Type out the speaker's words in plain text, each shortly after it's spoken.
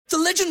The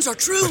legends are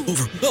true.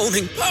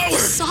 Overwhelming power!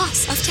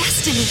 Sauce of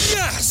destiny.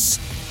 Yes!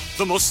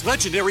 The most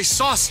legendary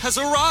sauce has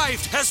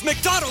arrived as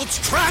McDonald's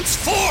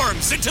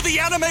transforms into the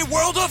anime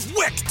world of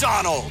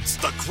WickDonald's.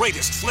 The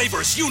greatest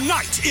flavors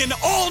unite in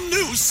all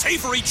new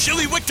savory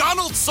chili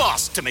McDonald's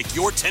sauce to make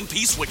your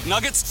 10-piece Wick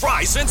Nuggets,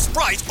 fries, and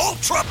Sprite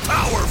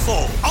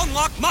ultra-powerful.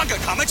 Unlock manga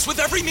comics with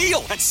every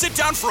meal and sit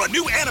down for a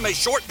new anime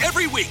short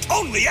every week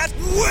only at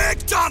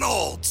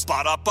WickDonald's.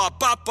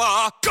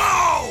 Ba-da-ba-ba-ba,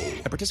 go!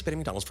 At participating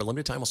McDonald's for a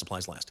limited time while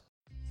supplies last.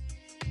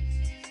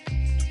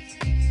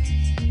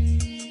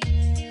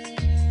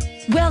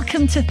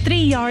 Welcome to 3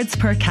 Yards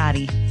Per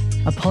Carry,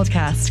 a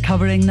podcast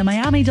covering the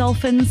Miami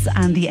Dolphins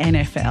and the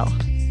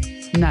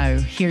NFL. Now,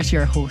 here's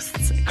your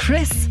hosts,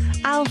 Chris,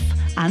 Alf,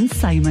 and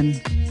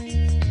Simon.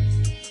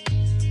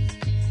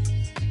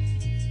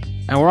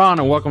 And we're on,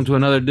 and welcome to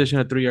another edition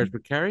of 3 Yards Per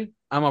Carry.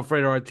 I'm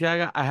Alfredo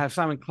Arteaga. I have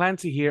Simon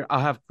Clancy here. I'll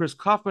have Chris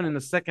Kaufman in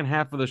the second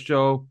half of the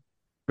show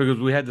because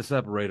we had to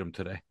separate them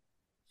today.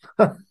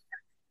 But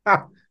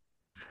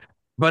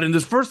in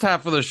this first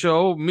half of the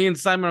show, me and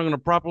Simon are going to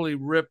properly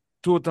rip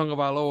Tua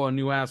Tagovailoa a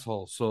new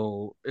asshole.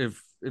 So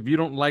if you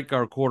don't like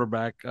our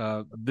quarterback,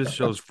 this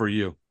show's for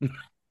you.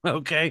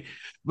 Okay?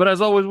 But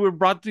as always, we're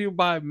brought to you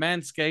by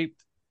Manscaped.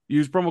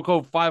 Use promo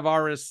code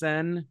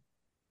 5RSN.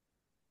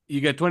 You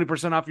get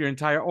 20% off your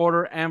entire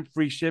order and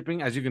free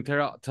shipping. As you can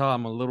tell,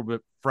 I'm a little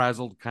bit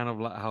frazzled, kind of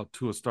like how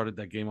Tua started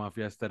that game off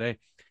yesterday.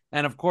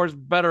 And, of course,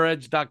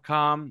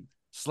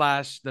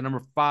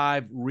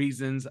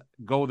 betteredge.com/5reasons.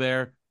 Go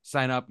there,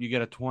 sign up. You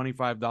get a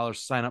 $25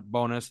 sign-up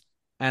bonus.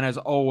 And as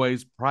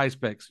always, Prize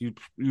Picks. You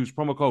use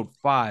promo code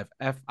 5,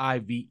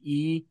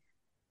 F-I-V-E.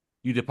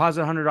 You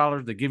deposit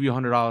 $100, they give you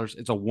 $100.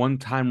 It's a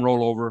one-time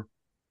rollover,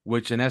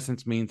 which in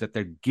essence means that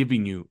they're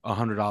giving you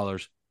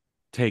 $100.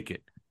 Take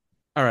it.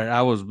 All right,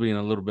 I was being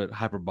a little bit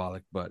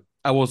hyperbolic, but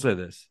I will say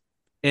this.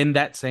 In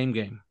that same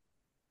game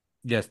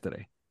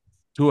yesterday,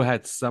 Tua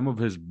had some of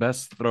his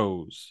best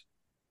throws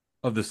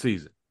of the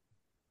season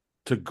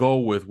to go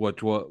with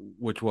which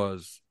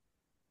was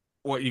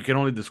what you can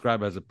only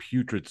describe as a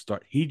putrid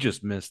start. He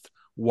just missed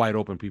wide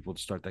open people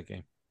to start that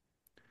game.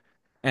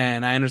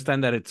 And I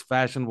understand that it's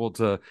fashionable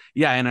to,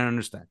 and I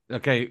understand.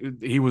 Okay,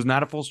 he was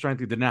not at full strength.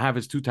 He did not have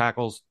his 2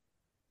 tackles,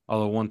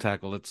 although 1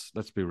 tackle,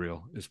 let's be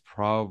real, is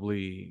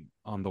probably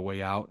on the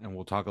way out, and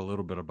we'll talk a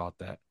little bit about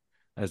that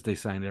as they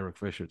signed Eric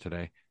Fisher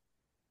today.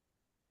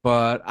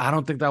 But I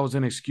don't think that was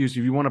an excuse.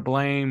 If you want to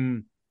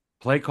blame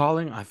play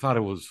calling, I thought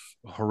it was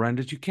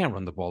horrendous. You can't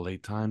run the ball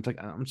 8 times.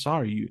 Like, I'm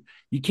sorry,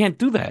 you can't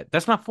do that.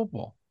 That's not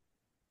football.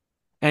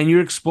 And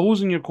you're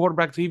exposing your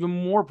quarterback to even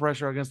more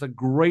pressure against a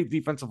great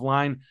defensive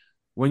line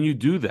when you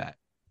do that.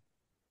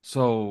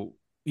 So,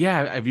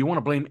 if you want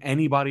to blame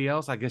anybody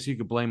else, I guess you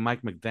could blame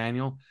Mike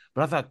McDaniel.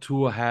 But I thought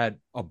Tua had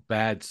a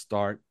bad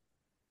start.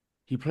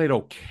 He played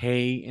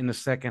okay in the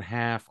second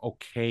half,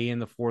 okay in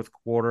the fourth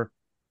quarter.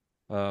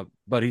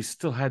 But he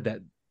still had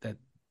that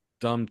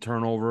dumb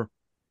turnover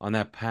on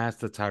that pass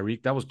to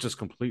Tyreek. That was just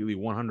completely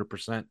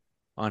 100%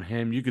 on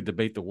him. You could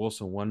debate the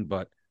Wilson one,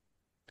 but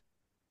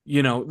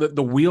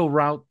the wheel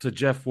route to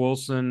Jeff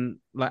Wilson,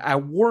 like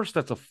at worst,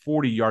 that's a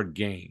 40-yard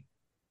gain.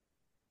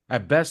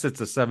 At best,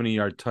 it's a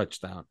 70-yard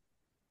touchdown.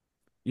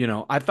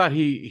 I thought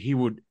he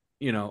would,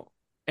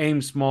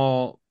 aim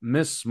small,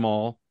 miss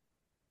small,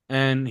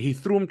 and he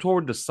threw him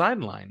toward the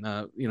sideline.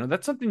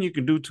 That's something you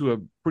can do to a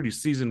pretty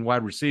seasoned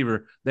wide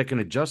receiver that can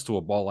adjust to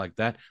a ball like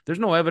that. There's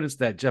no evidence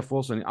that Jeff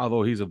Wilson,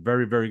 although he's a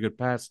very, very good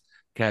pass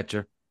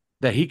catcher,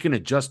 that he can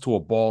adjust to a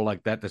ball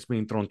like that that's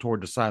being thrown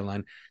toward the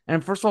sideline.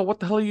 And first of all,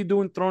 what the hell are you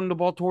doing throwing the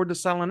ball toward the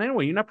sideline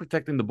anyway? You're not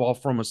protecting the ball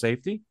from a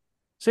safety.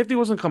 Safety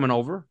wasn't coming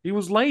over. He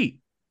was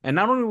late. And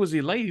not only was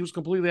he late, he was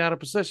completely out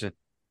of position.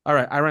 All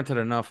right, I ranted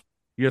enough.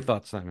 Your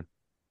thoughts, Simon?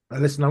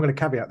 Listen, I'm going to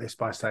caveat this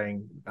by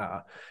saying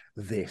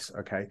this,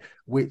 okay,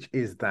 which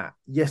is that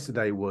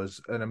yesterday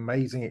was an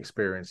amazing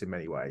experience in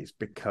many ways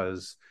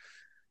because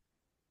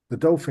the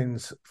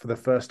Dolphins, for the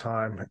first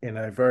time in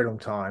a very long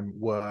time,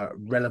 were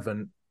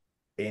relevant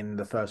in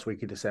the first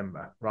week of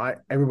December, right?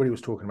 Everybody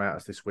was talking about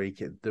us this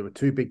week. There were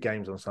 2 big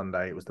games on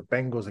Sunday. It was the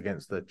Bengals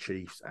against the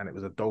Chiefs, and it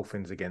was the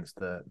Dolphins against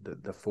the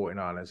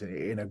 49ers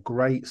in a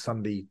great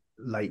Sunday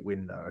late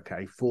window,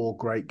 okay? 4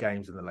 great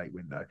games in the late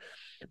window.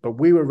 But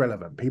we were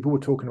relevant. People were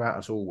talking about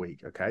us all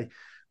week, okay?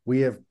 We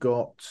have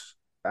got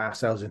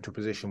ourselves into a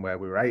position where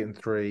we were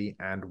 8-3,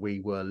 and we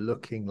were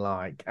looking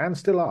like, and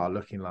still are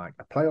looking like,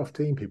 a playoff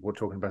team. People were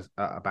talking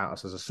about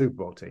us as a Super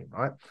Bowl team,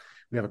 right?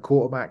 We have a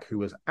quarterback who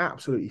was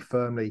absolutely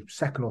firmly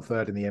second or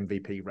third in the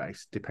MVP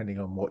race, depending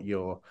on what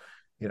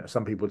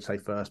some people would say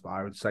first, but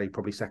I would say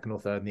probably second or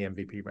third in the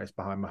MVP race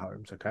behind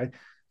Mahomes, okay?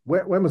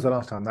 When was the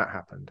last time that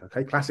happened?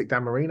 Okay, classic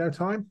Dan Marino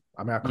time.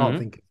 I mean, I can't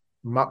think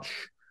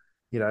much.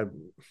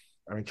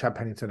 Chad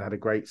Pennington had a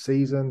great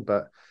season,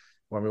 but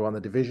when we won the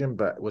division,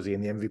 but was he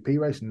in the MVP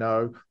race?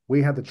 No.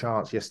 We had the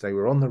chance yesterday. We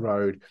were on the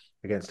road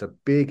against a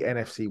big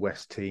NFC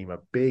West team, a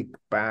big,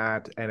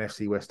 bad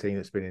NFC West team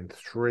that's been in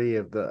 3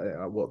 of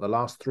the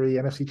last 3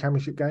 NFC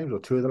Championship games, or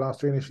 2 of the last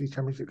 3 NFC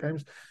Championship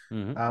games.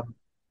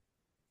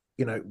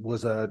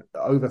 was a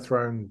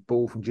overthrown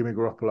ball from Jimmy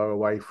Garoppolo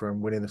away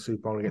from winning the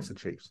Super Bowl against the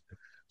Chiefs.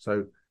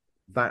 So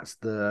that's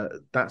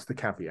the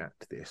caveat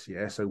to this,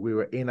 yeah. So we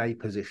were in a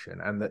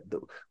position, and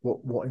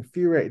what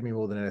infuriated me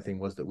more than anything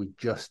was that we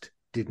just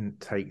didn't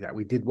take that.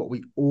 We did what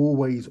we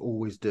always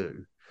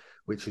do,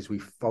 which is we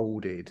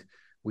folded.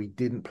 We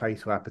didn't play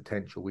to our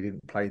potential. We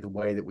didn't play the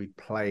way that we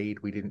played.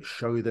 We didn't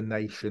show the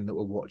nation that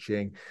we're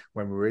watching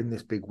when we were in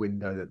this big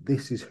window that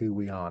this is who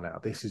we are now.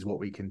 This is what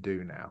we can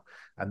do now.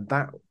 And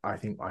that, I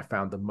think, I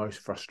found the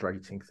most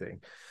frustrating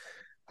thing.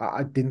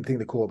 I didn't think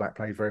the quarterback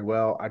played very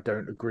well. I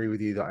don't agree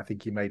with you that I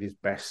think he made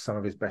some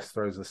of his best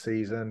throws of the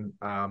season.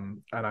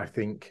 And I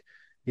think,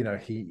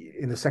 he,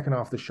 in the second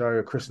half of the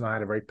show, Chris and I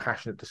had a very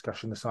passionate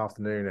discussion this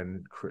afternoon,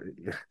 and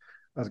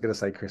I was going to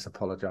say Chris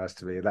apologized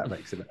to me. That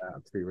makes it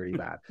out to be really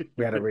bad.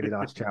 We had a really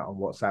nice chat on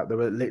WhatsApp. There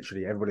were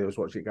literally everybody was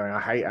watching it going,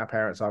 I hate our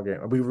parents arguing.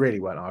 And we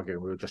really weren't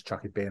arguing. We were just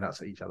chucking beer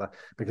nuts at each other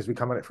because we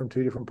come at it from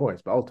two different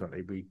points. But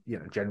ultimately, we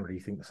generally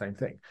think the same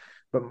thing.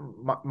 But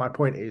my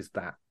point is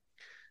that,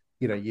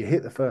 you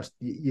hit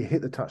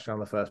the touchdown on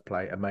the first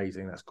play.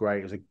 Amazing. That's great.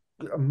 It was an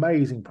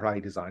amazing play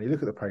design. You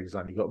look at the play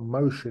design, you got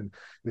motion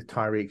with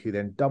Tyreek, who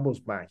then doubles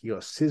back. You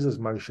got scissors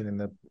motion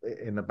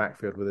in the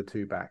backfield with the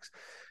two backs.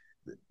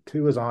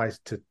 Tua's eyes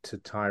to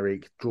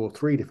Tyreek, draw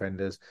three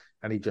defenders,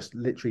 and he just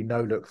literally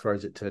no look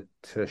throws it to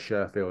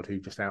Sherfield, who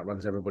just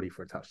outruns everybody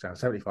for a touchdown.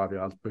 75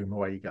 yards, boom,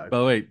 away you go. By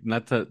the way,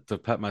 not to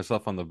pat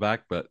myself on the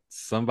back, but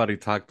somebody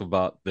talked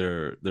about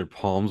their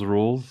palms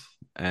rules.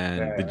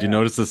 And did you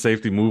notice the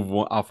safety move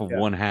off of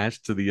one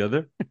hash to the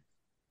other?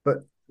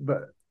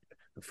 But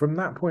from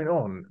that point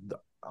on,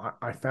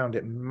 I found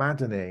it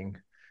maddening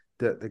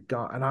that the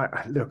guy, and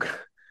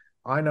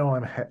I know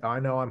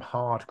I'm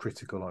hard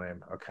critical on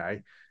him,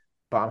 okay?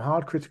 But I'm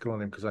hard critical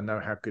on him because I know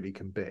how good he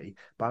can be.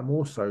 But I'm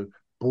also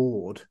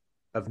bored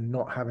of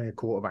not having a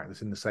quarterback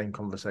that's in the same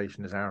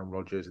conversation as Aaron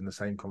Rodgers, in the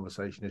same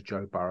conversation as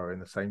Joe Burrow, in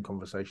the same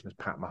conversation as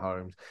Pat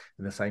Mahomes,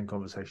 in the same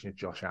conversation as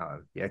Josh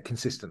Allen. Yeah,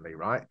 consistently,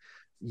 right?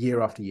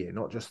 Year after year,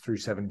 not just through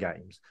 7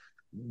 games.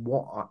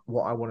 What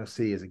I want to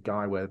see is a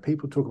guy where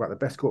people talk about the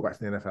best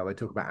quarterbacks in the NFL, they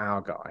talk about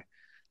our guy.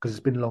 Because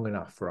it's been long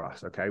enough for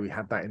us, okay? We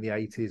had that in the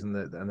 80s and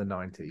the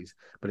 90s,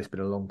 but it's been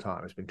a long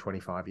time. It's been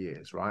 25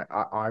 years, right?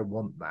 I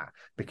want that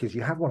because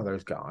you have one of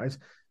those guys,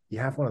 you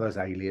have one of those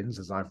aliens,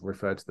 as I've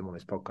referred to them on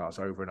this podcast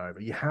over and over.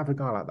 You have a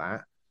guy like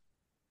that,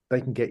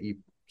 they can get you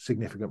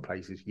significant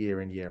places year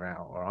in, year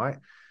out, all right?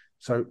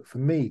 So for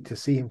me, to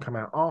see him come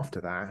out after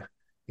that,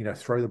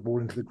 throw the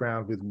ball into the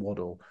ground with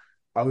Waddle,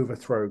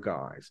 overthrow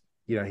guys,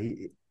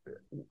 I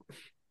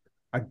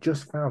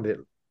just found it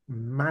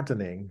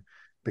maddening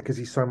because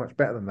he's so much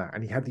better than that.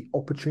 And he had the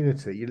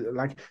opportunity.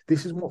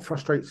 This is what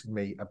frustrates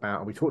me about,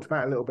 and we talked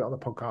about it a little bit on the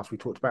podcast, we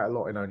talked about it a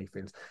lot in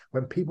OnlyFins,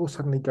 when people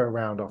suddenly go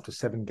around after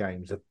 7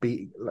 games of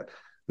beating,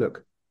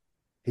 look,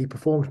 he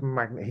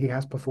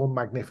has performed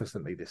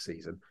magnificently this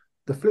season.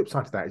 The flip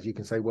side to that is you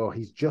can say, well,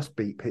 he's just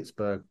beat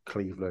Pittsburgh,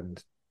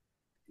 Cleveland,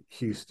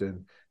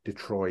 Houston,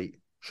 Detroit,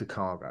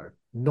 Chicago.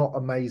 Not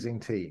amazing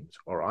teams,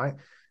 all right?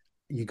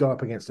 You go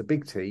up against a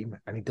big team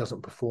and he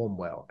doesn't perform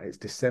well. It's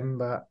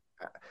December.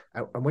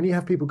 And when you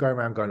have people going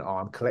around going,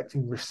 I'm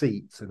collecting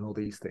receipts and all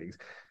these things,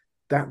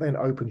 that then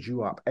opens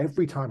you up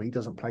every time he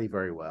doesn't play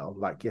very well,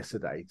 like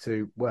yesterday,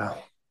 to,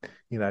 well,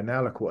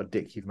 now look what a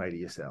dick you've made of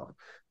yourself.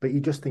 But you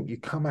just think you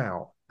come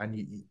out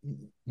and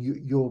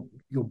your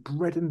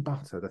bread and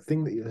butter, the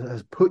thing that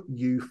has put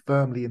you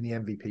firmly in the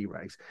MVP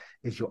race,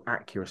 is your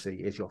accuracy,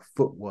 is your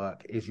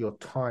footwork, is your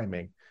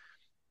timing.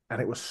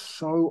 And it was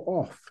so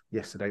off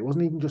yesterday. It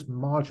wasn't even just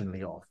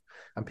marginally off.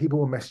 And people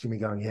were messaging me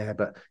going, yeah,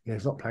 but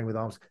he's not playing with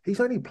Armstead. He's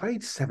only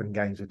played 7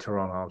 games with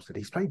Teron Armstead.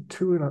 He's played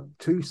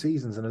 2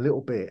 seasons and a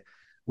little bit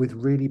with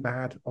really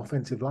bad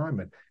offensive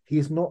linemen.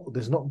 There's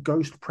not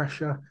ghost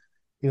pressure.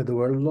 There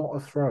were a lot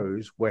of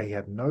throws where he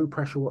had no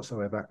pressure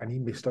whatsoever and he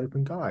missed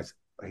open guys.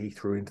 He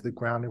threw into the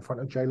ground in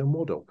front of Jalen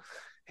Waddle.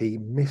 He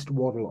missed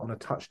Waddle on a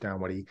touchdown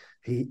where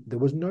there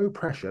was no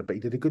pressure, but he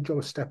did a good job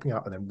of stepping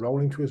up and then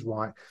rolling to his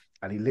right.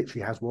 And he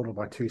literally has Waddle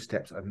by 2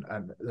 steps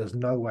and there's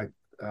no way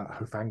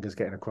Hufanga's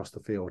getting across the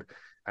field,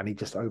 and he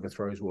just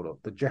overthrows Waddle.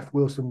 The Jeff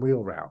Wilson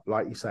wheel route,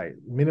 like you say,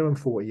 minimum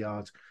 40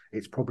 yards.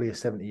 It's probably a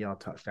 70-yard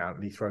touchdown,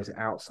 and he throws it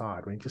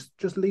outside. I mean,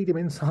 just lead him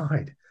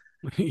inside.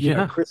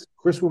 Yeah.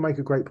 Chris will make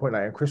a great point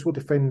later, and Chris will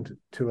defend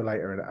Tua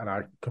later, and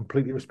I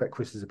completely respect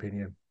Chris's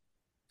opinion.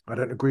 I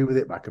don't agree with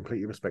it, but I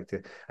completely respect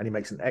it. And he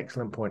makes an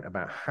excellent point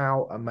about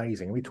how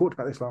amazing, and we talked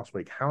about this last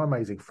week, how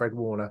amazing Fred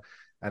Warner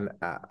and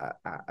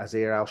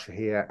Azir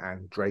Al-Shahir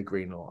and Dre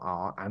Greenlaw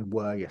are and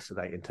were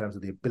yesterday in terms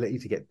of the ability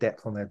to get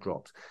depth on their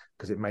drops,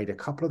 because it made a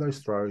couple of those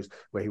throws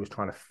where he was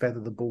trying to feather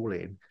the ball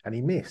in and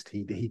he missed.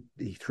 He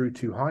threw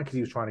too high because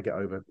he was trying to get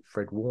over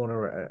Fred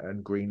Warner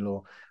and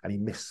Greenlaw, and he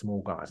missed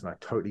small guys, and I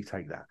totally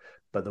take that.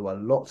 But there were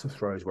lots of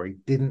throws where he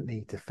didn't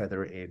need to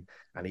feather it in,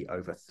 and he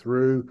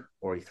overthrew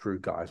or he threw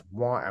guys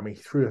wide. I mean,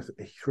 he threw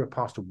a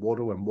pass to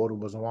Waddle and Waddle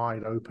was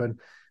wide open,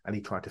 and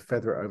he tried to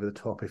feather it over the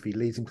top. If he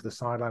leads him to the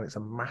sideline, it's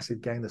a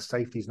massive gain. The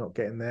safety's not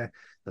getting there.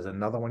 There's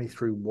another one he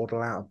threw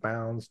Waddle out of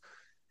bounds.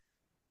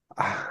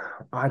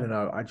 I don't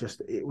know.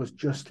 It was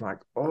just like,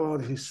 oh,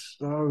 this is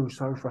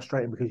so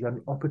frustrating because you have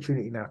an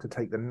opportunity now to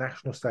take the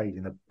national stage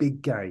in a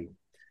big game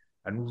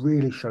and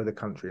really show the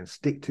country and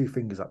stick two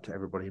fingers up to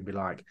everybody and be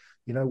like,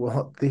 you know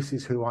what, this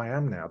is who I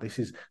am now.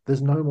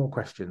 There's no more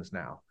questions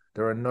now.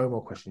 There are no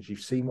more questions.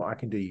 You've seen what I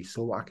can do. You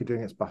saw what I could do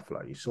against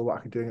Buffalo. You saw what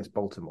I could do against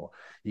Baltimore.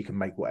 You can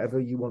make whatever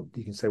you want.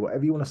 You can say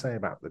whatever you want to say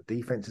about the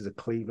defenses of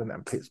Cleveland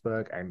and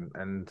Pittsburgh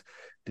and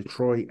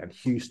Detroit and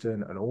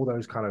Houston and all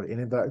those kind of, in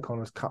inverted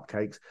commas,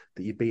 cupcakes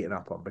that you're beating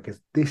up on,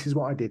 because this is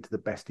what I did to the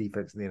best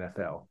defense in the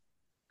NFL.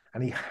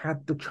 And he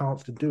had the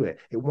chance to do it.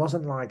 It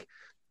wasn't like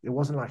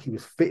he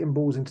was fitting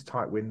balls into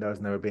tight windows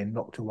and they were being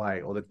knocked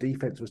away, or the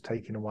defense was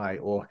taken away,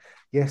 or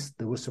yes,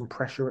 there was some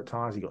pressure at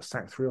times. He got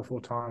sacked 3 or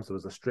 4 times. There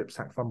was a strip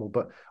sack fumble,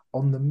 but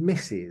on the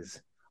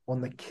misses,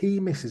 on the key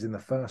misses in the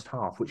first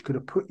half, which could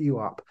have put you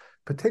up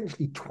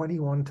potentially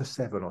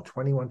 21-7 or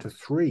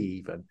 21-3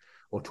 even,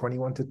 or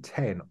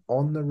 21-10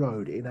 on the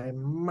road in a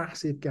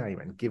massive game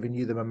and giving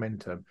you the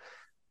momentum,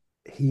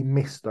 he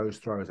missed those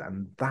throws.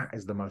 And that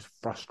is the most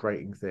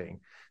frustrating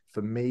thing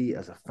for me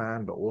as a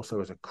fan, but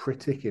also as a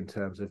critic, in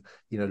terms of,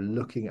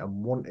 looking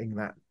and wanting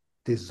that,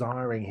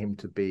 desiring him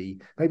to be,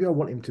 maybe I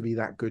want him to be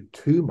that good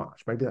too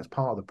much. Maybe that's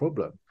part of the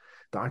problem,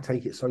 that I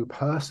take it so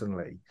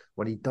personally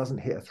when he doesn't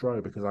hit a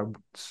throw, because I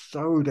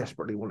so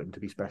desperately want him to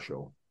be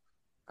special.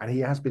 And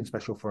he has been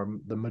special for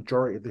the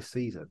majority of this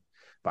season.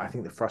 But I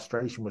think the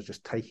frustration was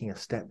just taking a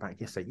step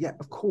back yesterday. Yeah,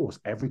 of course,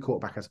 every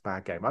quarterback has a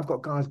bad game. I've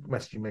got guys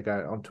messaging me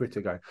on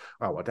Twitter going,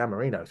 oh, well, Dan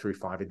Marino threw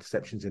 5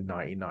 interceptions in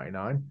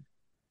 1999.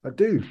 But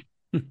dude,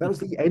 that was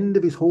the end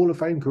of his Hall of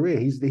Fame career.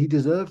 He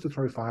deserves to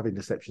throw 5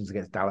 interceptions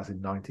against Dallas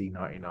in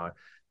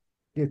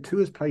 1999.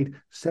 Tua's played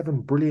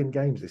 7 brilliant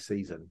games this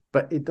season,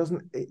 but he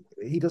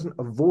doesn't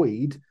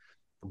avoid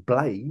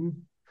blame.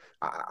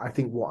 I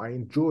think what I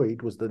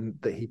enjoyed was that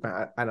he,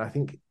 and I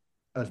think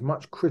as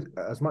much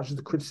as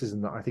the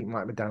criticism that I think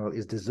Mike McDaniel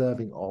is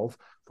deserving of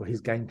for his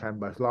game plan,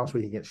 both last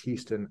week against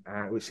Houston,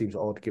 which seems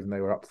odd given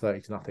they were up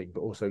 30-0, but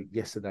also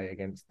yesterday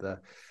against the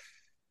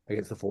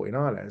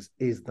 49ers,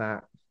 is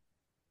that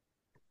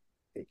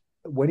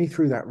when he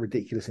threw that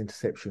ridiculous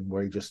interception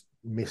where he just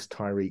missed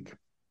Tyreek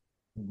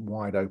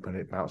wide open,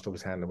 it bounced off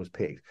his hand and was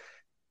picked,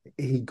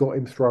 he got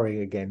him throwing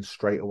again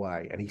straight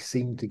away, and he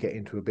seemed to get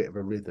into a bit of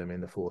a rhythm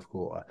in the fourth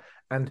quarter.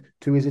 And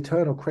to his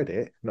eternal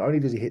credit, not only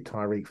does he hit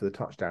Tyreek for the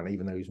touchdown,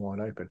 even though he's wide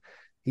open,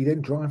 he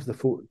then drives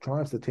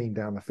the team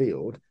down the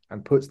field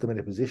and puts them in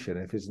a position.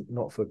 If it's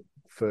not for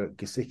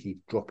Gesicki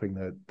dropping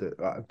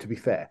to be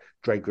fair,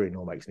 Dre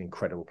Greenlaw makes an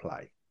incredible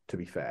play, to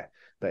be fair.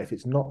 But if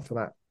it's not for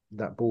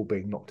that ball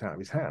being knocked out of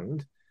his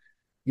hand,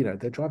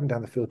 they're driving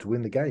down the field to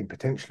win the game,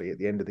 potentially at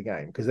the end of the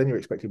game, because then you're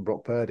expecting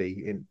Brock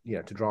Purdy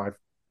to drive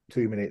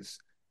 2 minutes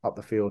up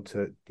the field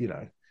to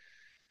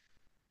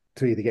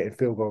either get in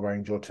field goal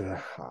range or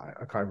to,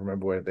 I can't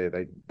remember where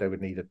they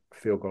would need a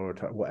field goal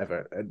or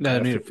whatever. No,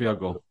 they need a field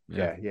goal.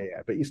 Yeah.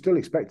 But you're still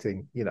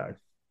expecting,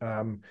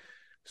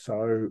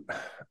 so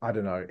I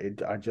don't know.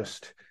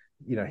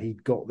 He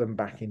got them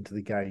back into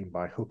the game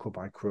by hook or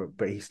by crook,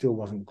 but he still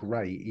wasn't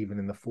great even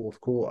in the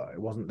fourth quarter.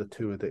 It wasn't the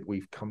Tua that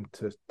we've come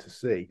to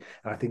see.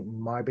 And I think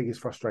my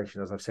biggest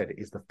frustration, as I've said,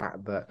 is the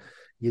fact that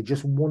you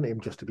just want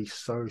him just to be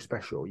so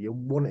special. You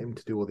want him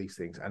to do all these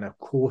things. And of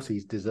course,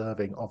 he's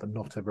deserving of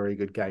not a very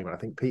good game. And I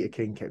think Peter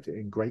King kept it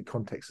in great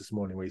context this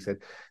morning where he said,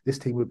 this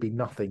team would be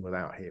nothing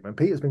without him. And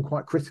Peter's been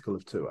quite critical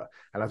of Tua,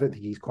 and I don't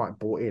think he's quite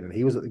bought in. And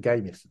he was at the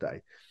game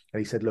yesterday, and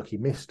he said, look, he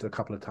missed a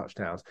couple of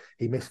touchdowns.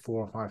 He missed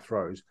 4 or 5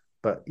 throws.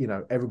 But,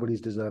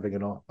 everybody's deserving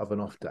of an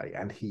off day,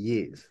 and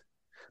he is.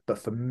 But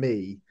for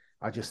me,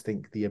 I just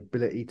think the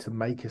ability to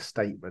make a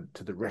statement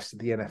to the rest of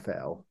the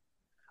NFL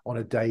on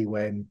a day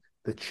when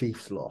the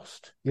Chiefs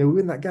lost. We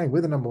win that game. We're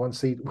the number one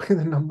seed. We're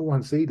the number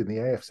one seed in the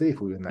AFC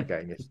if we win that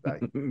game yesterday.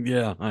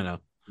 Yeah, I know.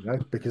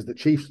 Because the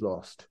Chiefs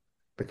lost,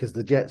 because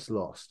the Jets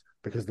lost,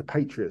 because the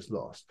Patriots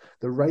lost,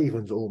 the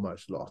Ravens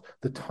almost lost,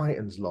 the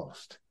Titans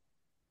lost.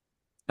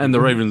 And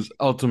the Ravens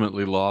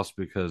ultimately lost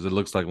because it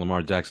looks like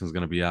Lamar Jackson's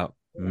going to be out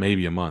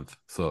maybe a month.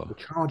 So the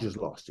Chargers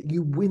lost.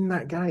 You win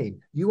that game.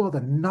 You are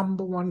the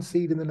number one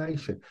seed in the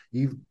nation.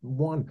 You've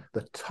won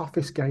the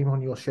toughest game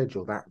on your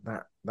schedule that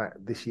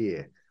this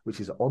year, which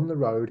is on the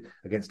road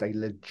against a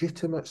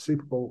legitimate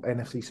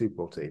NFC Super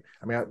Bowl team.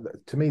 I mean,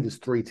 to me, there's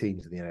 3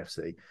 teams in the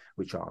NFC,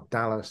 which are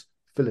Dallas,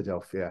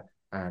 Philadelphia,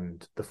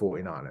 and the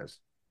 49ers.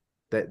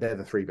 They're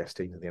the 3 best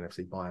teams in the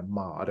NFC by a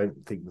mile. I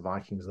don't think the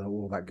Vikings are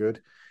all that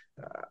good.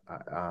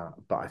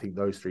 But I think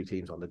those 3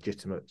 teams are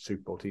legitimate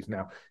Super Bowl teams.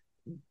 Now,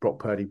 Brock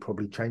Purdy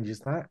probably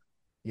changes that.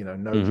 Jimmy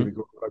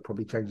Garoppolo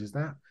probably changes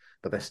that.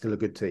 But they're still a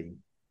good team.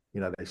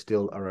 They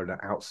still are an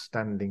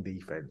outstanding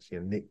defense.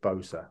 Nick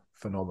Bosa,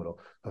 phenomenal.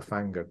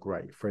 Hufanga,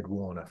 great. Fred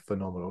Warner,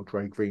 phenomenal.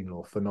 Dre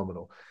Greenlaw,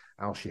 phenomenal.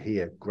 Al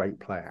Shahir, great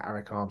player.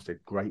 Arik Armstead,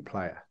 great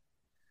player.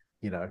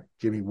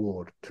 Jimmy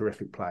Ward,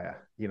 terrific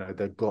player.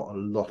 They've got a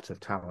lot of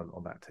talent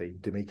on that team.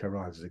 D'Amico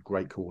Ryans is a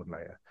great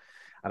coordinator.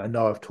 And I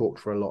know I've talked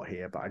for a lot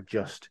here, but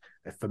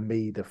for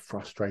me, the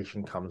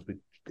frustration comes with,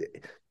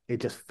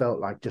 it just felt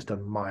like just a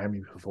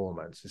Miami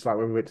performance. It's like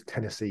when we went to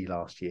Tennessee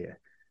last year.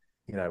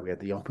 You know, we had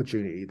the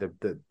opportunity,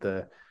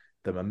 the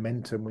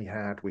momentum we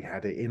had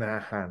it in our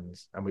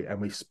hands,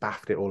 and we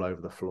spaffed it all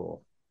over the floor.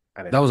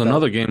 And that was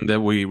another game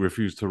that we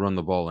refused to run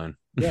the ball in.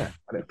 Yeah,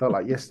 and it felt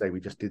like yesterday we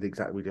just did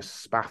exactly. We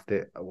just spaffed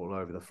it all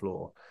over the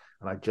floor,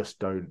 and I just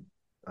don't.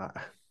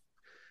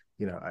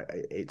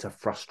 It's a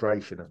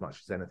frustration as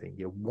much as anything.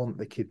 You want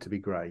the kid to be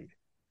great,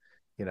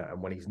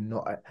 and when he's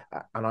not,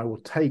 and I will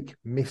take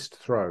missed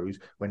throws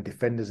when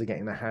defenders are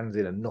getting their hands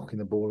in and knocking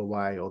the ball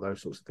away, or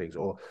those sorts of things,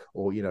 or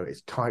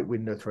it's tight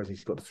window throws and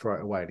he's got to throw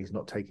it away and he's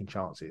not taking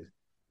chances.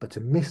 But to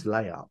miss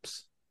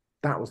layups,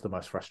 that was the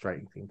most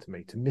frustrating thing to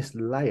me. To miss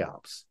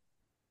layups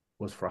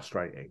was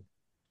frustrating.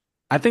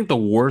 I think the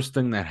worst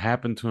thing that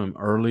happened to him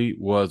early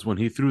was when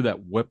he threw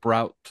that whip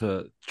route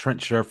to Trent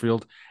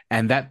Sherfield,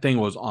 and that thing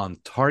was on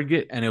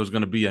target, and it was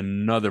going to be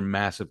another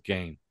massive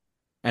gain.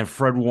 And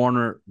Fred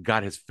Warner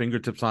got his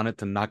fingertips on it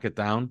to knock it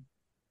down.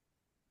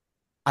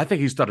 I think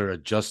he started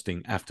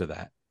adjusting after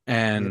that.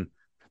 And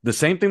the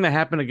same thing that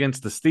happened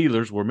against the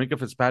Steelers, where Minkah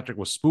Fitzpatrick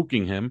was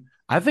spooking him,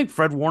 I think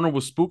Fred Warner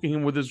was spooking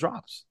him with his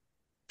drops,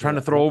 trying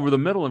to throw over the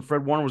middle, and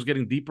Fred Warner was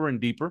getting deeper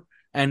and deeper.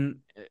 And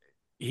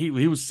he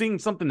was seeing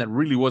something that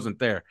really wasn't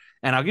there.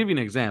 And I'll give you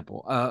an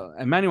example.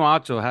 Emmanuel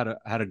Acho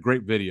had a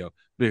great video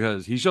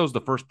because he shows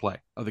the first play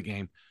of the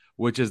game,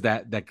 which is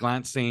that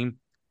glance seam.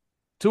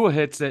 Tua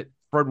hits it.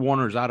 Fred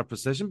Warner is out of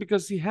position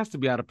because he has to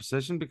be out of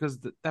position because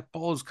that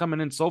ball is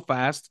coming in so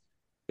fast.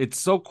 It's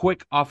so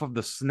quick off of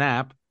the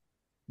snap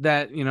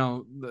that,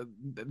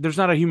 there's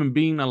not a human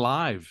being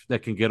alive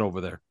that can get over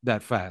there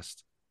that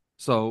fast.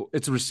 So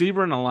it's a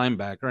receiver and a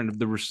linebacker. And if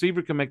the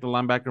receiver can make the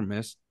linebacker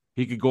miss,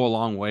 he could go a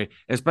long way,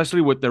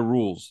 especially with their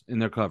rules in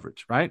their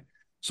coverage, right?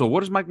 So what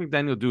does Mike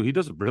McDaniel do? He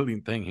does a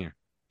brilliant thing here.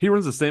 He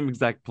runs the same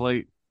exact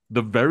play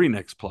the very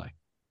next play,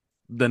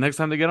 the next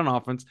time they get on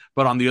offense,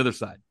 but on the other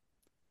side.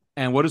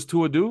 And what does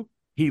Tua do?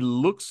 He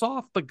looks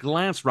off the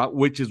glance route,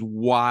 which is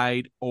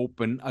wide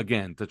open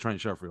again to Trent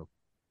Sherfield,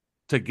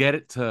 to get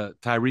it to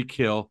Tyreek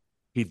Hill.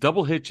 He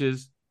double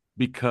hitches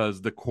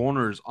because the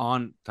corner is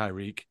on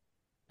Tyreek,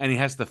 and he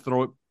has to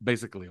throw it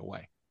basically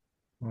away.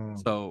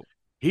 So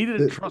he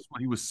didn't trust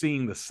what he was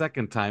seeing the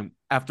second time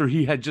after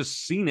he had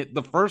just seen it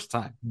the first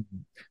time.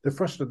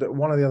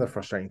 One of the other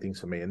frustrating things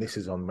for me, and this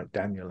is on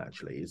McDaniel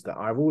actually, is that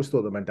I've always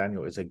thought that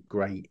McDaniel is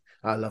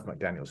I love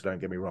McDaniel, so don't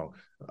get me wrong.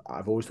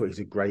 I've always thought he's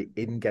a great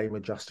in-game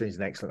adjuster. He's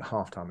an excellent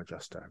halftime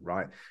adjuster,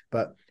 right?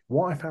 But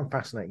what I found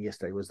fascinating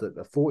yesterday was that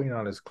the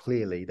 49ers,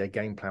 clearly their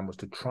game plan was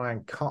to try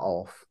and cut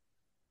off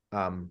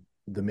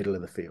the middle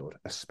of the field,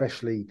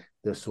 especially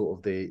the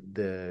sort of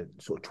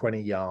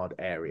 20-yard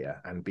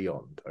area and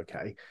beyond,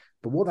 okay?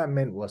 But what that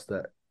meant was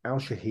that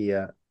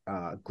Al-Shahir,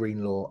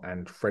 Greenlaw,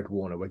 and Fred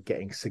Warner were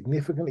getting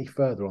significantly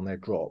further on their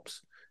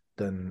drops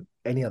than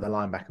any other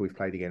linebacker we've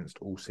played against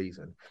all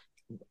season.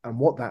 And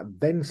what that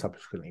then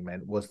subsequently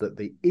meant was that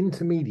the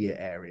intermediate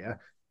area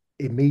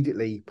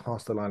immediately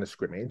past the line of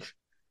scrimmage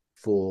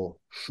for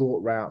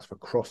short routes, for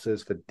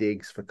crosses, for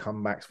digs, for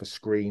comebacks, for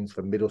screens,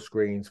 for middle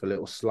screens, for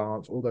little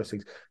slants, all those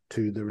things,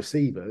 to the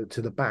receiver,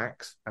 to the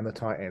backs and the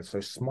tight ends.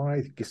 So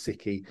Smythe,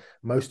 Gesicki,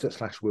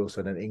 Mostert /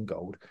 Wilson, and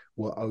Ingold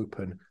were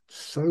open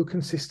so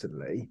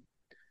consistently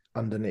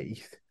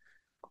underneath.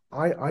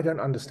 I don't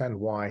understand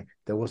why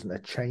there wasn't a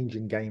change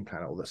in game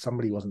plan, or that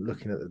somebody wasn't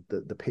looking at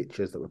the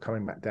pictures that were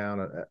coming back down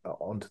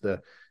onto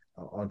the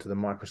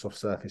Microsoft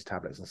Surface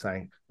tablets and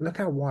saying, look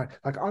how wide.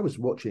 Like, I was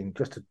watching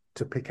just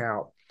to pick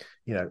out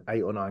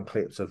 8 or 9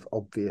 clips of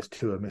obvious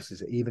Tua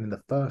misses, even in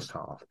the first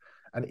half,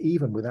 and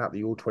even without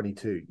the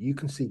all-22, you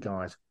can see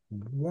guys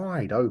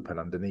wide open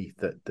underneath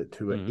that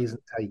Tua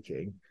isn't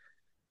taking.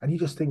 And you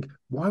just think,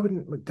 why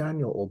wouldn't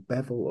McDaniel or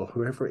Bevel or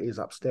whoever it is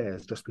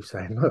upstairs just be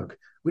saying, look,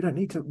 we don't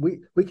need to,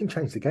 we can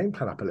change the game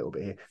plan up a little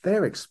bit here.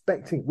 They're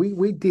expecting,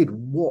 we did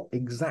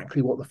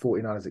exactly what the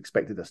 49ers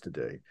expected us to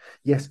do.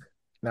 Yes,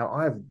 now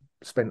I've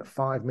spent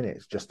 5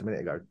 minutes just a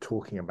minute ago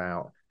talking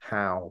about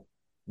how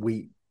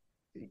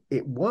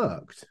it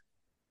worked.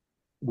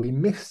 We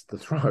missed the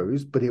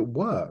throws, but it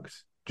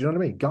worked. Do you know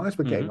what I mean? Guys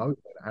were getting open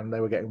and they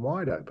were getting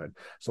wide open.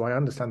 So I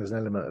understand there's an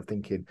element of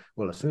thinking,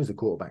 well, as soon as the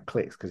quarterback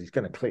clicks, because he's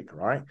going to click,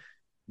 right,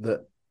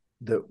 that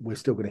we're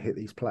still going to hit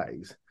these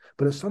plays.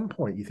 But at some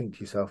point you think to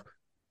yourself,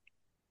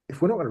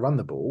 if we're not going to run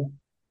the ball,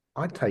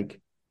 I'd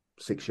take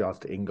 6 yards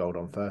to Ingold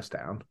on first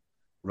down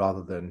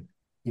rather than,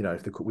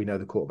 if we know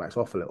the quarterback's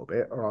off a little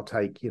bit, or I'll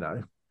take,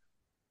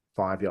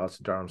 5 yards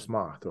to Durham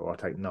Smythe, or I'll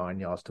take 9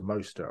 yards to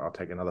Mostert, I'll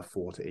take another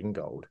 4 to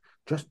Ingold.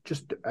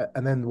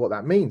 And then what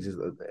that means is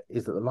that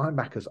the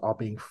linebackers are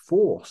being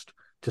forced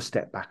to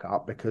step back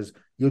up because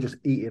you're just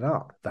eating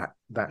up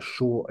that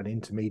short and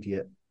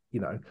intermediate,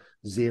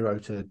 0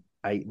 to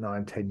 8,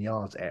 9, 10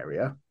 yards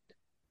area.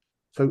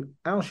 So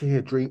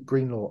Al-Shahir,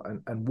 Greenlaw,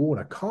 and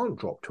Warner can't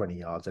drop 20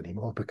 yards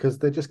anymore because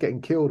they're just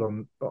getting killed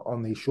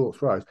on these short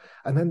throws.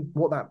 And then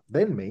what that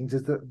then means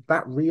is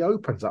that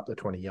reopens up the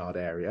 20-yard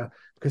area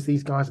because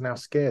these guys are now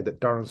scared that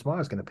Durham Smythe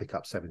is going to pick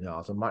up 7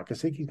 yards and Mike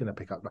Gesicki is going to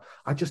pick up.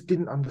 I just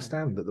didn't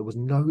understand that there was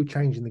no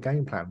change in the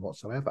game plan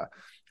whatsoever.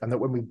 And that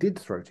when we did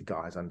throw to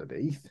guys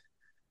underneath,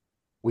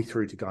 we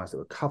threw to guys that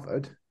were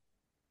covered.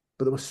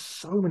 But there were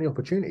so many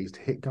opportunities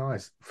to hit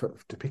guys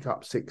to pick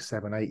up 6,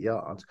 7, 8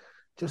 yards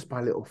just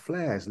by little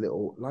flares,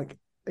 like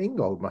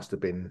Ingold must have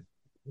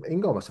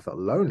felt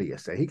lonely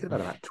yesterday. He could have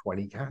had about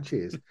 20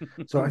 catches.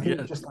 So I think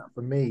Yes. just that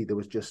for me, there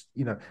was just,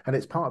 and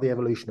it's part of the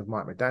evolution of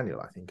Mike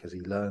McDaniel, I think, as he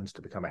learns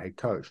to become a head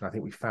coach. And I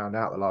think we found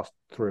out the last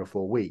 3 or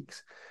 4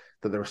 weeks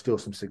that there are still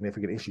some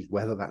significant issues,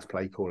 whether that's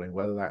play calling,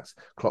 whether that's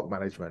clock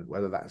management,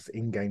 whether that's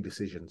in-game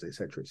decisions, et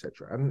cetera, et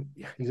cetera. And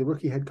he's a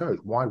rookie head coach.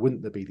 Why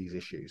wouldn't there be these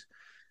issues?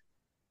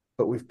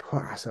 But we've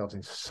put ourselves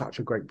in such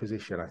a great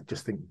position. I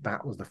just think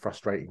that was the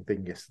frustrating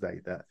thing yesterday,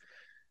 that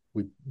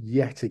we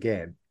yet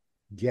again,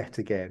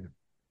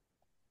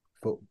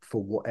 for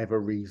whatever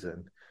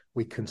reason,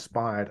 we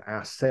conspired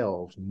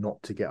ourselves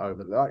not to get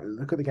over. Like,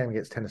 look at the game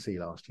against Tennessee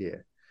last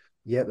year.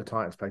 Yeah, the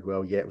Titans played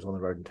well. Yeah, it was on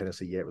the road in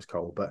Tennessee. Yeah, it was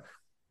cold. But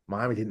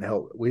Miami didn't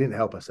help. We didn't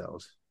help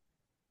ourselves.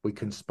 We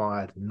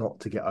conspired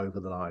not to get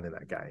over the line in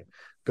that game.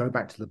 Go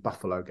back to the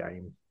Buffalo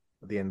game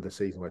at the end of the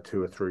season where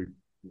 2 or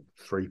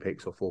 3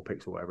 picks or 4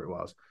 picks or whatever it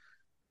was.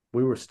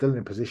 We were still in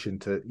a position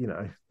to,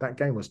 that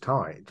game was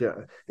tight.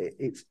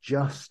 It's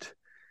just,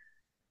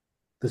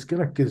 there's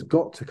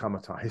got to come a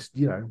time.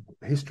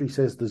 History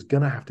says there's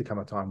going to have to come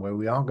a time where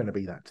we are going to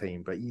be that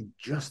team. But you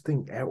just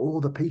think all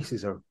the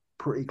pieces are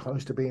pretty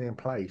close to being in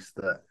place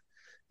that,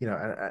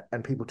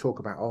 and people talk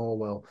about, oh,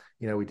 well,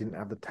 we didn't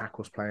have the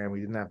tackles playing,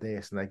 we didn't have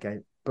this, and they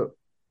gave, but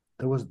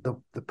there was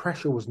the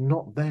pressure was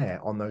not there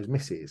on those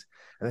misses.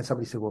 And then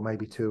somebody said, well,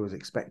 maybe Tua was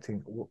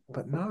expecting,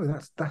 but no,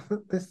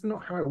 that's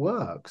not how it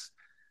works.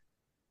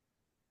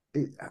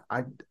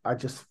 I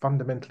just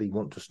fundamentally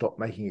want to stop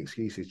making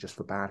excuses just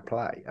for bad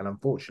play. And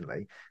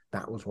unfortunately,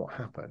 that was what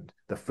happened.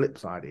 The flip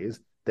side is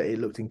that it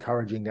looked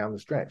encouraging down the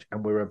stretch,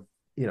 and we're a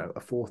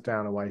 4th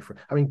down away from,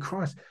 I mean,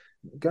 Christ,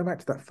 go back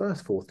to that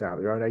first 4th down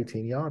at your own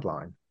 18-yard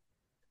line.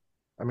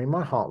 I mean,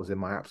 my heart was in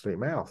my absolute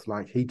mouth.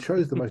 Like, he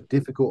chose the most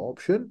difficult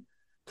option.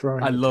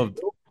 Throwing. I loved.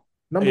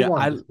 Number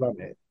one, just run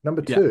it.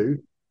 Number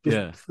two,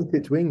 just flip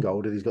it to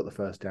Ingold, and he's got the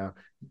first down.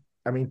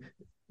 I mean,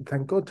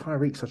 thank God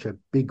Tyreek's such a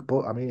big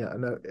boy. I mean, I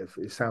know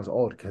it sounds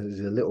odd because he's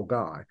a little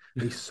guy.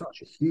 He's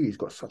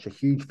got such a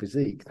huge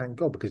physique. Thank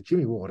God, because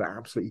Jimmy Ward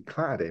absolutely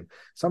clattered him.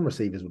 Some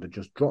receivers would have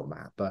just dropped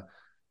that, but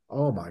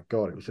oh my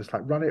God, it was just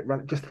like run it,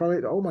 just throw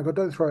it. Oh my God,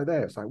 don't throw it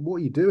there. It's like, what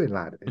are you doing,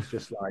 lad? It's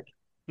just like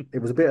it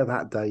was a bit of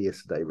that day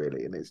yesterday,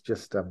 really, and it's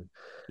just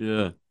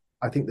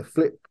I think the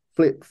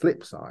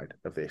flip side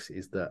of this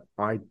is that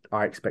I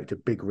expect a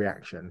big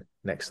reaction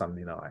next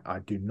Sunday night. I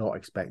do not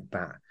expect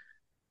that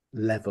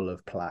level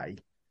of play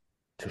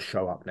to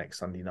show up next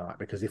Sunday night,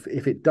 because if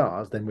it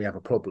does, then we have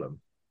a problem.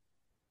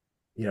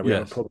 We have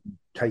a problem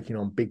taking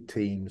on big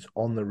teams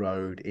on the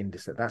road in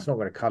December. That's not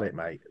going to cut it,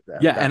 mate.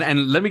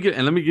 And let me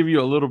give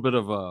you a little bit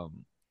of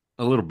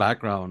a little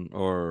background,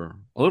 or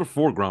a little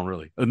foreground,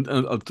 really,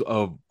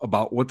 of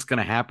about what's going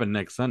to happen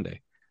next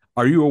Sunday.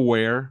 Are you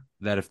aware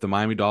that if the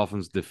Miami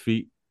Dolphins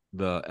defeat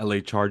the LA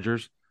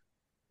Chargers,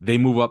 they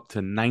move up to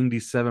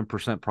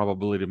 97%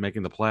 probability of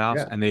making the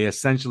playoffs, and they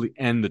essentially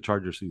end the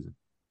Charger season?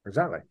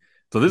 Exactly.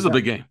 So this is a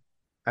big game.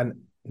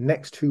 And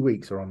next 2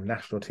 weeks are on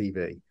national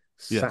TV.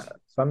 Yes.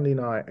 Sunday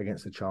night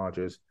against the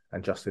Chargers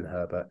and Justin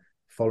Herbert.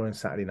 Following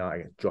Saturday night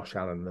against Josh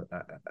Allen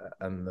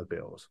and the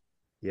Bills.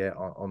 Yeah,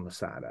 on the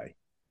Saturday.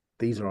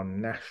 These are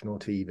on national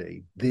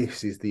TV.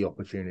 This is the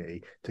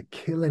opportunity to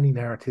kill any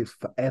narratives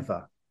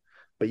forever.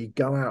 But you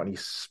go out and you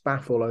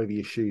spaff all over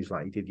your shoes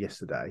like you did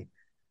yesterday,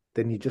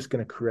 then you're just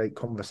going to create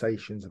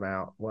conversations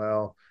about,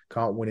 well,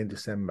 can't win in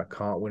December,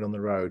 can't win on the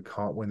road,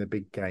 can't win the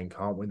big game,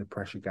 can't win the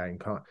pressure game,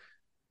 can't.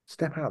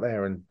 Step out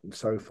there and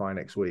SoFi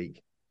next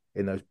week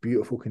in those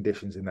beautiful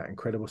conditions in that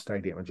incredible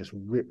stadium and just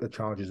rip the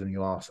Chargers in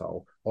your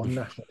arsehole on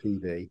national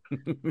TV.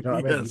 You know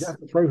what I mean? You don't have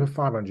to throw for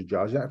 500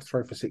 yards, you don't have to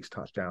throw for 6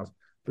 touchdowns,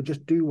 but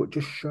just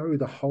show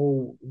the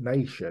whole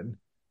nation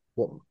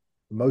what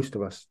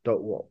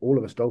all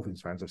of us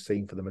Dolphins fans have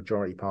seen for the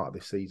majority part of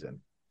this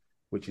season,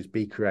 which is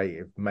be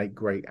creative, make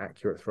great,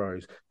 accurate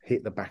throws,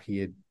 hit the back of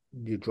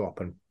your drop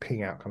and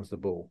ping out comes the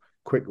ball.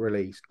 Quick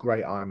release,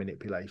 great eye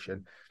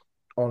manipulation,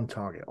 on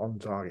target,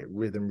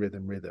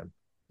 rhythm.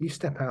 You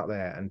step out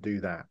there and do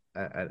that,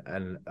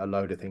 and a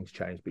load of things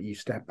change. But you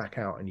step back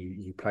out and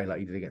you play like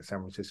you did against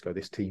San Francisco.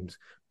 This team's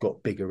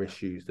got bigger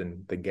issues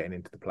than getting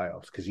into the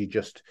playoffs, because you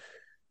just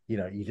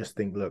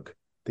think, look,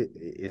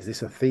 is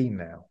this a theme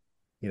now?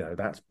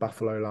 That's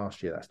Buffalo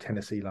last year, that's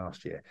Tennessee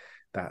last year,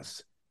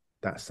 that's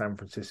San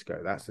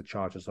Francisco, that's the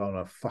Chargers. Oh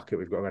no, fuck it,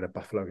 we've got to go to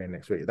Buffalo again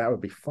next week. That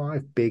would be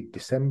 5 big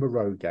December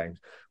road games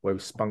where we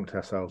spunked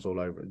all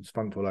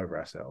over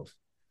ourselves.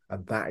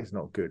 And that is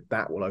not good.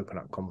 That will open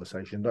up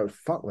conversation. Don't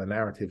fuck the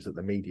narratives that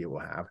the media will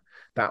have.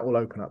 That will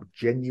open up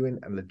genuine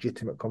and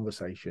legitimate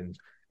conversations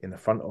in the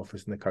front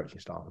office and the coaching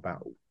staff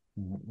about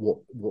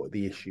what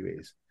the issue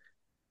is.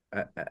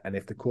 And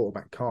if the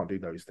quarterback can't do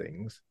those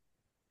things,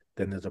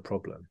 then there's a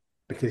problem,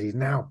 because he's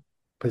now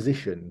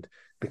positioned,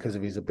 because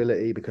of his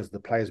ability, because of the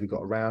players we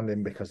got around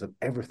him, because of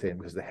everything,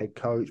 because of the head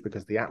coach,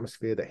 because of the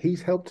atmosphere that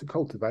he's helped to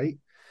cultivate,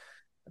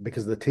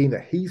 because of the team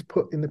that he's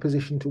put in the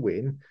position to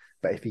win.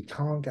 But if he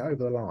can't get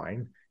over the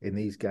line in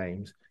these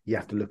games, you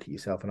have to look at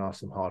yourself and ask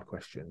some hard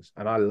questions.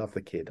 And I love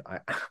the kid. I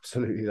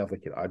absolutely love the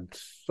kid. I'm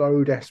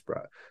so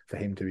desperate for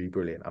him to be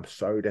brilliant. I'm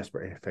so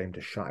desperate for him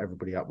to shut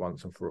everybody up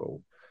once and for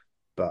all.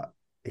 But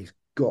he's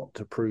got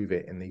to prove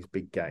it in these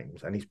big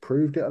games. And he's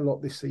proved it a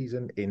lot this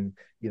season in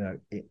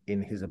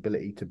his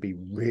ability to be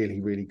really,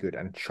 really good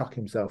and chuck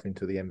himself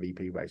into the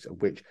MVP race, of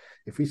which,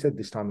 if we said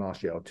this time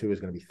last year, Tua is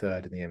going to be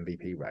third in the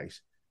MVP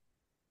race,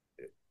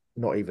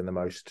 not even the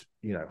most,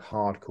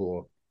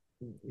 hardcore,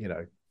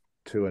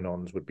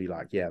 Tua-nons would be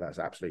like, yeah, that's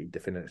absolutely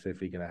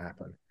definitively going to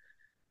happen.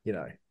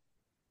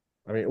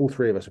 I mean, all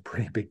three of us are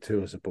pretty big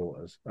Tua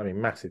supporters. I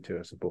mean, massive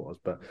Tua supporters.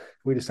 But if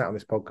we just sat on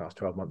this podcast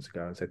 12 months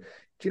ago and said,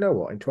 do you know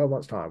what? In 12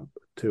 months' time,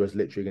 Tua's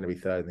literally going to be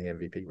third in the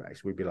MVP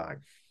race. We'd be like,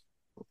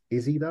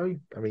 is he though?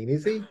 I mean,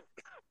 is he? Do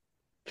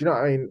you know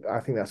what I mean? I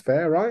think that's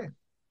fair, right?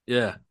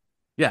 Yeah.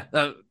 Yeah.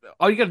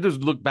 All you got to do is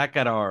look back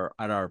at our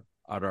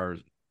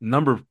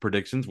number of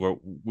predictions where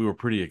we were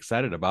pretty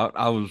excited about.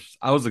 I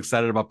was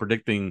excited about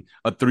predicting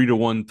a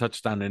 3-to-1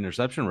 touchdown to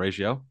interception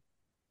ratio.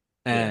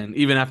 And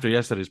even after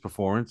yesterday's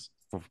performance,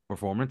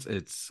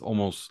 it's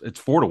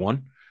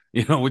 4-to-1,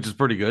 which is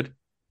pretty good.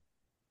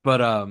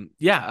 But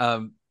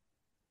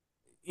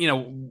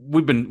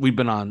we've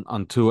been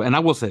on Tua, and I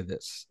will say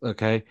this,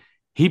 okay?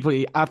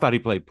 I thought he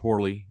played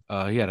poorly.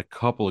 He had a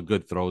couple of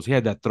good throws. He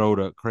had that throw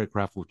to Craig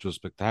Kraft, which was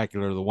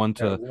spectacular. The one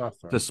to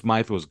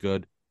Smythe was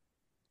good.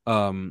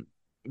 The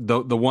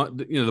one,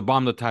 the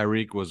bomb to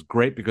Tyreek was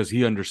great because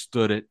he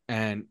understood it,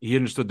 and he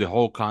understood the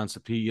whole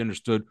concept. He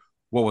understood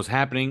what was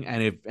happening,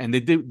 and they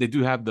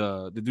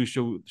do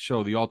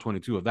show the all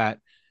 22 of that,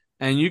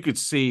 and you could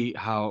see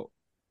how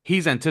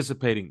he's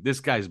anticipating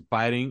this guy's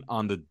biting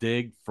on the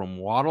dig from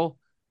Waddle,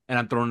 and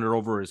I'm throwing it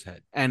over his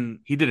head, and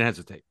he didn't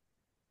hesitate.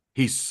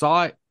 He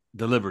saw it,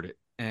 delivered it,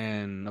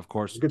 and of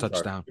course,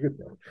 touchdown.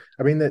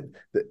 I mean,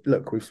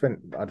 look, we've spent,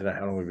 I don't know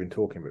how long we've been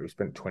talking, but we've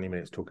spent 20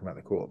 minutes talking about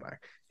the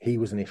quarterback. He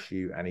was an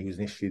issue, and he was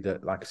an issue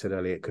that, like I said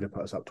earlier, it could have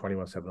put us up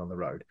 21-7 on the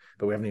road,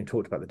 but we haven't even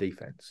talked about the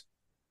defense.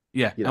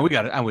 Yeah, and we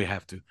got it, and we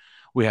have to.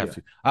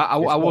 I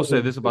will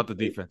say this about the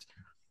defense.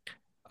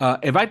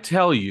 If I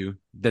tell you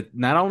that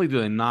not only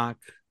do they knock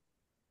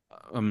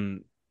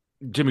Jimmy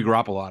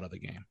Garoppolo out of the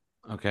game,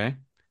 okay,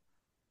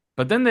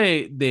 but then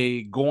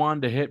they go on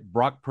to hit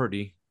Brock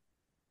Purdy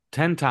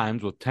 10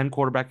 times with 10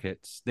 quarterback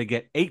hits. They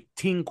get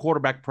 18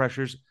 quarterback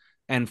pressures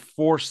and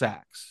 4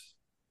 sacks.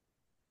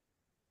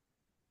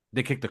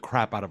 They kicked the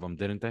crap out of him,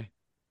 didn't they?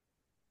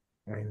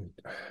 It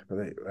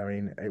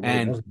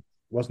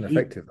wasn't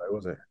effective, though,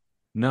 was it?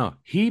 No,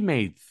 he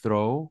made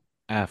throw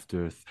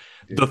after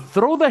the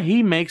throw that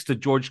he makes to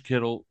George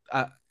Kittle.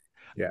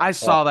 I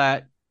saw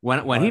that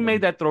when he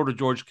made that throw to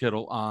George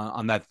Kittle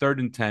on that 3rd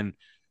and 10.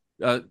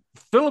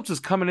 Phillips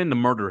is coming in to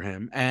murder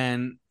him,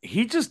 and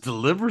he just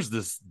delivers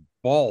this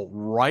ball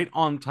right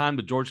on time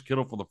to George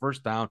Kittle for the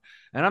first down.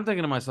 And I'm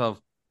thinking to myself,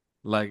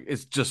 like,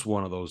 it's just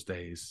one of those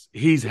days.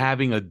 He's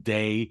having a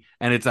day,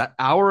 and it's at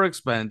our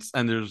expense,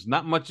 and there's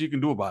not much you can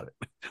do about it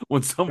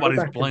when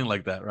somebody's playing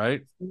like that,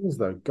 right?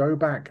 Though, go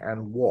back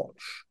and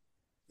watch.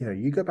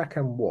 You go back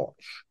and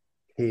watch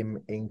him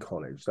in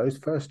college. Those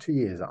first 2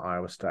 years at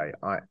Iowa State,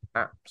 I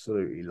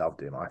absolutely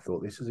loved him. I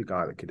thought this is a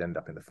guy that could end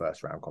up in the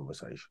first round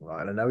conversation, right?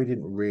 And I know he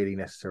didn't really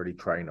necessarily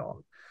train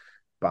on,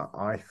 but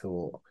I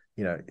thought,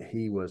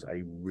 he was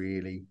a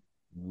really,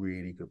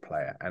 really good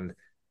player. And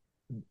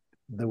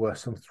there were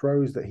some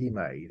throws that he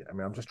made. I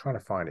mean, I'm just trying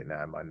to find it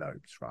now in my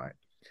notes, right?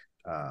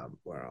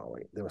 Where are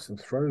we? There were some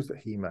throws that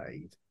he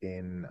made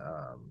in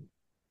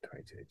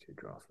 2022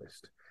 draft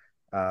list.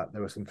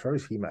 There were some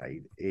throws he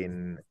made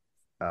in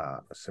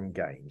some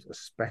games,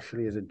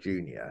 especially as a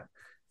junior,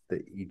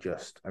 that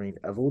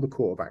of all the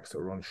quarterbacks that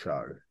were on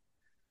show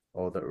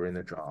or that were in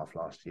the draft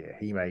last year,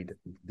 he made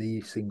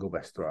the single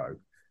best throw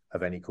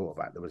of any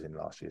quarterback that was in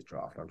last year's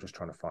draft. I'm just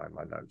trying to find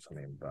my notes on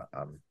him, but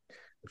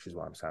which is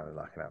why I'm sounding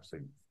like an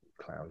absolute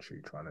clown shoe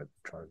trying to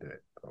do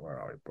it. Where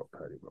are we? Brock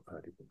Purdy,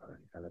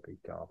 LB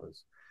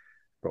Garbers,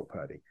 Brock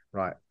Purdy.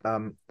 Right.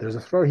 There's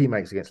a throw he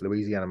makes against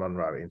Louisiana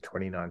Monroe in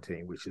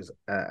 2019, which is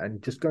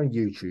and just go and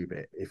YouTube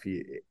it.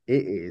 It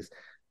is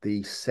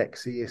the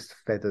sexiest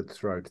feathered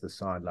throw to the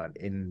sideline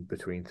in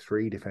between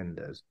 3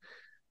 defenders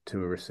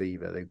to a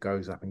receiver that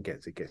goes up and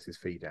gets his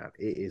feet down.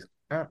 It is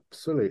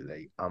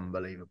absolutely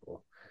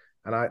unbelievable.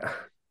 And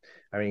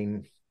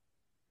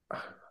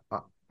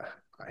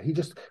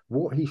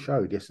what he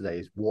showed yesterday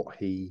is what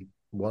he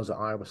was at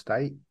Iowa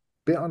State.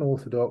 Bit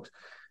unorthodox,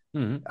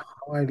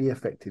 highly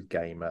effective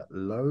gamer,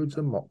 loads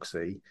of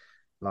moxie.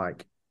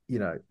 Like,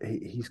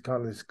 he's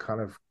got this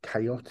kind of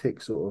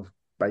chaotic sort of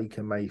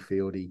Baker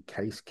Mayfieldy,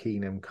 Case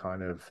Keenum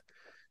kind of.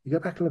 You go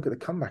back and look at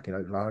the comeback in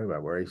Oklahoma,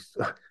 where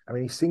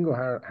he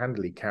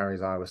single-handedly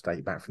carries Iowa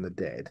State back from the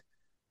dead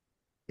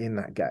in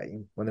that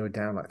game when they were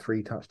down like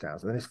 3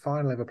 touchdowns. And then his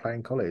final ever play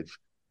in college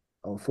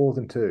on 4th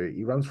and 2,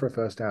 he runs for a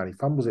first down, he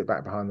fumbles it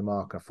back behind the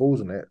marker,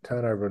 falls on it,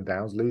 turnover and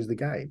downs, lose the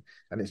game.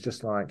 And it's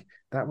just like,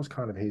 that was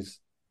kind of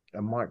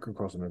a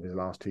microcosm of his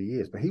last 2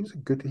 years. But he was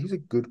a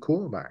good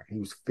quarterback. He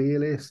was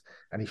fearless,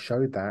 and he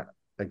showed that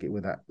again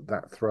with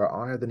that throw,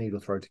 eye of the needle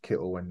throw to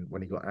Kittle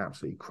when he got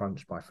absolutely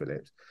crunched by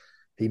Phillips.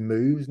 He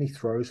moves and he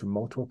throws from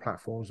multiple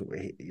platforms.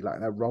 Like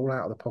that roll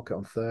out of the pocket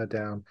on 3rd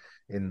down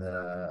in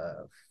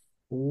the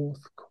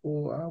 4th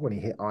quarter when he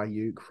hit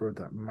Ayuk for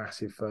that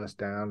massive first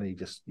down. And he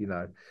just,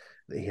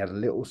 he had a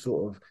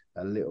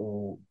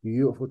little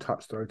beautiful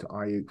touch throw to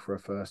Ayuk for a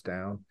first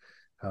down.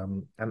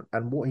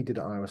 And what he did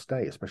at Iowa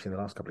State, especially in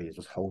the last couple of years,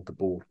 was hold the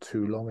ball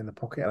too long in the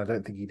pocket. And I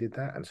don't think he did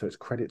that. And so it's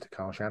credit to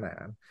Kyle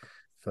Shanahan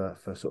for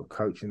sort of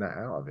coaching that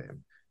out of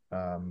him.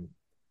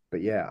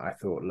 But yeah, I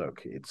thought,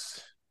 look,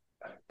 it's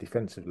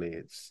defensively,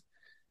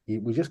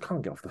 we just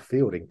can't get off the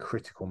field in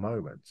critical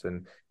moments.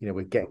 And,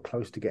 we're getting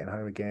close to getting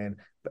home again,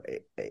 but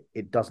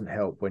it doesn't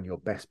help when your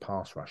best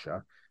pass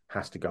rusher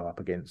has to go up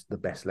against the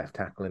best left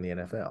tackle in the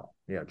NFL.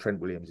 Trent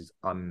Williams is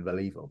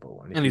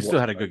unbelievable. And he still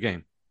had a good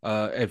game.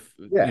 If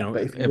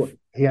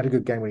he had a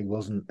good game when he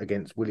wasn't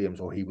against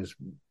Williams, or he was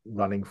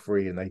running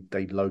free and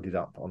they loaded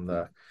up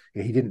on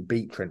he didn't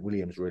beat Trent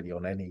Williams really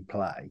on any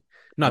play.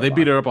 No, they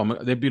beat up on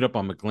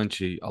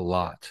McGlinchey a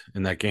lot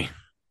in that game.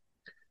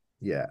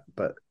 Yeah,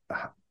 but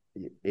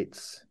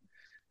it's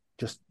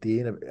just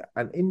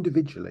and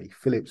individually,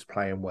 Phillips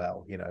playing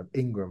well,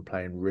 Ingram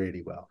playing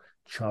really well,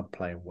 Chubb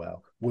playing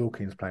well,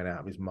 Wilkins playing out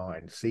of his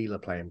mind, Sealer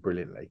playing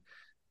brilliantly.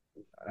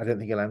 I don't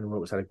think Landon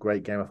Roberts had a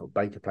great game. I thought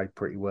Baker played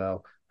pretty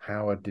well.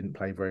 Howard didn't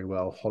play very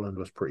well. Holland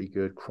was pretty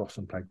good.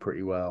 Crossan played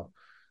pretty well.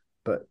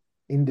 But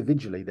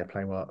individually, they're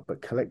playing well.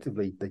 But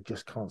collectively, they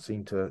just can't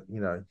seem to,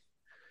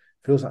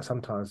 feels like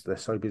sometimes they're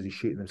so busy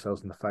shooting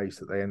themselves in the face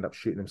that they end up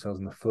shooting themselves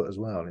in the foot as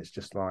well. And it's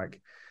just like,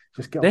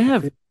 they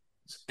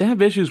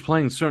have issues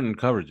playing certain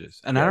coverages.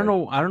 And yeah. I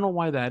don't know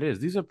why that is.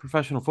 These are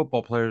professional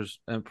football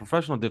players and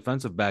professional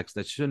defensive backs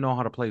that should know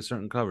how to play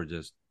certain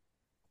coverages.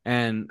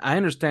 And I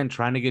understand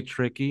trying to get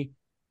tricky,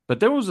 but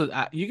there was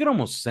you could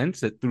almost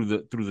sense it through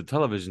the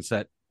television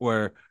set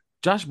where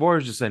Josh Boyer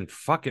just saying,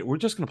 fuck it, we're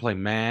just going to play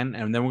man,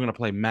 and then we're going to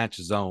play match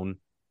zone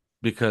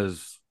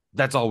because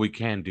that's all we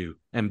can do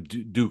and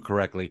do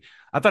correctly.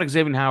 I thought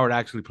Xavier Howard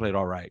actually played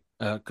all right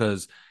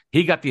because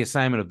he got the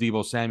assignment of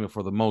Deebo Samuel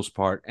for the most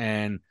part.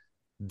 And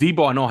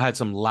Deebo, I know, had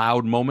some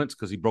loud moments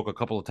because he broke a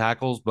couple of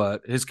tackles,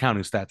 but his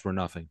counting stats were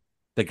nothing.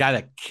 The guy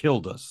that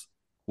killed us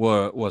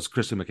was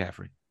Christian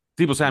McCaffrey.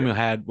 Deebo Samuel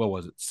had,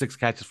 6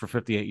 catches for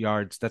 58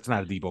 yards. That's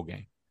not a Deebo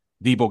game.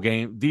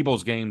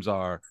 Deebo's games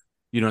are,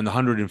 in the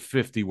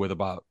 150 with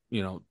about,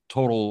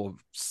 total of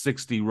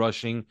 60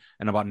 rushing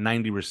and about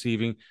 90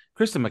 receiving.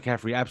 Christian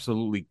McCaffrey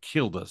absolutely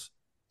killed us.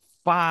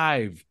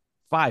 5,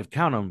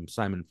 count them,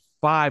 Simon,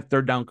 5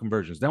 third down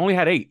conversions. They only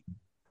had 8,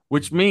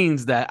 which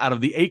means that out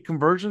of the 8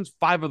 conversions,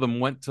 5 of them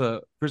went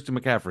to Christian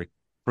McCaffrey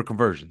for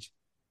conversions.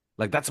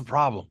 Like, that's a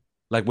problem.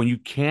 Like, when you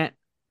can't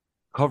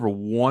cover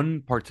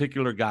one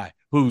particular guy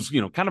who's,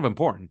 kind of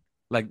important.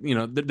 Like,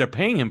 they're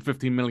paying him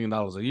 $15 million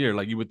a year.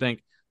 Like, you would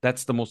think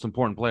that's the most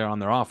important player on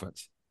their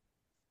offense.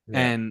 Yeah.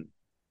 And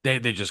they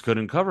just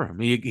couldn't cover him.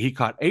 He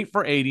caught 8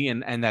 for 80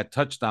 and that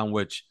touchdown,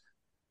 which,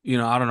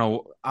 I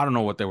don't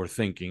know what they were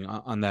thinking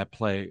on that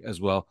play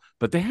as well.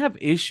 But they have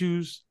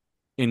issues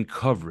in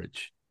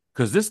coverage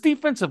because this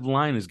defensive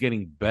line is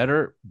getting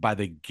better by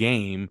the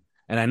game.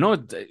 And I know,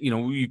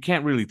 you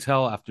can't really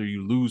tell after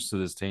you lose to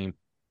this team.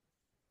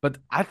 But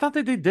I thought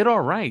that they did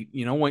all right.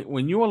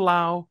 When you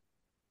allow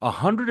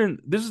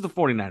 100 this is the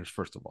 49ers,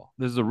 first of all.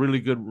 This is a really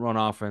good run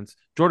offense.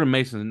 Jordan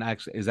Mason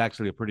is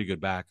actually a pretty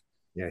good back.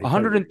 Yeah,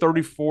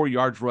 134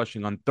 yards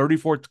rushing on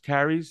 34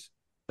 carries.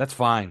 That's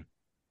fine.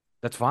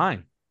 That's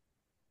fine.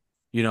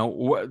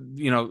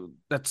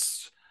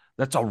 That's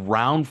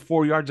around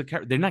 4 yards a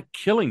carry. They're not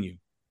killing you.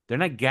 They're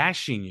not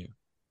gashing you.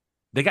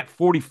 They got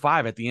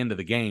 45 at the end of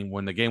the game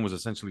when the game was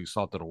essentially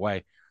salted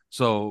away.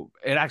 So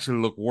it actually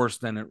looked worse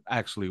than it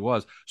actually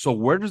was. So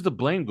where does the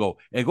blame go?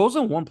 It goes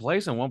in one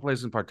place, and one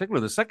place in particular.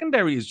 The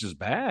secondary is just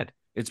bad.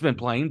 It's been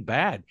playing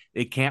bad.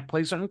 It can't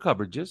play certain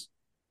coverages.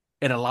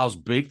 It allows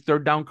big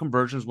third down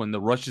conversions when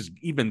the rush is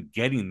even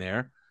getting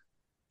there.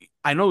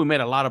 I know we made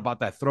a lot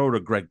about that throw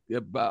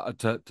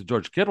to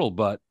George Kittle,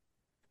 but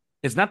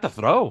it's not the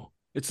throw.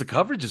 It's the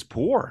coverage is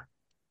poor.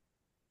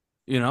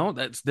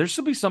 There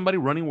should be somebody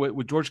running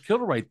with George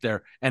Kittle right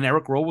there, and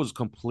Eric Rowe was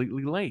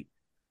completely late.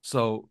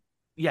 So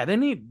yeah, they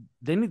need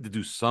to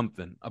do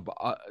something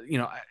about,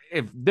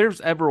 if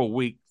there's ever a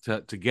week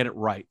to get it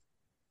right,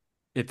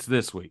 it's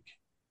this week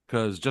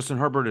because Justin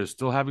Herbert is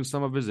still having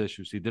some of his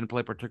issues. He didn't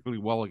play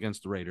particularly well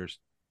against the Raiders.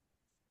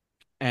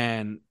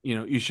 And,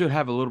 you should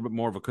have a little bit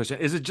more of a cushion.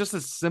 Is it just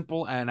as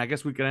simple? And I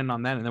guess we could end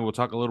on that, and then we'll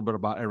talk a little bit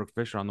about Eric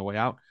Fisher on the way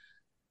out.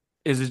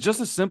 Is it just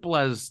as simple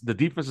as the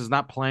defense is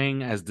not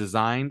playing as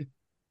designed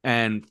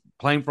and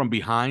playing from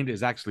behind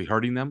is actually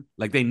hurting them?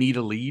 Like they need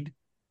a lead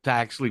to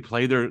actually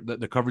play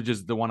the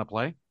coverages they want to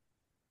play?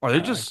 Or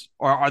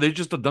are they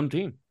just a dumb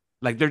team?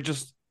 Like they're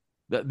just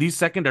these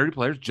secondary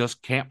players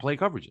just can't play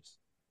coverages.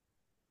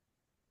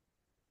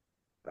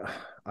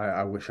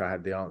 I wish I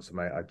had the answer,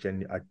 mate.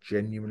 I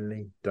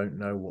genuinely don't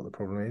know what the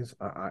problem is.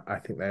 I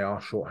think they are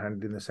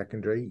shorthanded in the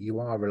secondary. You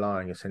are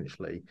relying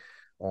essentially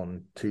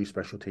on two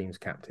special teams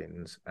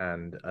captains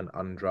and an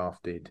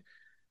undrafted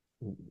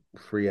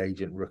free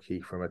agent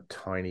rookie from a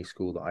tiny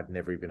school that I'd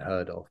never even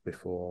heard of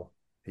before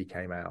he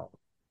came out.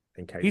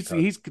 He's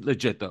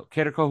legit though.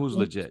 Kader Kohou's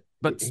legit,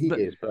 but he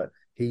is. But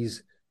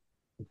he's.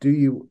 Do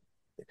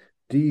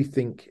you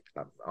think?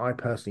 I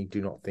personally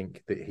do not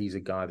think that he's a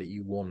guy that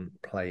you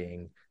want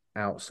playing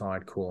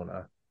outside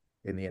corner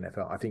in the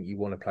NFL. I think you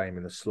want to play him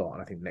in the slot,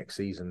 and I think next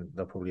season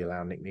they'll probably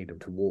allow Nick Needham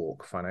to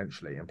walk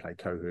financially and play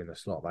Kohou in the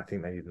slot. But I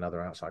think they need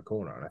another outside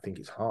corner, and I think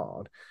it's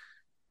hard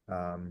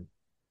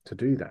to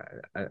do that.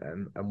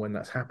 And when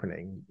that's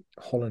happening,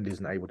 Holland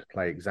isn't able to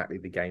play exactly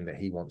the game that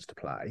he wants to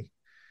play,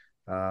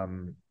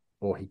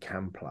 or he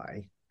can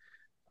play.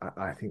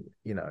 I think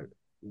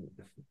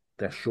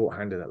they're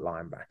shorthanded at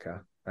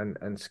linebacker. And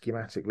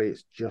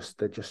schematically,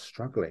 they're just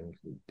struggling.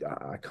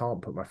 I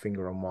can't put my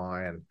finger on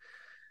why. And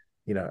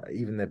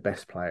even their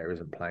best player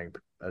isn't playing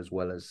as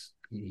well as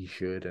he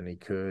should and he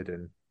could.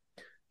 And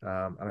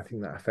I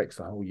think that affects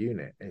the whole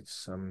unit.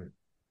 It's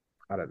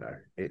I don't know.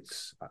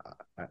 It's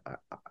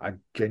I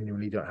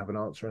genuinely don't have an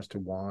answer as to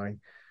why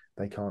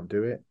they can't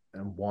do it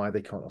and why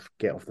they can't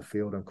get off the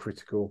field. I'm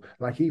critical.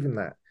 Like even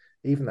that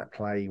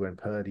play when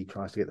Purdy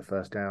tries to get the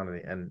first down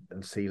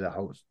and Sealer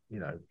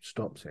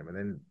stops him and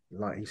then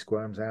like he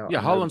squirms out. Yeah,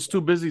 Holland's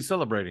too busy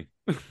celebrating.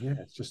 Yeah,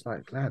 it's just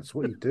like, lads,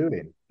 what are you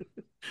doing?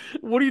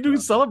 What are you doing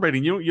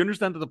celebrating? You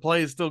understand that the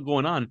play is still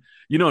going on.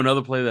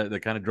 Another play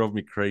that kind of drove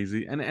me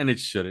crazy, and it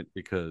shouldn't,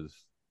 because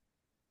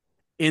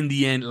in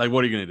the end, like,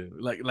 what are you gonna do?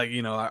 Like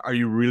are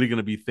you really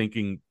gonna be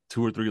thinking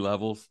 2 or 3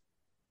 levels?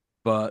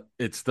 But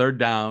it's third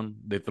down.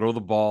 They throw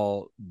the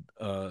ball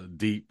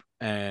deep.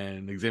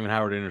 And Xavier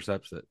Howard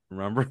intercepts it.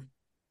 Remember?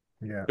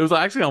 Yeah. It was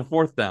actually on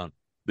 4th down.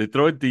 They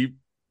throw it deep.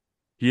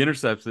 He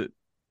intercepts it.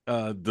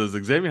 Does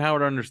Xavier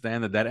Howard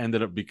understand that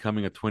ended up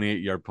becoming a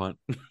 28-yard punt?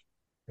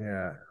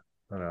 Yeah.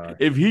 I know.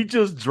 If he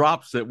just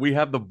drops it, we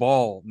have the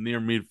ball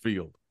near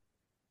midfield.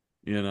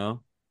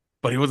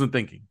 But he wasn't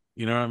thinking.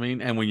 You know what I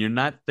mean? And when you're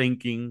not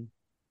thinking,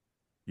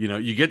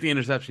 you get the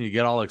interception, you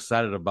get all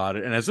excited about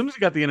it. And as soon as he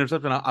got the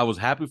interception, I was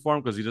happy for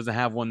him because he doesn't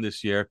have one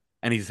this year.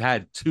 And he's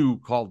had 2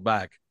 called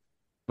back.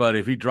 But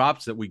if he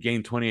drops it, we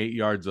gain 28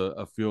 yards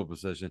of field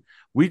position.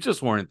 We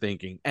just weren't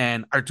thinking.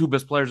 And our 2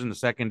 best players in the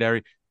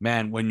secondary,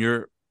 man, when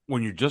you're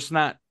just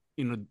not,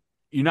 you're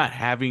not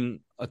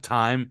having a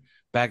time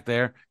back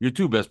there, your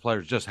 2 best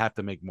players just have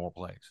to make more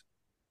plays.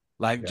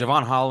 Like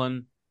Javon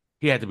Holland,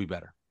 he had to be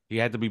better. He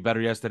had to be better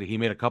yesterday. He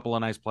made a couple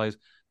of nice plays,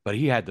 but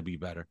he had to be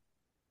better.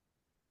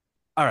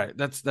 All right,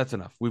 that's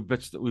enough. We've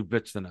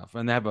bitched enough.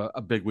 And they have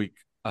a big week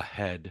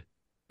ahead.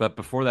 But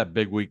before that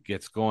big week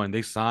gets going,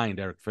 they signed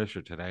Eric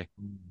Fisher today.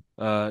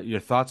 Your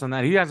thoughts on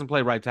that? He hasn't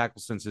played right tackle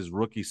since his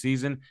rookie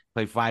season.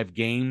 Played 5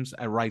 games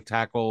at right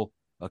tackle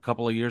a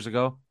couple of years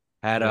ago.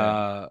 Had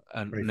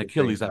an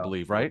Achilles, I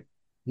believe, right?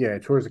 Yeah, he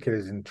tore his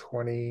Achilles in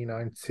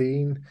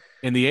 2019.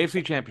 In the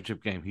AFC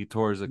Championship game, he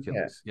tore his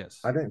Achilles. Yeah.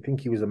 Yes. I don't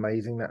think he was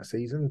amazing that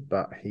season,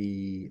 but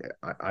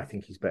I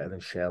think he's better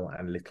than Shell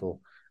and Little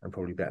and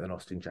probably better than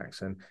Austin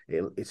Jackson.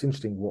 It's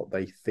interesting what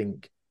they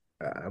think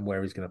and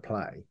where he's going to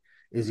play.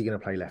 Is he going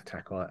to play left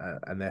tackle?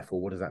 And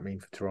therefore, what does that mean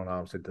for Teron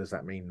Armstead? Does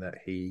that mean that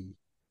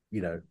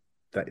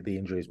that the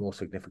injury is more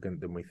significant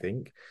than we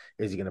think?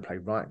 Is he going to play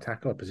right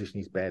tackle, a position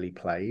he's barely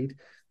played?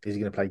 Is he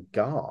going to play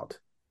guard?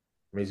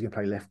 I mean, he's going to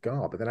play left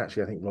guard. But then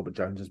actually, I think Robert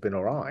Jones has been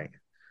all right.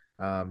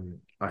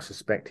 I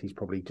suspect he's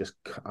probably just.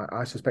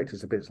 I suspect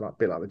it's a bit like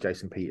the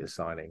Jason Peters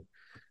signing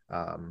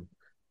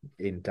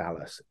in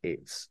Dallas.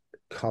 It's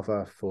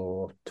cover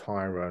for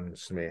Tyron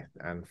Smith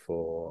and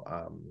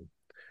for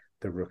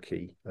the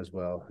rookie as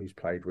well, who's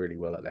played really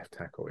well at left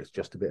tackle. It's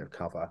just a bit of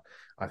cover.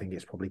 I think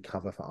it's probably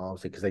cover for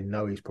Armstead because they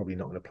know he's probably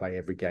not going to play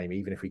every game.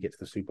 Even if we get to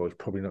the Super Bowl, he's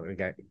probably not going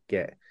to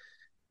get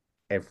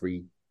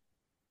every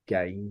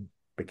game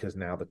because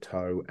now the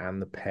toe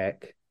and the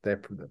pec,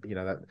 they're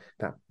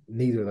that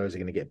neither of those are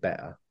going to get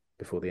better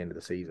before the end of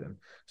the season.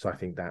 So I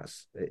think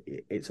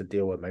it's a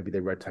deal where maybe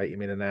they rotate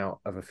him in and out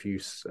of a few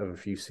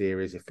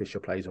series if Fisher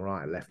plays all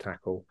right at left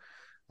tackle.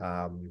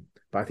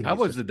 But I think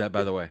Cowboys did that,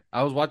 by the way.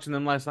 I was watching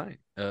them last night.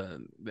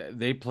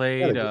 They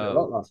played they did a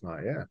lot last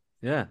night.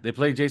 Yeah, they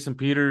played Jason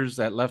Peters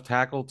at left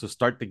tackle to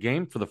start the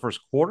game for the first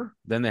quarter.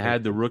 Then they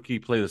had the rookie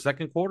play the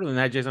second quarter. Then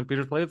they had Jason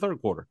Peters play the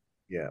third quarter.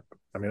 Yeah,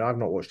 I mean, I've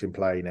not watched him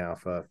play now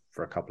for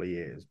a couple of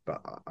years,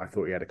 but I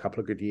thought he had a couple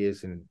of good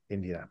years in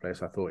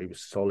Indianapolis. I thought he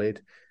was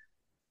solid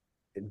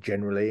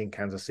generally in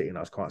Kansas City, and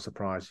I was quite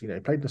surprised. He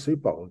played in the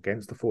Super Bowl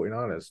against the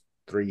 49ers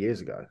 3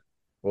 years ago.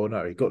 Or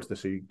no, he got to the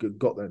Super.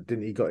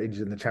 Didn't he? Got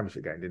injured in the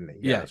championship game, didn't he?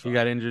 Yeah, he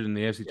got injured in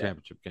the AFC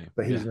Championship game.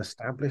 But he's an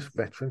established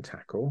veteran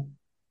tackle.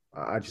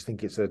 I just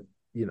think it's a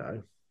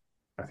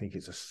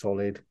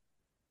solid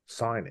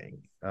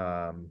signing.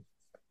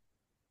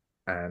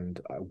 And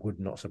it would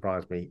not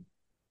surprise me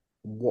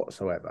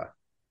whatsoever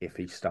if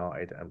he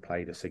started and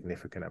played a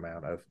significant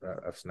amount of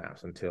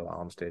snaps until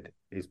Armstead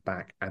is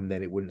back. And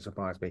then it wouldn't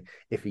surprise me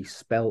if he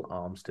spelled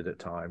Armstead at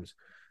times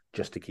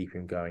just to keep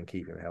him going,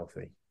 keep him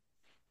healthy.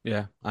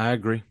 Yeah, I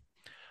agree.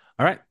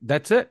 All right,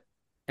 that's it.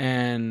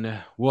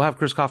 And we'll have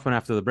Chris Kaufman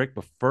after the break.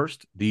 But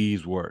first,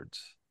 these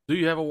words. Do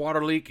you have a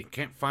water leak and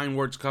can't find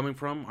where it's coming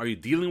from? Are you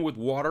dealing with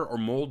water or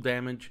mold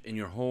damage in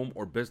your home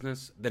or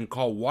business? Then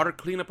call Water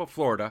Cleanup of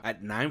Florida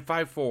at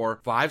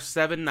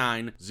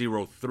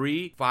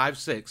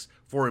 954-579-0356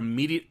 for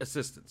immediate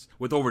assistance.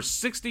 With over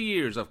 60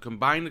 years of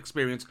combined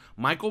experience,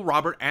 Michael,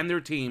 Robert, and their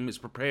team is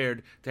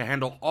prepared to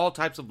handle all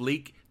types of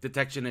leak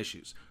detection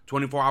issues,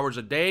 24 hours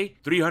a day,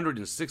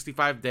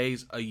 365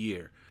 days a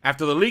year.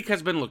 After the leak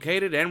has been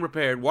located and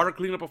repaired, Water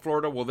Cleanup of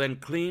Florida will then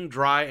clean,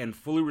 dry, and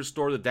fully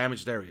restore the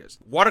damaged areas.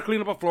 Water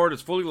Cleanup of Florida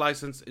is fully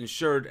licensed,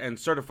 insured, and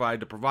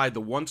certified to provide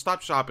the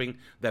one-stop shopping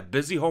that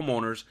busy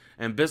homeowners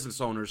and business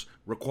owners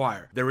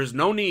require. There is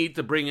no need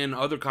to bring in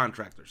other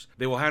contractors.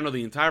 They will handle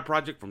the entire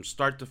project from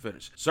start to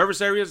finish.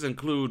 Service areas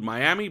include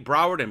Miami,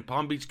 Broward, and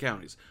Palm Beach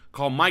counties.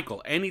 Call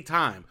Michael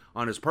anytime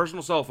on his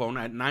personal cell phone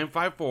at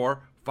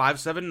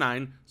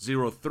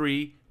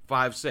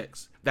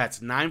 954-579-0356. That's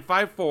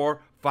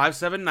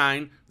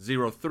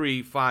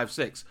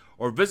 954-579-0356.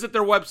 Or visit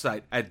their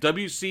website at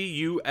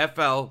wcufl.com.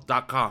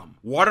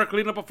 Water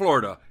Cleanup of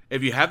Florida.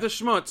 If you have the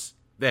schmutz,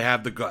 they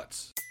have the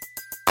guts.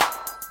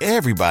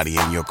 Everybody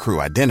in your crew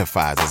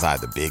identifies as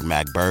either Big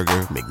Mac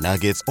Burger,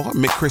 McNuggets, or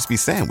McCrispy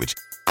Sandwich.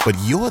 But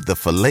you're the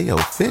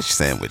Filet-O-Fish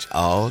Sandwich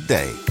all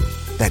day.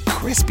 That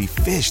crispy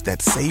fish,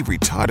 that savory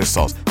tartar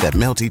sauce, that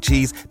melty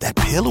cheese, that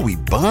pillowy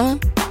bun.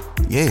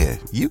 Yeah,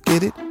 you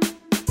get it.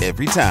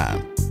 Every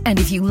time. And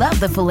if you love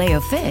the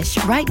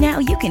Filet-O-Fish, right now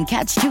you can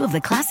catch two of the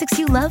classics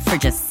you love for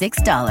just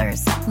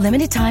 $6.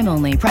 Limited time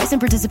only. Price and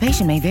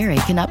participation may vary.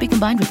 Cannot be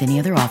combined with any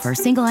other offer.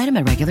 Single item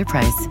at regular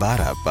price.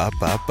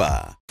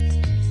 Ba-da-ba-ba-ba.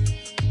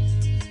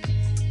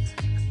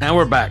 And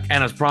we're back.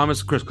 And as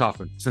promised, Chris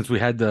Kaufman, since we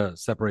had to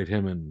separate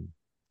him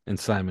and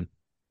Simon.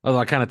 Although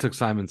I kind of took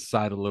Simon's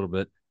side a little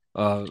bit.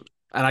 And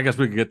I guess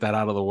we could get that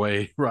out of the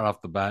way right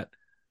off the bat.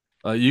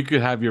 You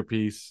could have your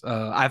piece.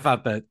 I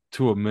thought that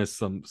Tua missed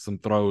some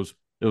throws.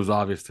 It was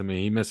obvious to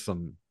me. He missed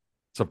some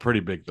pretty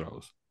big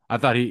throws. I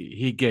thought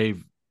he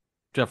gave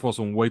Jeff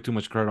Wilson way too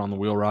much credit on the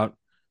wheel route.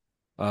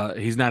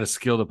 He's not as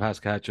skilled a pass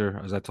catcher,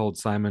 as I told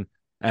Simon,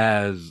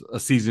 as a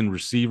seasoned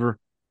receiver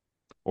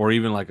or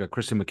even like a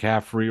Christian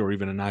McCaffrey or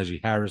even a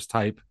Najee Harris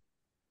type.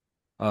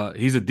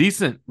 He's a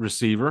decent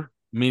receiver,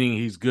 meaning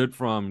he's good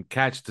from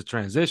catch to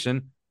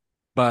transition,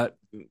 but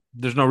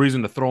there's no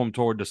reason to throw him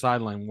toward the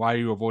sideline. Why are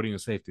you avoiding a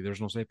safety?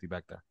 There's no safety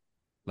back there.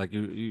 Like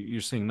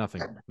you're seeing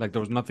nothing. Like there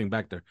was nothing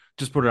back there.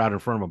 Just put it out in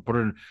front of him. Put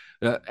it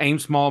in, aim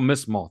small,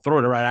 miss small. Throw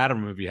it right at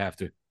him if you have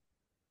to.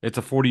 It's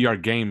a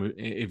 40-yard game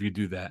if you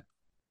do that.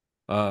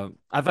 I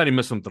thought he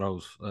missed some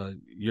throws.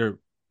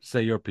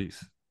 Say your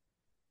piece.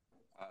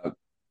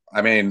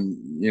 I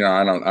mean,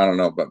 I don't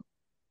know, but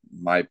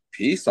my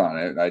piece on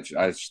it, I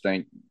just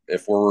think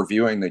if we're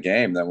reviewing the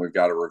game, then we've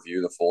got to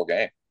review the full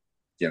game.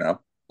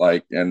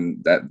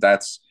 And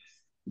that's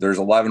there's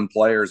 11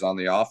 players on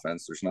the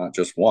offense. There's not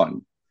just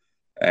one.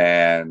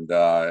 And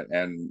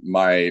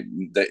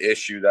the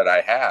issue that I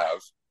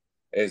have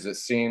is it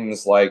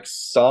seems like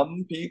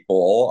some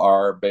people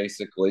are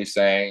basically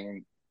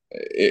saying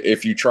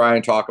if you try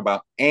and talk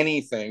about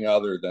anything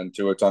other than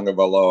Tua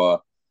Tagovailoa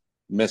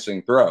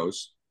missing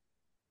throws,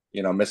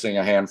 missing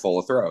a handful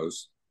of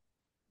throws,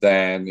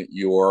 then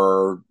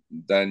you're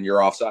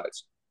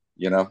offsides.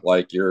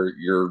 Like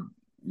you're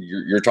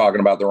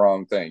talking about the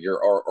wrong thing.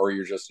 Or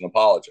you're just an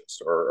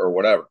apologist or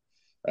whatever.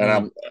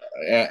 And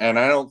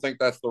I don't think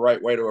that's the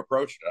right way to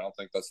approach it. I don't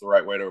think that's the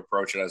right way to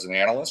approach it as an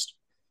analyst.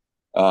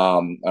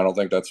 I don't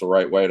think that's the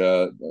right way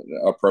to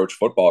approach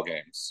football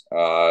games.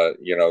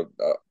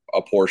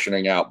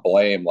 Apportioning out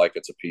blame like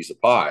it's a piece of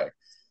pie,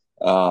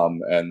 or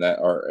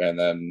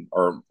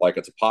like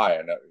it's a pie,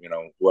 and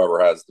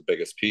whoever has the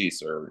biggest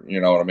piece, or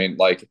what I mean.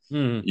 Like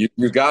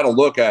you've got to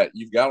look at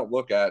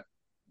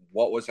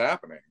what was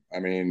happening. I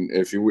mean,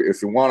 if you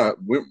want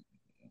to.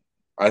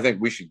 I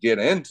think we should get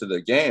into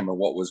the game and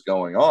what was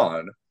going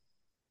on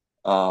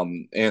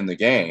in the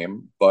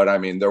game. But I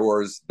mean, there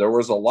was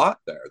a lot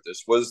there.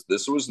 This was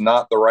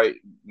not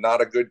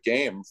a good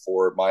game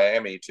for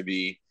Miami to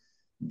be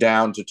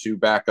down to two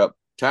backup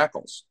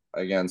tackles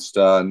against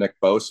Nick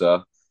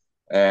Bosa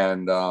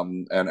and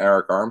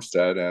Eric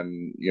Armstead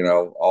and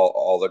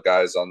all the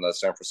guys on the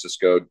San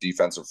Francisco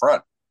defensive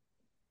front.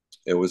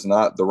 It was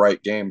not the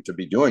right game to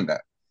be doing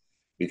that,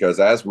 because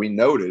as we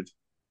noted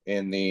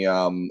in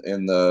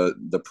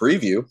the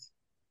preview,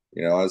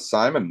 as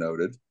Simon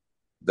noted,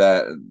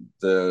 that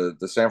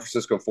the San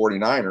Francisco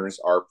 49ers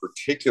are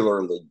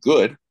particularly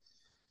good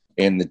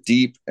in the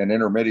deep and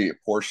intermediate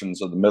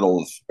portions of the middle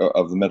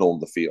of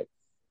the field.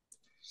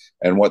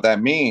 And what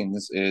that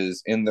means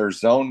is in their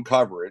zone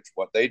coverage,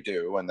 what they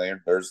do, and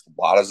there's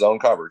a lot of zone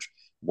coverage,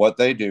 what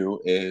they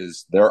do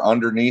is they're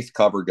underneath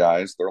cover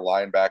guys, they're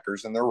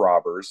linebackers and they're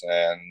robbers.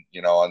 And,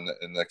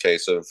 in the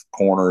case of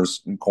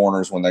corners,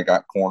 when they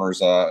got corners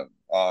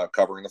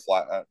covering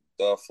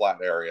the flat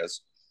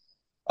areas,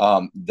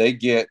 they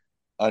get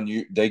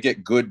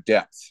good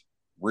depth,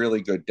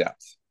 really good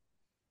depth.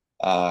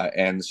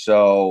 And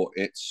so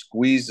it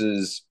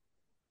squeezes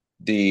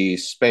the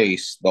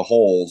space, the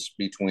holes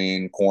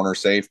between corner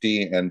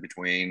safety and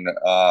between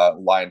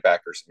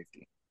linebacker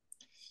safety.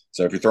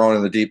 So if you're throwing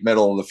in the deep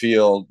middle of the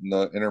field, in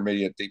the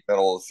intermediate deep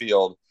middle of the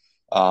field,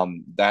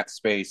 that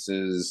space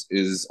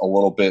is a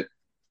little bit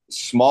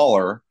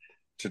smaller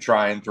to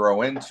try and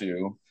throw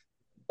into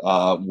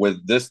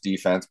with this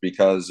defense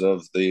because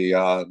of the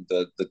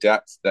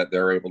depth that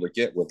they're able to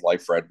get with like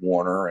Fred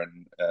Warner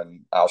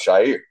and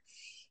Al-Shaair.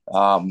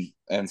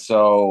 And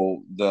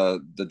so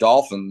the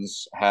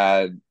Dolphins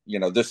had,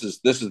 this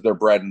is their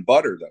bread and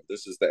butter, though.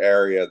 This is the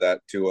area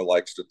that Tua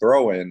likes to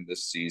throw in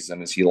this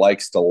season, is he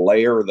likes to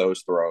layer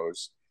those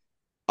throws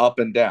up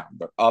and down.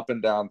 They're up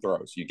and down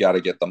throws. You got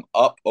to get them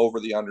up over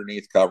the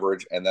underneath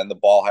coverage, and then the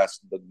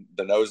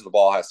nose of the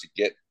ball has to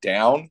get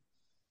down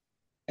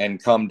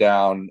and come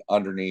down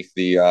underneath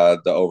the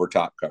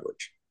overtop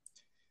coverage.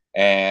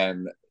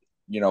 And,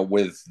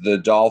 with the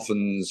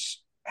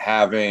Dolphins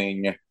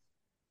having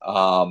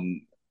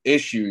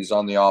issues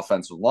on the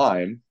offensive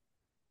line,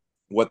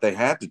 what they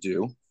had to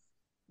do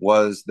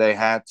was they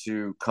had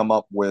to come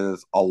up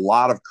with a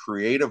lot of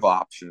creative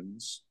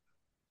options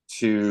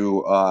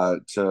to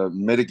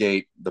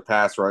mitigate the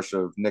pass rush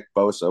of Nick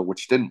Bosa,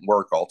 which didn't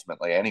work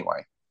ultimately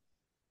anyway.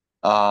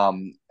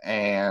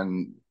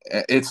 And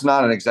it's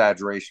not an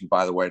exaggeration,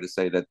 by the way, to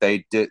say that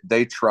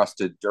they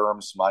trusted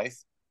Durham Smythe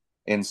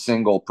in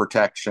single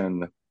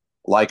protection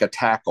like a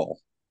tackle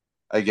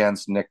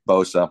against Nick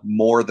Bosa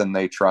more than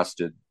they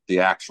trusted the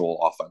actual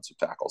offensive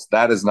tackles.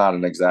 That is not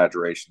an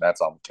exaggeration.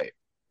 That's on tape.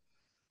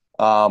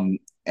 And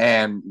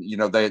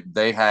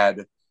they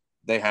had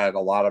a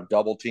lot of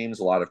double teams,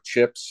 a lot of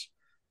chips.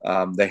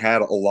 They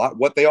had a lot.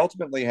 What they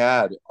ultimately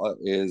had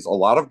is a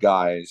lot of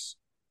guys,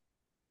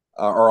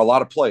 or a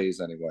lot of plays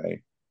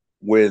anyway,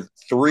 with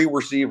 3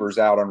 receivers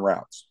out on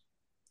routes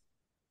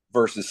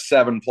versus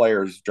 7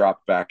 players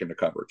dropped back into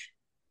coverage.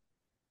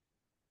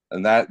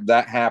 And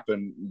that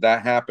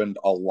happened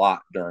a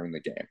lot during the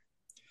game.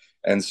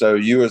 And so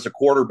you as a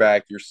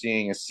quarterback, you're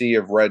seeing a sea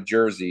of red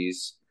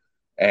jerseys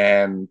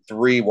and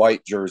 3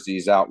 white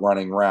jerseys out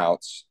running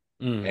routes.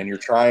 And you're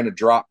trying to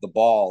drop the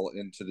ball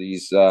into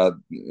these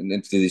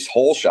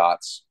hole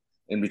shots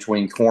in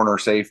between corner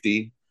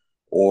safety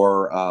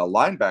or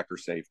linebacker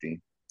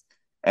safety.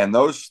 And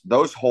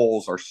those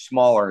holes are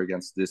smaller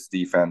against this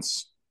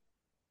defense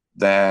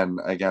than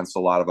against a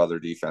lot of other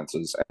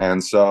defenses.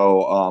 And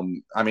so,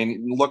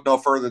 look no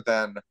further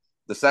than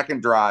the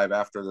second drive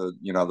after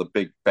the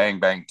big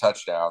bang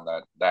touchdown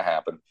that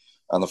happened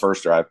on the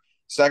first drive.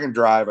 Second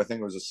drive, I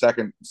think it was a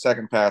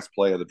second pass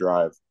play of the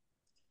drive.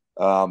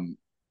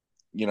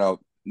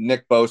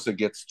 Nick Bosa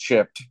gets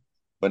chipped,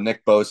 but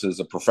Nick Bosa is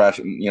a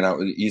professional.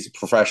 He's a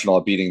professional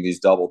at beating these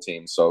double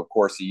teams. So of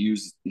course he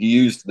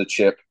used the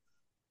chip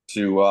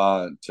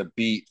to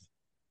beat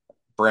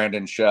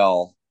Brandon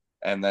Shell,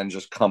 and then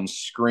just comes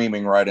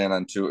screaming right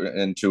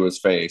into his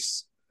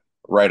face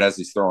right as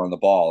he's throwing the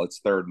ball.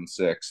 It's 3rd and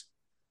 6.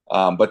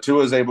 But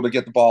Tua is able to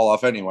get the ball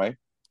off anyway,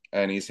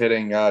 and he's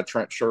hitting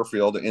Trent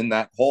Sherfield in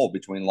that hole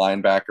between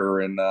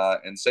linebacker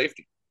and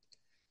safety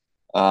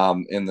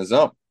in the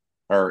zone.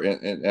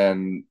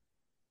 And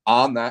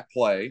on that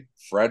play,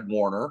 Fred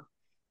Warner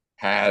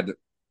had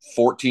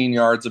 14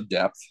 yards of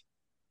depth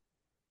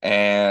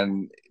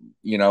and,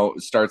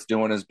 starts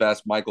doing his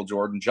best Michael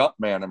Jordan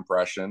Jumpman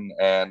impression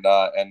and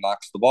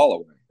knocks the ball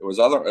away. It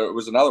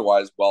was an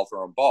otherwise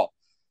well-thrown ball,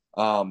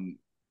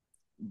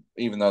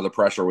 even though the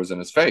pressure was in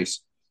his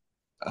face.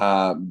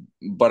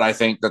 But I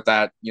think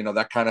that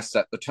kind of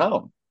set the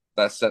tone.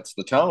 That sets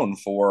the tone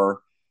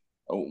for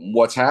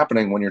what's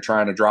happening when you're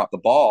trying to drop the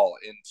ball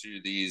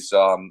into these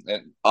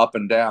up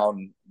and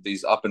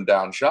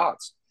down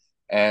shots,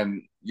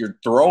 and you're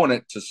throwing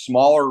it to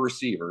smaller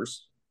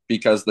receivers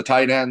because the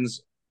tight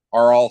ends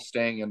are all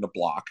staying in the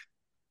block,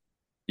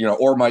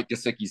 or Mike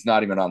Gesicki's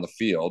not even on the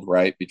field,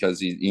 right? Because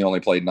he only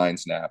played 9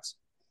 snaps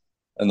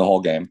in the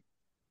whole game.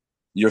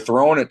 You're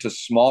throwing it to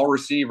small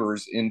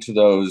receivers into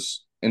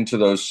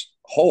those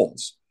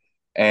holes.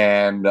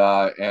 And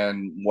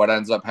what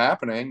ends up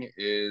happening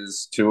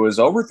is Tua is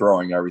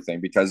overthrowing everything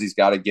because he's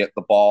got to get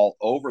the ball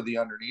over the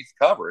underneath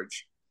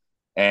coverage,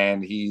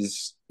 and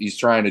he's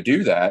trying to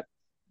do that,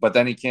 but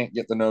then he can't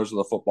get the nose of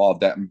the football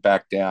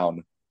back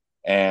down,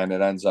 and it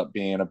ends up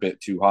being a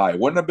bit too high. It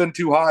wouldn't have been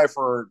too high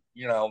for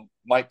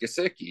Mike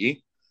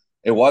Gesicki.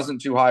 It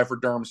wasn't too high for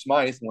Durham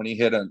Smythe when he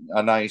hit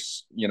a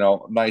nice in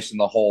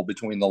the hole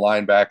between the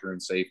linebacker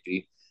and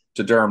safety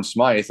to Durham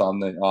Smythe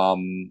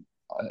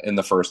in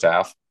the first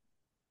half.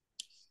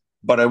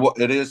 But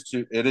it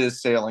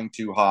is sailing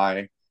too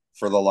high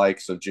for the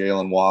likes of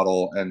Jalen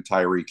Waddle and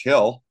Tyreek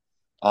Hill.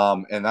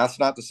 And that's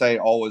not to say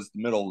always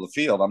the middle of the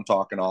field. I'm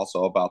talking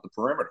also about the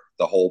perimeter,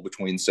 the hole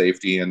between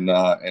safety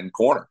and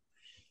corner.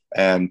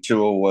 And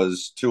Tua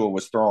was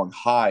throwing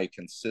high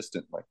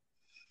consistently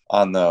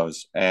on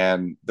those,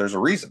 and there's a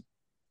reason.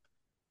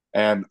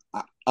 And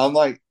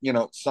unlike,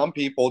 some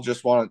people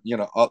just want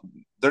to,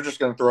 they're just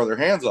going to throw their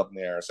hands up in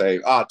the air and say,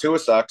 Tua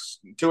sucks.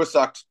 Tua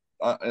sucks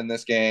in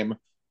this game,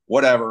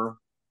 whatever.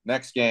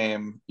 Next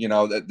game,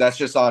 that's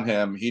just on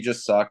him. He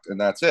just sucked, and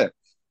that's it.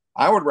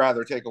 I would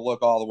rather take a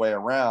look all the way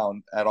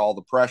around at all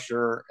the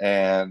pressure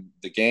and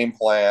the game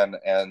plan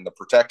and the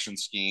protection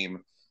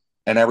scheme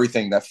and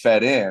everything that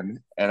fed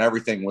in, and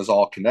everything was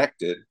all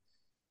connected,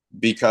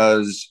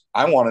 because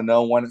I want to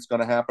know when it's going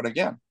to happen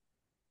again,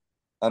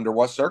 under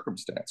what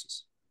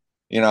circumstances.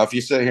 If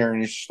you sit here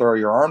and you just throw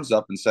your arms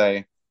up and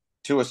say,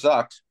 Tua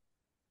sucked,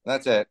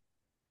 that's it.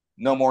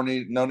 No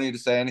need to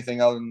say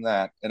anything other than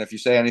that. And if you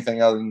say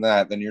anything other than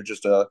that, then you're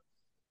just a,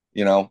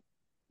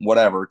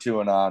 whatever,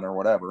 Tua-anon or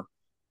whatever.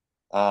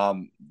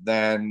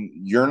 Then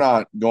you're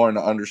not going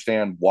to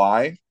understand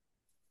why,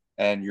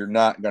 and you're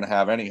not going to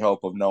have any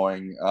hope of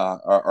knowing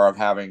or of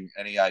having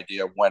any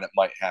idea when it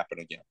might happen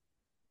again.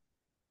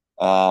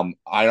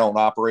 I don't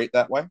operate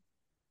that way.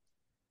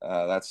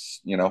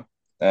 That's,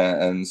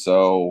 and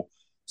so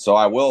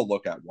I will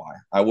look at why.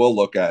 I will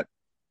look at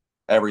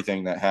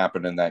everything that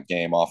happened in that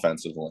game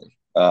offensively,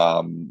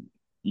 and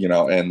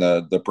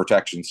the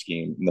protection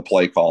scheme and the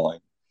play calling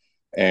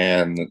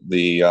and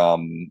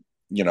the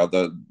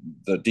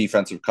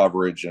defensive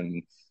coverage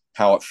and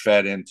how it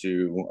fed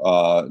into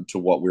to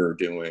what we were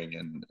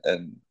doing,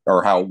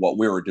 or how what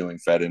we were doing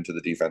fed into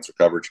the defensive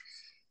coverage.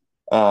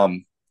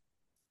 To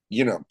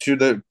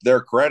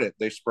their credit,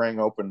 they sprang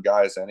open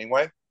guys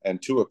anyway,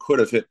 and Tua could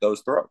have hit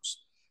those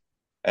throws.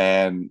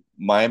 And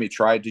Miami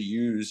tried to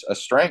use a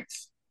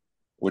strength,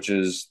 which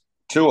is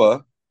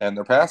Tua and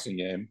their passing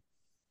game,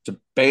 to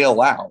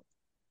bail out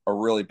a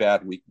really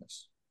bad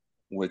weakness,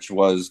 which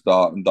was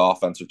the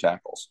offensive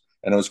tackles.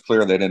 And it was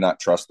clear they did not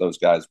trust those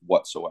guys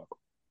whatsoever.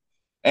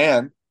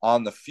 And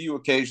on the few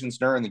occasions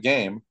during the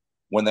game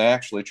when they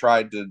actually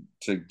tried to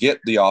get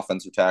the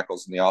offensive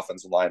tackles and the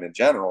offensive line in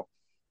general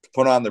to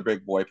put on their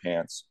big boy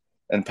pants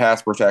and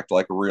pass protect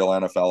like a real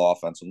NFL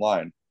offensive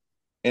line,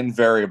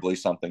 invariably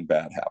something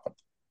bad happened.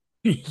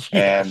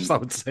 Yes, I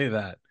would say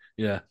that.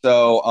 Yeah.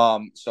 So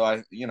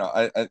I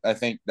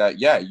think that,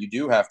 you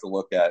do have to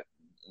look at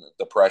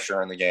the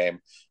pressure in the game.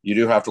 You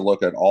do have to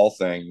look at all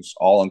things,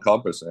 all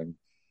encompassing,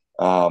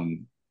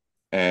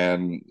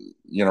 and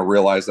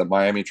realize that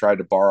Miami tried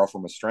to borrow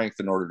from a strength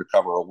in order to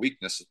cover a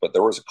weakness, but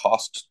there was a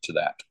cost to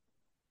that.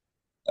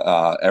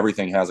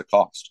 Everything has a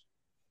cost.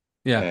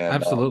 Yeah,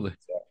 absolutely.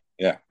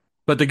 Yeah.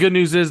 But the good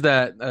news is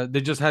that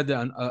they just had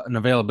an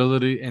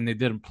availability, and they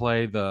didn't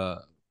play the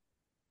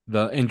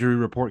injury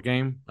report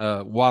game.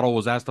 Waddle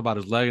was asked about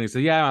his leg, and he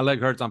said, "Yeah, my leg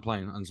hurts. I'm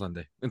playing on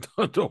Sunday.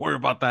 Don't worry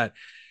about that."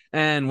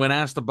 And when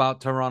asked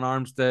about Terron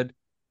Armstead,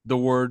 the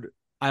word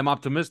 "I'm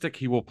optimistic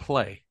he will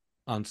play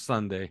on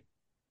Sunday"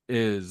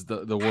 is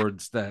the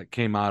words that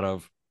came out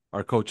of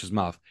our coach's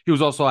mouth. He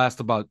was also asked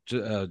about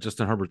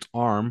Justin Herbert's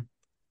arm,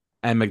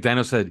 and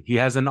McDaniel said he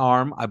has an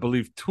arm. I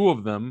believe two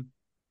of them.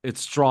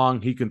 It's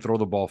strong. He can throw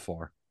the ball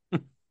far.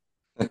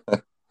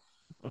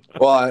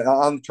 Well,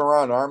 on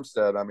Terron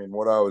Armstead, I mean,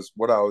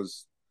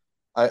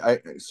 I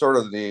sort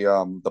of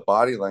the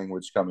body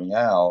language coming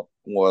out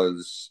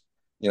was,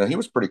 he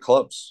was pretty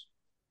close.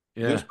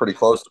 Yeah. He was pretty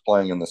close to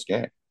playing in this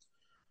game.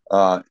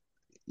 And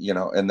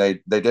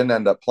they didn't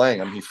end up playing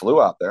him. He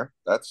flew out there.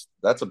 That's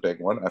a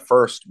big one. At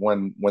first,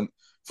 when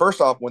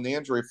the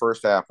injury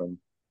first happened,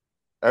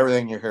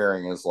 everything you're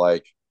hearing is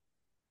like,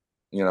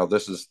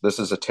 this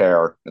is a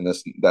tear, and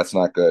that's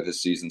not good.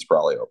 His season's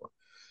probably over.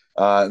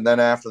 And then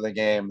after the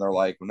game, they're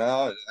like,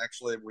 no,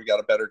 actually, we got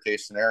a better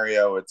case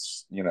scenario.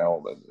 It's,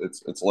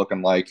 it's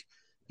looking like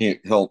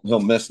he'll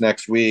miss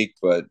next week,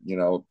 but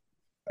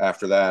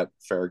after that,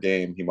 fair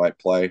game, he might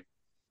play.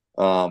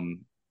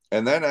 And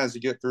then as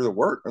you get through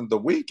the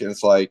week, and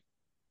it's like,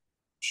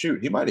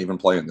 shoot, he might even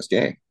play in this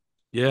game.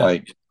 Yeah.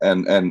 Like,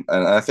 and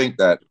I think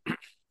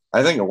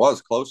it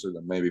was closer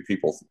than maybe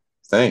people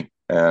think.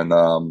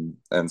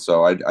 And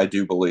so I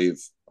do believe,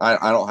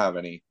 I don't have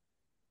any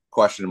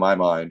question in my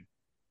mind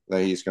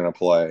that he's going to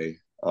play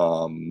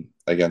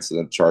against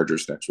the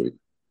Chargers next week.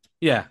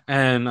 Yeah,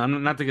 and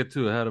I'm not to get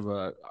too ahead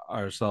of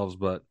ourselves,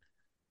 but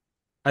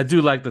I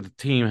do like that the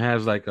team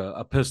has like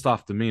a pissed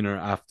off demeanor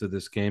after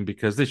this game,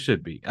 because they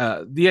should be.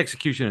 The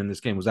execution in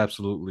this game was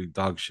absolutely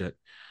dog shit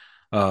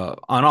on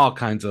all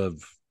kinds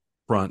of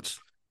fronts.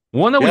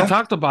 One that we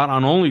talked about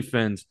on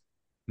OnlyFans,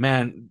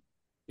 man,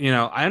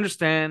 I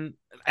understand,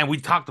 and we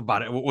talked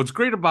about it. What's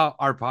great about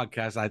our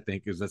podcast, I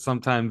think, is that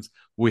sometimes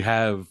we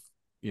have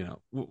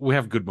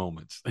good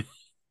moments.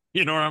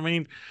 You know what I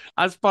mean?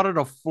 I spotted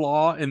a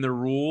flaw in the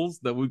rules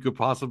that we could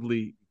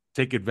possibly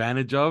take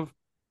advantage of,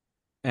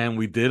 and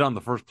we did on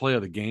the first play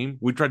of the game.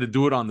 We tried to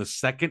do it on the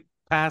second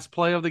pass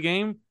play of the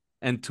game,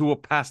 and Tua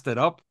passed it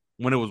up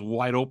when it was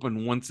wide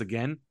open once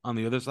again on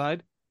the other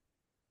side.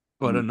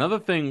 But another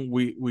thing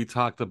we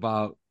talked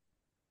about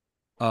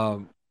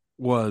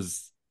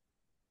was,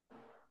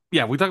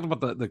 yeah, we talked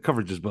about the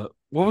coverages, but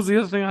what was the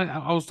other thing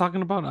I was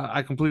talking about?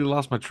 I completely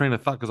lost my train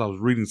of thought because I was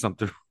reading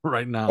something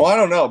right now. Well, I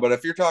don't know, but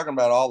if you're talking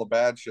about all the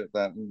bad shit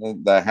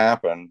that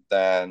happened,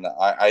 then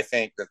I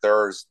think that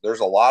there's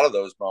a lot of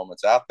those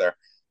moments out there.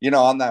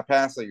 On that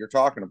pass that you're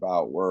talking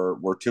about,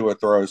 where Tua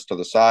throws to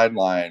the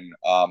sideline,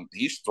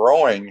 he's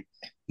throwing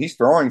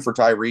for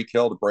Tyreek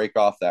Hill to break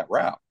off that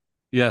route.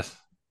 Yes,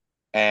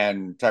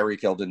 and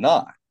Tyreek Hill did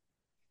not.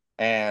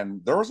 And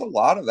there was a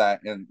lot of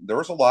that, and there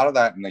was a lot of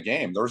that in the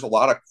game. There was a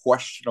lot of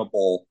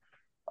questionable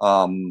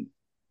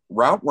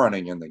route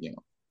running in the game,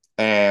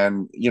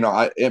 and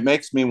it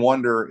makes me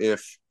wonder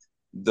if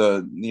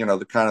the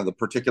kind of the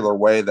particular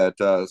way that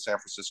San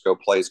Francisco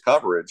plays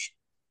coverage,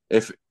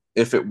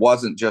 if it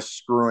wasn't just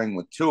screwing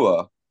with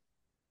Tua,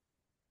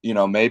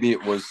 maybe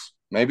it was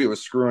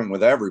screwing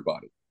with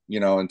everybody,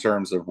 in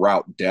terms of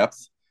route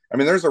depth. I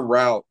mean, there's a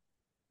route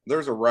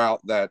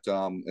that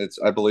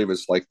I believe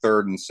it's like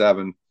 3rd and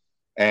 7.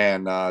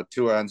 And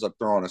Tua ends up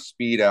throwing a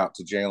speed out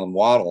to Jalen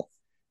Waddle.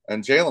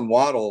 And Jalen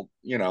Waddle,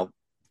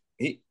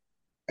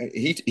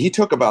 he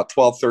took about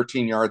 12,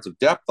 13 yards of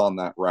depth on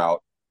that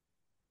route.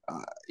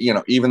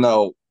 Even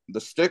though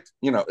the stick,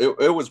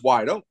 it was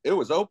wide open. It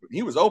was open.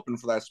 He was open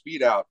for that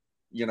speed out,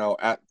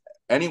 at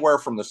anywhere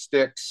from the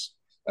sticks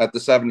at the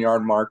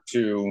 7-yard mark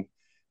to,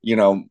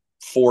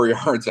 4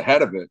 yards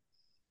ahead of it,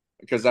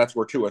 because that's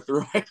where Tua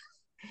threw it.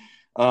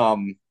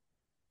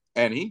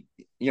 And he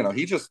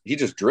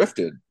just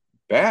drifted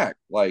back,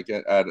 like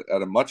at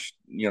a much,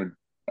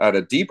 at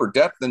a deeper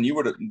depth than you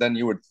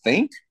would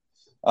think.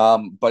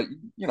 But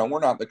we're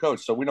not the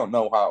coach, so we don't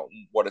know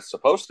what it's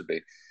supposed to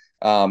be.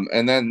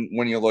 And then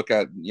when you look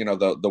at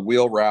the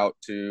wheel route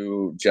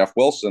to Jeff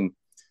Wilson,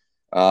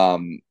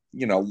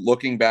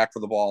 looking back for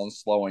the ball and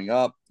slowing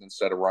up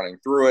instead of running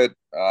through it.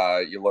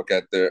 You look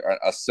at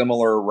a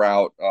similar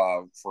route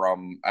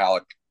from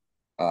Alec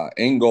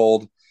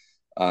Ingold.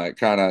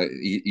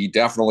 He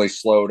definitely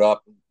slowed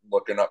up,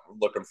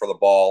 looking for the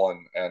ball,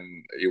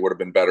 and he would have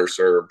been better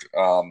served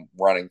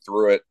running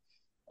through it.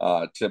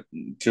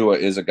 Tua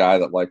is a guy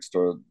that likes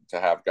to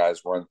have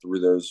guys run through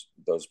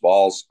those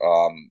balls.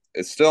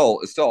 It's still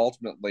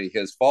ultimately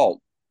his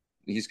fault.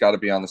 He's got to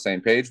be on the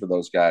same page with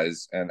those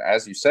guys. And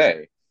as you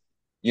say,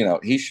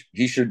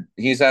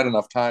 he's had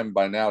enough time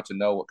by now to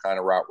know what kind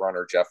of route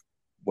runner Jeff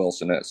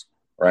Wilson is,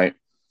 right?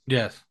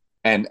 Yes.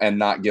 And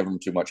not give him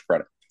too much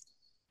credit.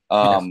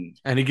 Yes.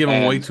 And he gave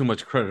him way too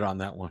much credit on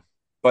that one.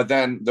 But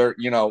then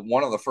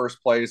one of the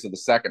first plays of the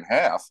second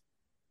half,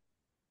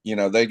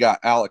 they got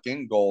Alec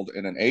Ingold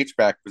in an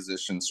H-back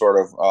position, sort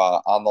of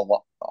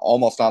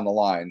almost on the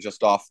line,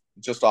 just off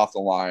the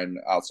line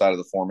outside of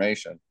the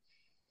formation.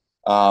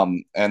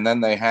 And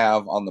then they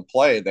have on the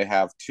play, they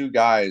have two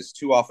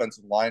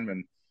offensive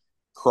linemen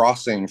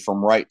crossing from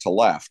right to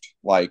left,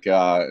 like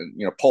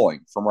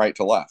pulling from right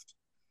to left,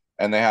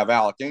 and they have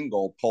Alec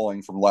Ingold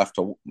pulling from left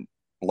to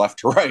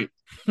right.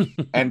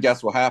 And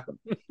guess what happened?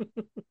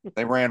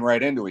 They ran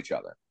right into each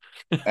other.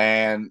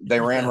 And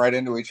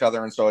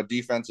so a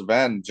defensive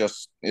end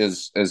just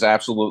is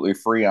absolutely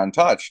free,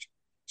 untouched,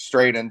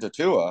 straight into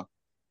Tua.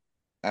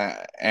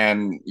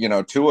 And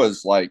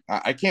Tua's like,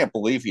 I can't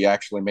believe he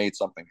actually made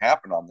something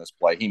happen on this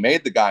play. He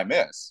made the guy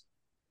miss.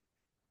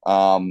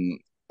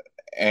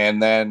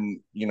 And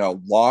then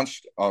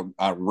launched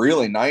a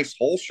really nice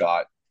hole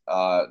shot,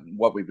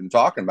 what we've been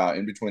talking about,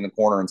 in between the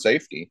corner and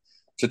safety,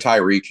 to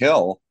Tyreek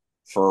Hill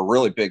for a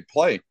really big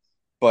play.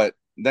 But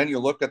then you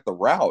look at the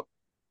route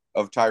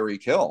of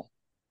Tyreek Hill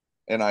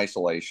in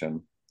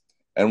isolation,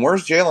 and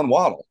where's Jalen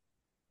Waddle?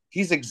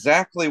 He's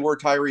exactly where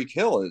Tyreek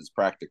Hill is,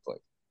 practically.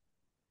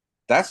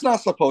 That's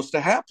not supposed to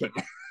happen.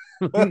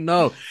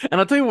 No. And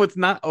I'll tell you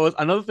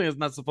another thing that's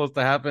not supposed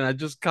to happen. I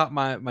just caught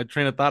my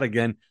train of thought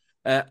again.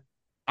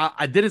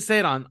 I didn't say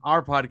it on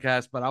our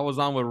podcast, but I was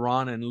on with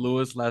Ron and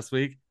Lewis last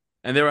week,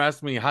 and they were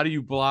asking me, how do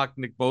you block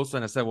Nick Bosa?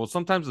 And I said, well,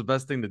 sometimes the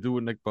best thing to do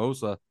with Nick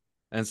Bosa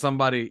and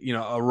somebody,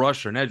 a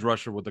rusher, an edge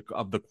rusher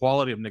of the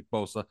quality of Nick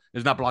Bosa,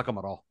 is not block him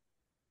at all.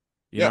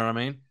 You know what I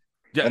mean?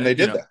 Yeah, and they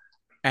did that.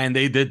 And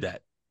they did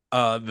that.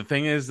 The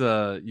thing is,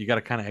 you got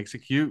to kind of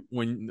execute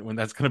when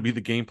that's going to be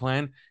the game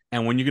plan.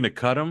 And when you're going to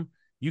cut him,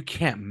 you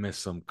can't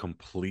miss him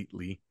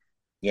completely.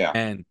 Yeah.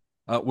 And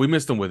we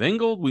missed him with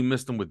Ingold. We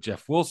missed him with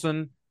Jeff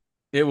Wilson.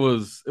 It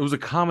was a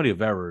comedy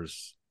of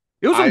errors.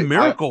 It was a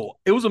miracle.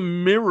 It was a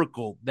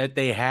miracle that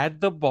they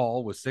had the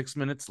ball with 6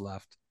 minutes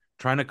left,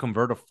 trying to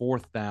convert a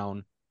 4th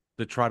down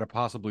to try to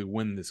possibly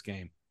win this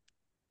game.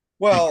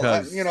 Well,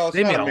 it's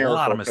they made a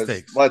lot of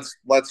mistakes.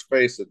 Let's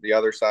face it, the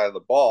other side of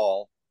the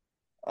ball,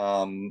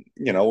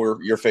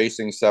 you're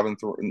facing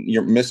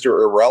you're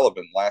Mr.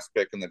 Irrelevant, last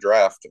pick in the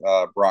draft,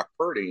 Brock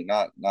Purdy,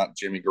 not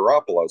Jimmy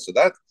Garoppolo. So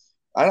that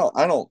I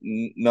don't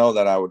know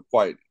that I would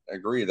quite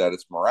agree that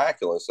it's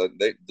miraculous.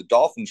 The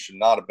Dolphins should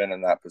not have been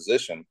in that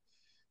position,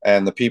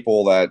 and the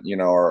people that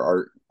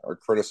are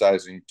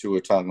criticizing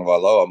Tua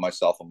Tagovailoa,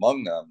 myself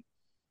among them,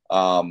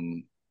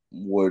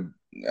 would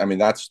I mean,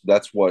 that's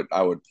what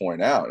I would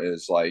point out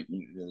is like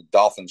the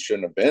Dolphins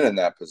shouldn't have been in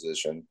that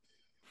position.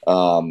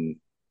 Um,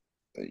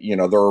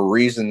 there are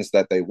reasons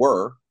that they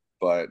were,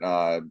 but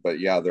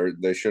yeah,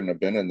 they shouldn't have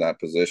been in that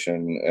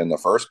position in the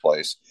first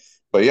place.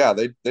 But yeah,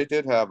 they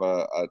did have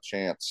a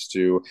chance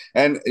to,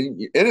 and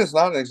it is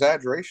not an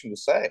exaggeration to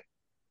say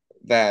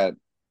that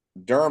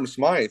Durham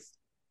Smythe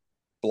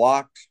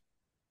blocked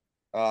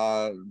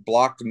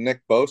blocked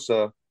Nick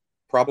Bosa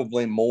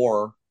probably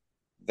more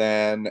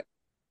than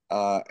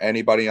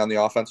anybody on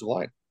the offensive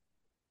line.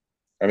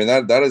 I mean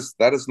that is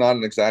not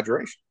an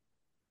exaggeration.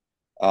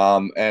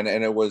 And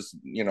it was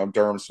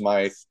Durham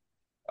Smythe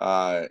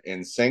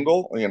in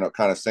single,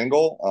 kind of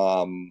single.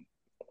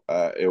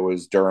 It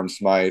was Durham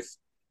Smythe,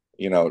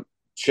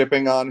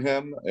 chipping on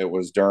him. It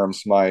was Durham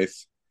Smythe,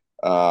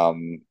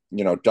 doubling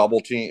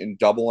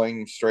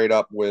straight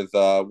up with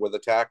a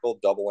tackle,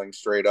 doubling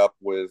straight up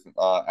with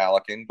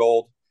Alec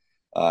Ingold.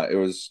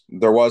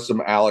 There was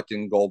some Alec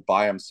Ingold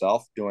by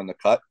himself doing the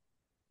cut,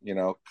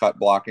 cut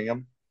blocking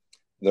him.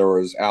 There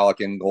was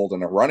Alec Ingold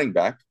and a running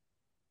back.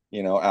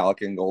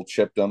 Alec Ingold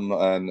chipped him,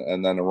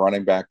 and then a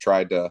running back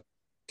tried to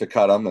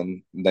cut him,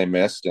 and they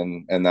missed,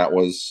 and that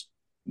was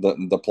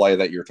the play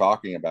that you're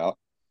talking about.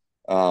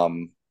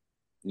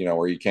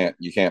 Where you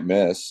can't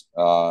miss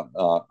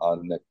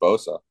on Nick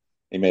Bosa.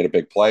 He made a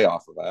big play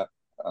off of that,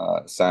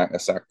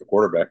 sacked the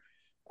quarterback.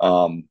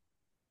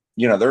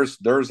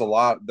 There's a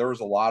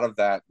lot of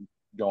that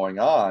going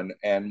on,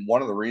 and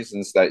one of the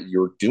reasons that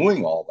you're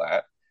doing all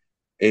that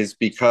is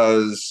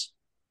because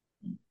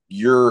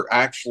you're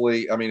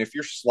actually, I mean, if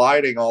you're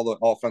sliding all the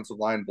offensive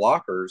line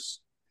blockers,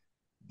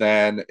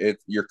 then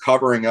you're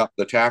covering up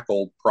the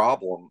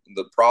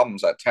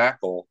problems at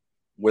tackle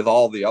with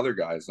all the other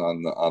guys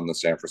on the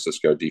San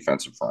Francisco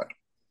defensive front,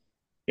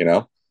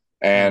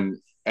 and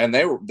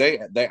they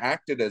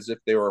acted as if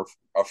they were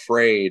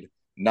afraid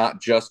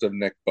not just of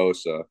Nick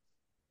Bosa,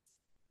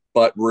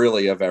 but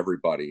really of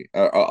everybody,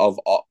 of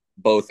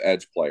both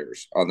edge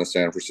players on the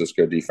San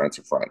Francisco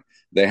defensive front.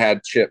 They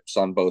had chips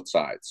on both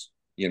sides.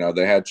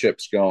 They had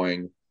chips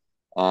going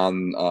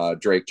on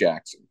Drake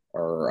Jackson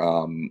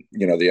or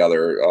the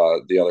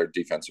other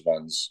defensive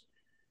ends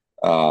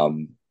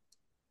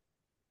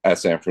at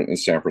San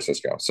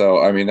Francisco.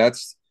 So I mean,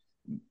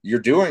 you're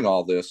doing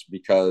all this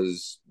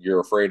because you're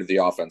afraid of the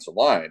offensive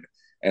line,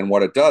 and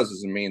what it does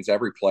is it means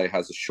every play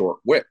has a short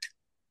wick.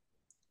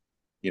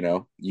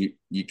 You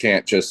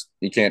can't just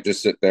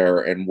sit there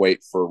and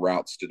wait for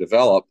routes to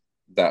develop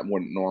that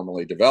wouldn't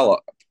normally develop.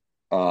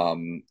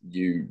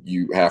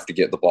 You have to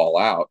get the ball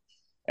out,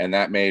 and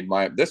that made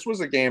this was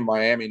a game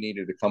Miami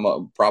needed to come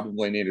up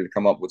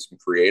with some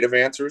creative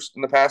answers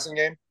in the passing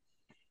game,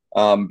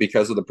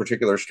 because of the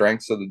particular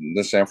strengths of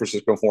the San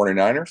Francisco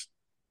 49ers.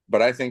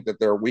 But I think that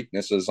their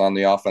weaknesses on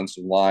the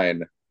offensive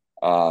line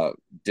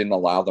didn't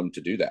allow them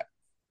to do that.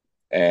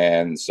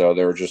 And so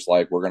they were just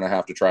like, we're going to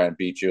have to try and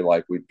beat you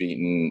like we've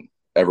beaten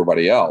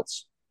everybody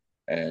else.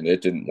 And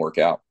it didn't work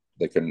out.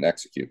 They couldn't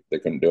execute. They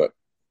couldn't do it.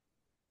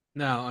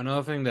 Now,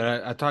 another thing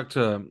that I talked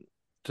to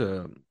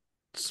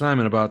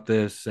Simon about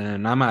this,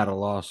 and I'm at a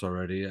loss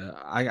already.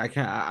 I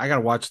can't. I got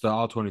to watch the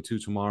All 22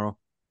 tomorrow.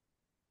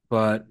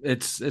 But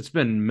it's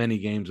been many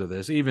games of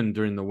this, even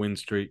during the win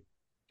streak.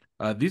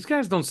 These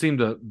guys don't seem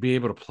to be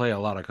able to play a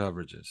lot of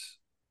coverages.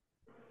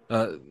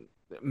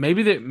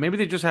 Maybe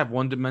they just have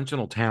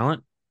one-dimensional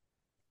talent,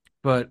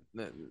 but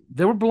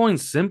they were blowing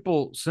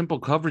simple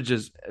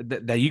coverages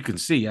that you can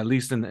see, at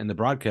least in the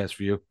broadcast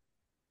view,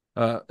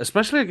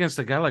 especially against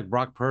a guy like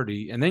Brock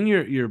Purdy. And then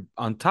you're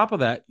on top of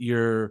that,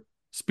 you're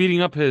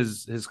speeding up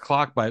his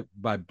clock by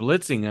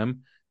blitzing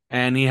him,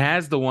 and he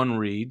has the one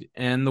read,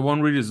 and the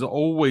one read is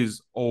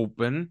always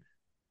open.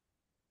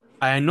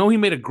 I know he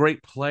made a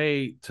great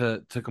play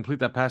to complete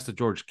that pass to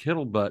George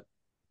Kittle, but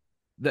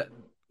that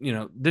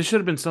there should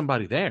have been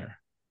somebody there.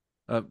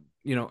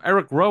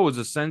 Eric Rowe is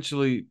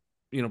essentially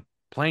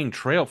playing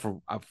trail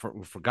for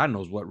God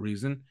knows what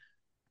reason,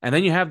 and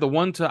then you have the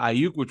one to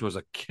Ayuk, which was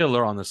a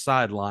killer on the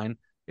sideline.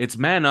 It's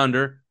man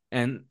under,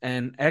 and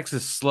X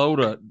is slow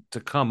to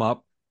come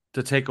up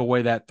to take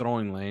away that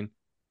throwing lane,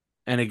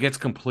 and it gets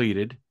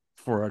completed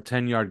for a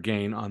 10-yard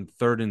gain on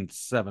 3rd and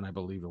 7, I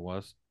believe it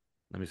was.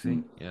 Let me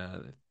see. Yeah,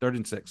 3rd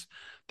and 6.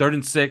 3rd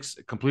and 6,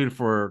 completed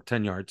for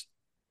 10 yards.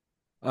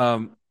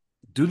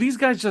 Do these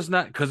guys just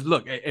not – because,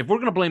 look, if we're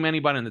going to blame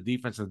anybody in the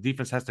defense, and the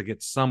defense has to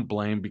get some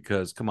blame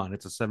because, come on,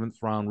 it's a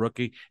 7th-round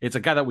rookie. It's a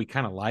guy that we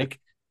kind of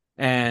like,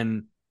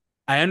 and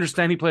I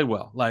understand he played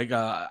well. Like,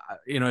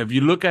 if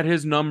you look at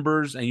his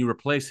numbers and you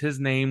replace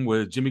his name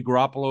with Jimmy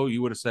Garoppolo,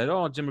 you would have said,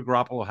 oh, Jimmy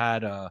Garoppolo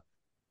had a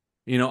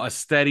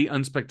steady,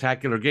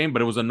 unspectacular game,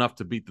 but it was enough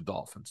to beat the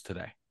Dolphins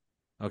today.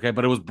 Okay,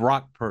 but it was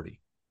Brock Purdy.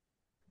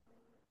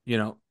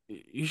 You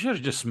should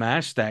have just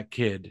smashed that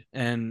kid.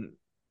 And,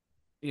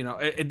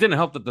 it didn't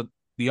help that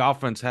the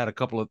offense had a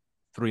couple of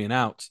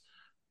 3-and-outs.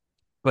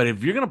 But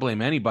if you're going to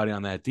blame anybody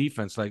on that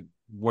defense, like,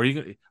 are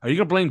you going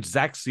to blame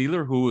Zach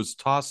Sealer, who was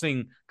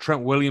tossing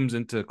Trent Williams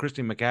into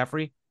Christian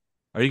McCaffrey?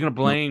 Are you going to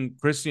blame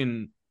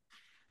Christian,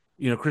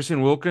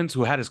 Christian Wilkins,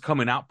 who had his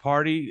coming out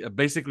party,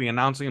 basically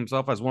announcing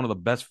himself as one of the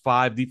best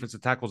 5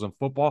 defensive tackles in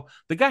football.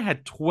 The guy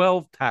had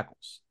 12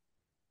 tackles.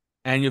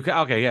 And he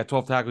had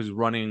 12 tackles. He's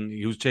running.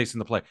 He was chasing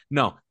the play.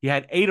 No, he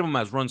had 8 of them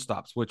as run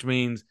stops, which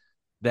means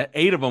that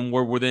 8 of them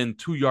were within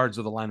 2 yards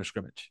of the line of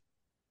scrimmage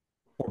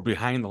or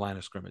behind the line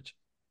of scrimmage.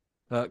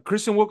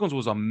 Christian Wilkins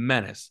was a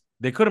menace.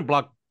 They couldn't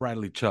block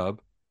Bradley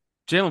Chubb.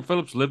 Jalen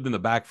Phillips lived in the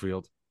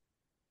backfield.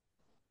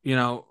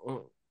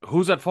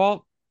 Who's at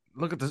fault?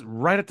 Look at this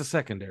right at the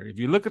secondary. If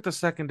you look at the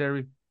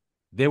secondary,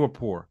 they were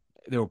poor.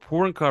 They were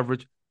poor in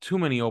coverage, too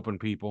many open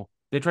people.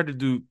 They tried to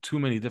do too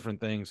many different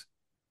things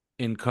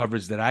in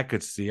coverage that I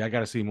could see. I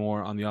got to see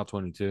more on the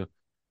all-22.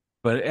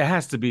 But it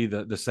has to be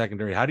the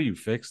secondary. How do you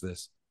fix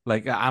this?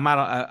 Like, I'm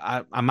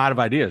out of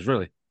ideas,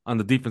 really, on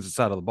the defensive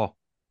side of the ball.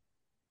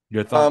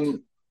 Your thoughts?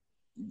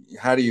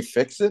 How do you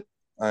fix it?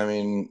 I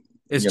mean,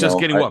 it's just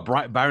getting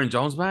Byron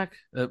Jones back,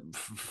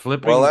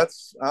 flipping. Well,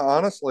 that's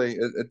honestly,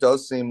 it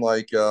does seem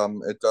like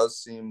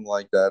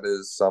that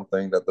is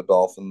something that the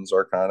Dolphins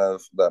are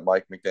that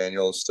Mike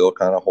McDaniel is still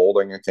kind of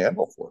holding a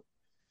candle for,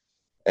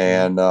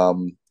 and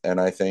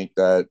I think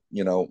that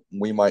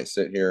we might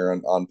sit here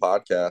on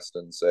podcast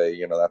and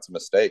say that's a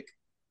mistake,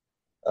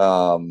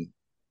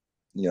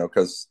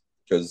 because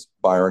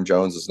Byron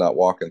Jones is not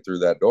walking through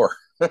that door.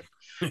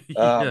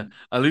 At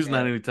least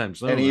not anytime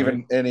soon. And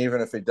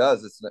even if he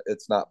does,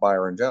 it's not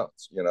Byron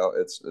Jones.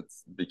 It's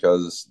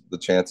because the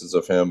chances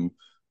of him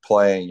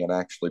playing and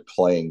actually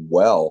playing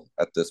well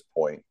at this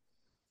point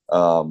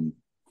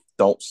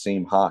don't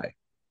seem high.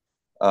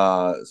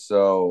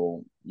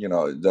 So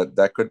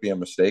that could be a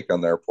mistake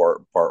on their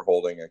part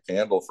holding a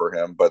candle for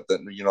him. But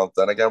then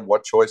again,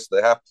 what choice do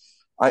they have?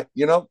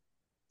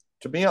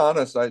 To be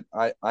honest,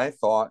 I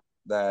thought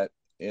that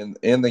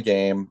in the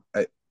game,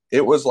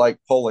 it was like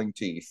pulling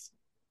teeth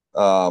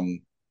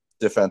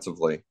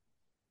defensively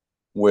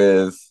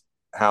with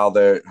how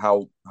they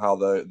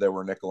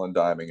were nickel and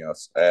diming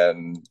us,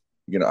 and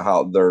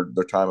how their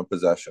time of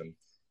possession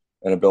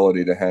and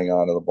ability to hang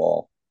on to the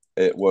ball.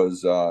 It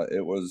was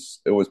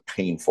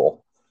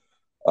painful.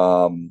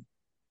 But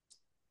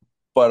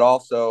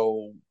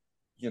also,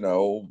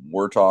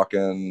 we're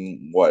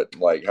talking what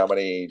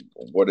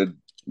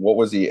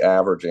was he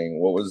averaging?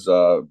 What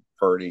was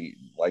Purdy,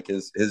 like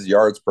his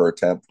yards per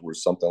attempt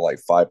was something like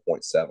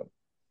 5.7.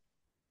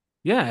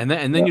 Yeah, and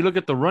then you look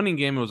at the running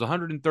game, it was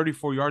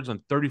 134 yards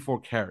on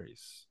 34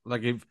 carries.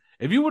 Like if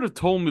you would have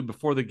told me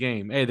before the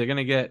game, hey, they're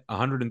gonna get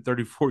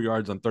 134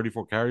 yards on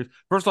 34 carries,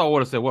 first of all, I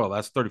would have said, well,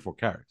 that's 34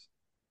 carries.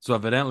 So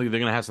evidently they're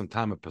gonna have some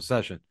time of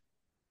possession.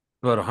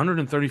 But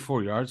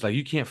 134 yards, like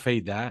you can't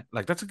fade that.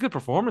 Like that's a good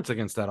performance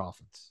against that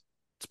offense.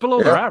 It's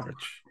below their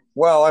average.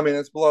 Well, I mean,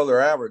 it's below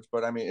their average,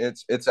 but I mean,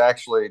 it's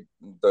actually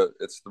the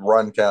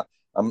run count.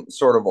 I'm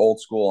sort of old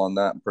school on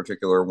that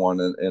particular one,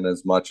 in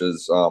as much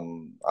as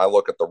I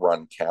look at the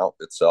run count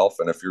itself.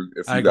 And if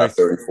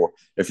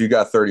you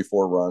got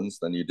 34 runs,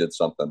 then you did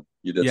something.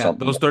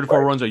 Something. Those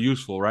 34 runs are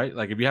useful, right?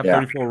 Like if you have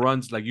 34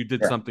 runs, like you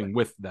did something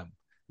with them.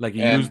 Like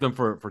you used them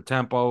for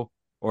tempo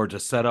or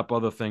just set up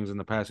other things in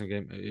the passing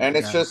game. And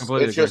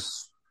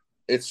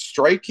it's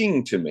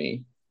striking to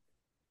me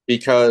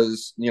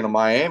because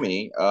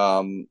Miami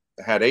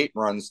had 8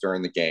 runs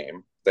during the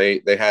game.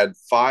 They had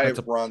 5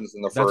 runs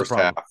in the first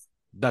half.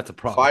 That's a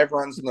problem. 5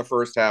 runs in the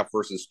first half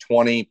versus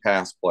 20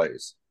 pass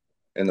plays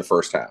in the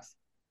first half,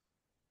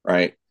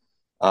 right?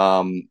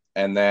 And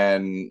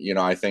then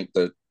I think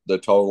the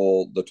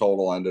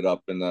total ended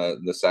up in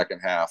the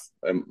second half.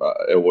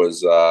 It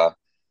was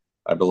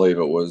I believe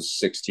it was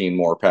 16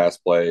 more pass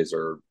plays,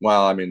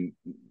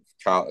 Skylar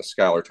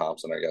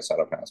Thompson, I guess, had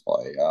a pass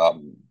play.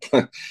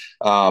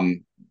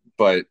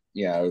 But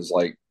it was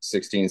like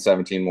 16,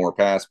 17 more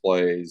pass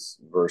plays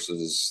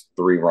versus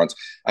 3 runs.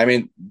 I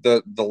mean,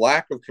 the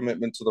lack of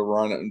commitment to the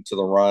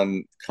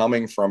run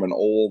coming from an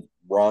old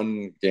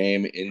run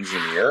game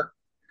engineer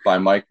by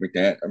Mike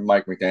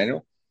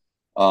McDaniel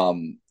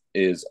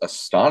is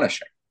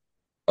astonishing,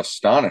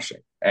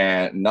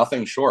 and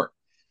nothing short.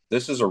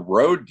 This is a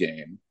road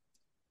game.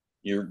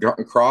 You're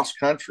cross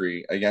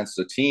country against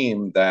a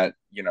team that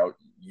you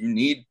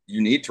need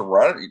to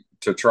run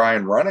to try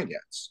and run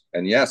against.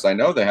 And yes, I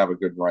know they have a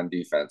good run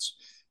defense,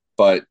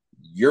 but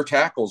your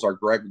tackles are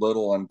Greg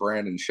Little and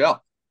Brandon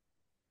Shell,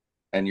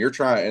 and they're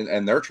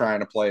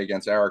trying to play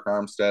against Eric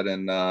Armstead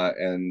and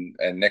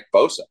Nick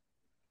Bosa.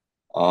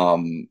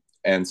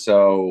 And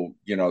so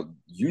you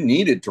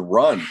needed to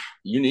run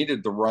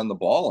the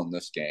ball in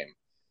this game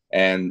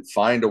and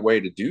find a way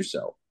to do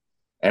so.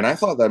 And I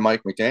thought that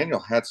Mike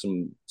McDaniel had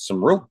some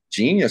real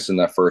genius in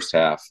that first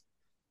half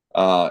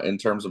in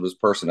terms of his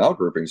personnel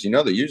groupings. They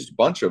used a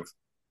bunch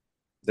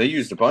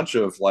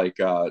of like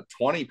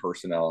 20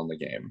 personnel in the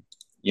game.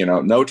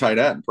 No tight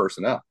end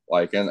personnel.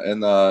 Like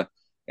in the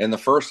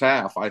first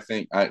half, I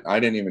think I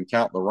didn't even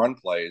count the run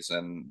plays,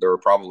 and there were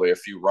probably a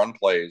few run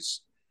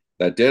plays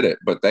that did it.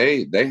 But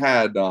they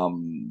had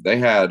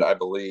I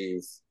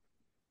believe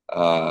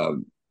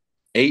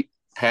 8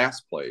 pass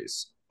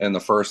plays in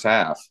the first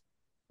half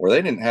where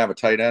they didn't have a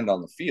tight end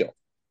on the field.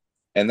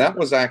 And that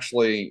was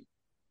actually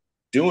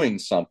doing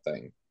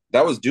something,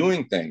 that was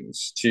doing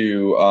things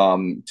to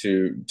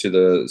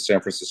the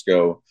San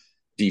Francisco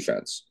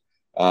defense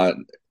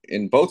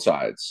in both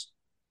sides,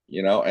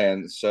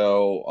 and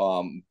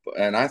so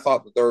and I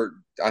thought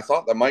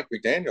that Mike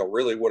McDaniel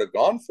really would have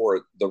gone for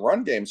it, the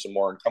run game some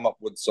more, and come up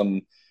with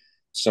some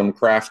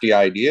crafty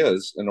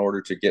ideas in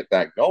order to get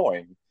that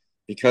going.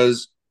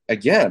 Because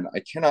again,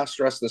 I cannot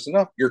stress this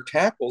enough. Your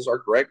tackles are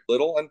Greg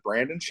Little and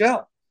Brandon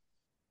Shell.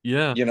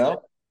 Yeah.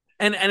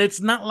 And it's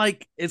not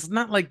like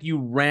you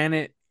ran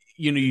it,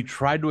 you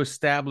tried to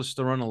establish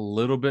the run a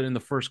little bit in the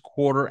first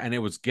quarter and it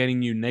was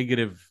getting you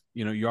negative,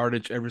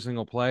 yardage every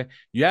single play.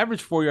 You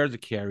averaged 4 yards a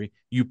carry.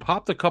 You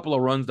popped a couple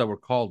of runs that were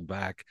called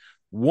back.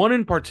 One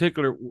in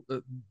particular,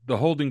 the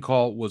holding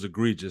call was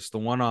egregious. The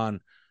one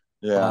on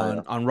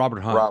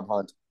Robert Hunt. Rob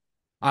Hunt.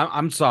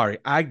 I'm sorry.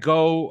 I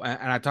go,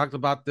 and I talked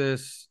about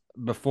this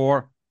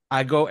before.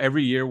 I go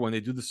every year when they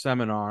do the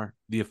seminar.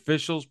 The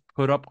officials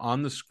put up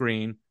on the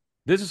screen,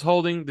 this is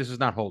holding, this is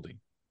not holding.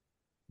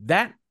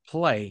 That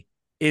play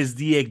is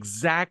the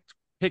exact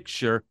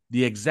picture,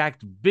 the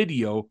exact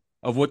video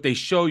of what they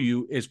show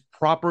you is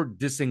proper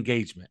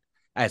disengagement.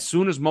 As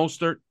soon as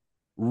Mostert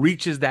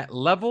reaches that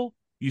level,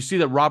 you see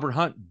that Robert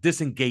Hunt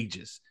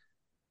disengages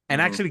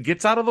and actually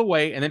gets out of the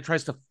way and then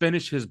tries to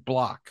finish his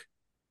block.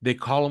 They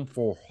call him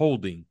for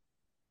holding.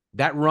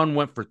 That run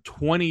went for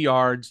 20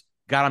 yards,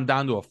 got him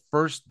down to a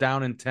 1st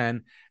down and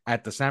 10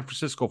 at the San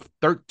Francisco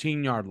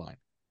 13-yard line.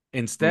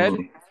 Instead,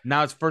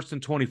 now it's 1st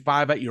and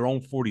 25 at your own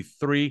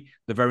 43.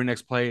 The very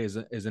next play is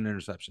an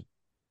interception.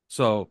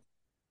 So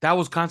that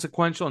was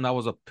consequential, and that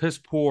was a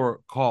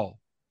piss-poor call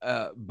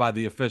by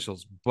the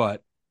officials.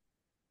 But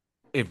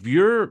if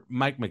you're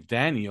Mike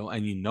McDaniel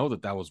and you know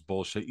that was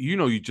bullshit,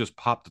 you just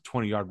popped a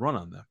 20-yard run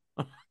on them.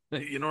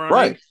 You know what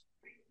I mean?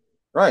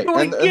 Right.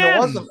 And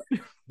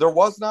there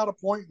was not a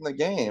point in the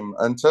game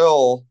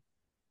until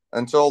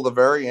the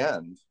very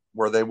end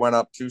where they went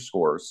up 2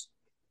 scores.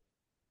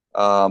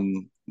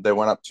 They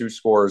went up 2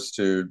 scores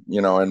to,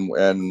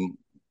 and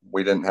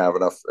we didn't have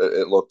enough.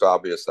 It looked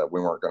obvious that we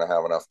weren't going to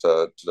have enough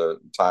to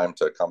time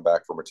to come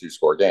back from a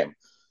 2-score game.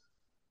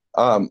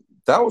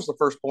 That was the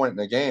first point in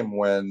the game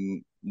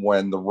when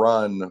the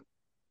run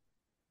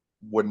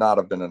would not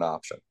have been an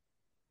option.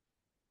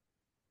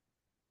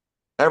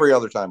 Every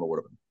other time it would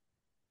have been.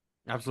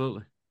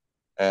 Absolutely.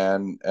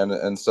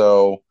 And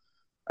so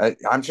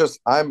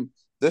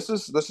this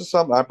is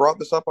something I brought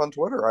this up on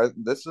Twitter.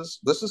 This is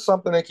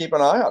something to keep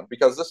an eye on,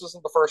 because this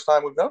isn't the first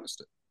time we've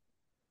noticed it,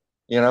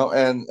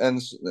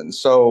 and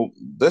so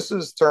this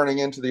is turning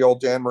into the old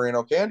Dan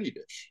Marino candy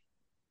dish.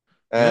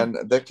 And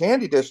the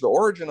candy dish, the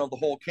origin of the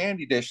whole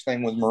candy dish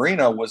thing with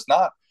Marino was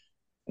not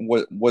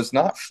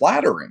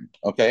flattering.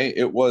 Okay.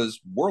 It was,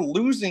 we're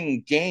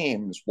losing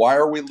games. Why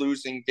are we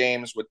losing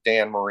games with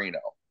Dan Marino?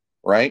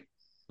 Right.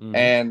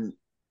 And,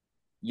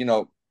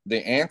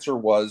 the answer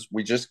was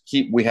we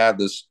had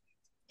this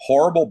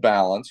horrible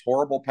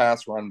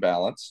pass run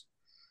balance.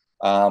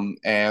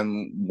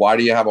 And why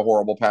do you have a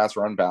horrible pass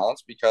run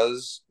balance?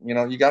 Because,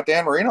 you got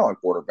Dan Marino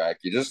at quarterback.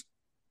 You just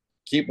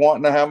keep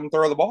wanting to have him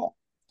throw the ball.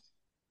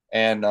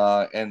 And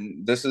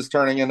this is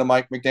turning into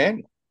Mike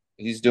McDaniel.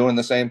 He's doing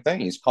the same thing.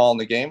 He's calling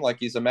the game like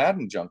he's a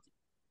Madden junkie,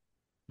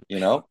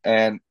 and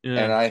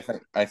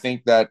I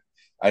think that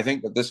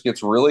this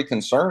gets really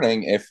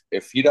concerning if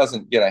he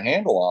doesn't get a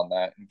handle on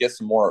that and get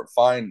some more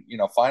find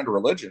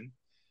religion.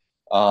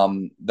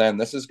 Then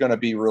this is going to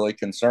be really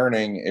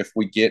concerning if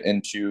we get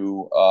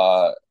into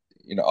a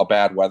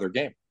bad weather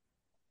game,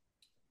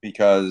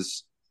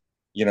 because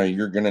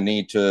you're going to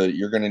need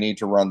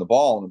to run the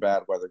ball in a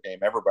bad weather game.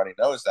 Everybody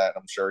knows that.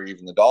 I'm sure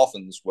even the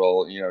Dolphins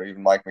will,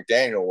 even Mike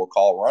McDaniel will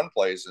call run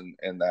plays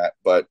in that.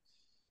 But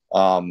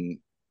the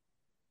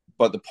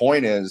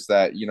point is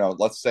that,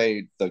 let's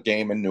say the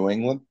game in New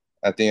England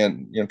at the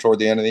end, toward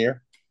the end of the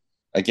year,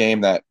 a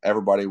game that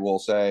everybody will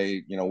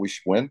say, we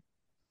should win.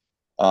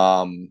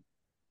 What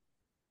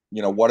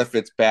if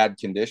it's bad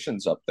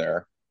conditions up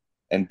there?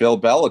 And Bill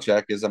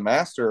Belichick is a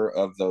master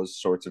of those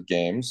sorts of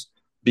games,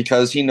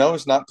 because he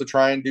knows not to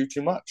try and do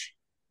too much.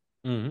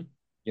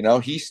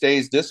 He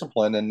stays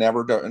disciplined and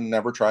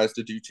never tries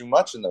to do too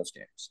much in those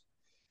games,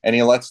 and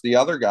he lets the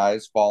other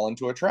guys fall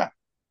into a trap.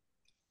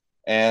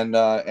 And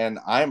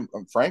I'm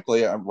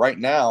frankly, right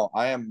now,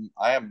 I am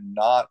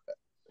not,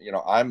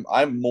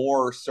 I'm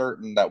more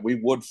certain that we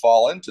would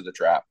fall into the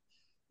trap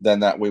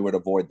than that we would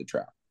avoid the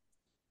trap,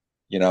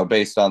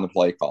 based on the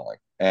play calling.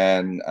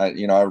 And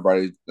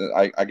everybody,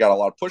 I got a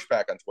lot of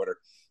pushback on Twitter,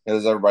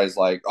 because everybody's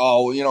like,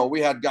 oh, we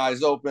had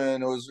guys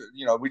open. It was,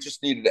 we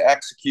just needed to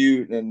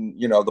execute,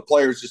 and, the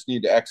players just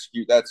need to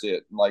execute. That's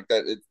it. And like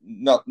that, it's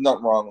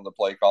nothing wrong with the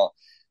play call.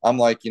 I'm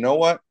like, you know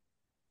what?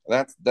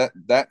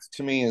 That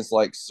to me is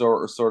like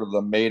sort of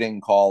the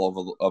mating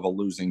call of a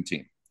losing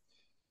team.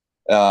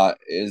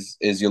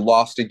 Is you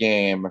lost a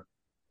game,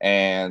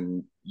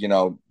 and,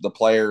 the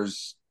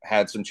players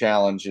had some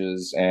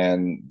challenges,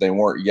 and they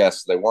weren't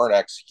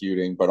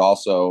executing, but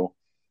also,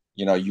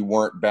 you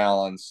weren't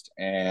balanced,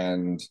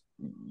 and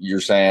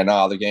you're saying,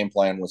 the game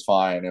plan was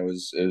fine. It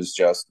was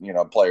just,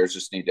 players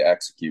just need to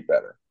execute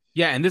better.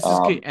 Yeah, and this is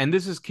key. And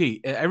this is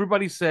key.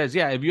 Everybody says,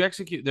 yeah, if you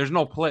execute, there's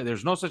no play.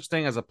 There's no such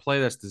thing as a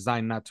play that's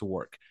designed not to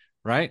work,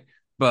 right?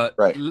 But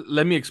Right.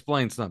 let me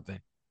explain something.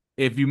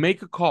 If you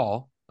make a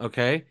call,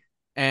 okay,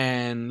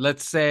 and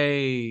let's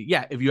say,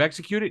 yeah, if you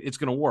execute it, it's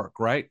going to work,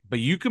 right? But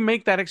you can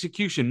make that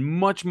execution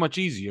much, much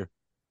easier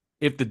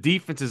if the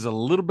defense is a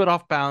little bit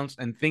off balance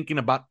and thinking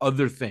about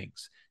other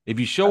things. If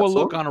you show a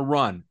look on a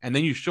run and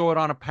then you show it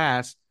on a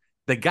pass,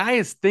 the guy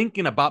is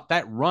thinking about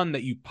that run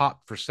that you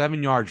popped for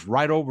 7 yards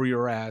right over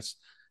your ass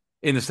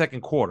in the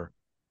second quarter.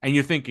 And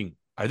you're thinking,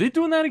 are they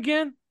doing that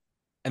again?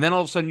 And then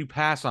all of a sudden you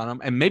pass on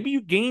them. And maybe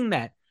you gain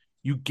that.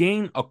 You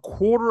gain a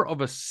quarter of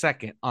a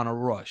second on a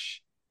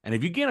rush. And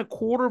if you gain a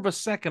quarter of a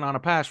second on a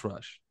pass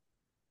rush,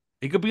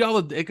 it could be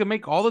it could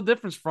make all the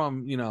difference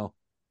from,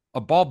 a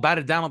ball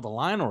batted down on the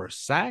line or a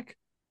sack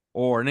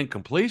or an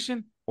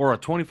incompletion or a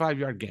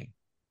 25-yard gain.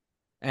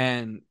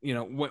 And,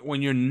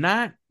 when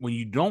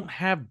you don't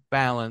have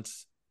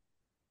balance,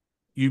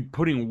 you're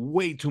putting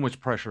way too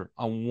much pressure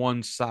on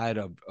one side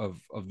of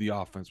the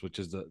offense, which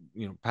is the,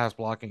 pass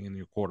blocking and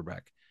your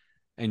quarterback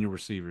and your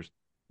receivers.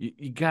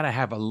 You got to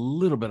have a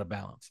little bit of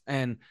balance.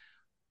 And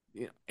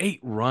 8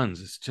 runs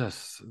is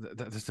just,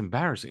 that's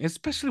embarrassing,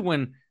 especially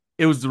when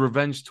it was the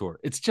revenge tour.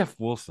 It's Jeff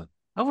Wilson.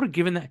 I would have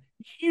given that.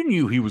 You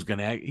knew he was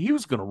gonna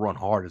run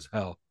hard as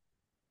hell.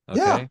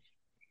 Okay,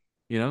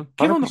 yeah.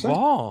 Give him the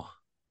ball.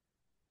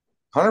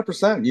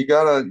 100%.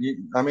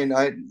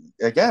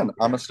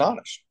 I'm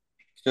astonished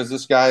because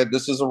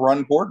this is a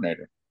run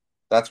coordinator.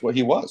 That's what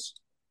he was.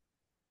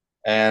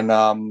 And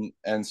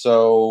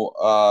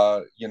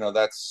so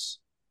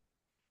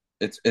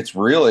it's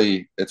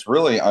really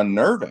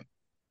unnerving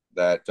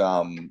that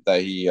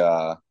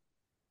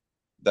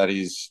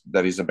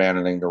he's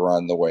abandoning the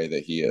run the way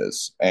that he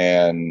is,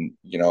 and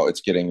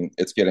it's getting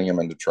him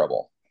into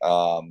trouble,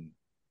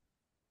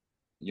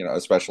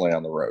 especially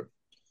on the road.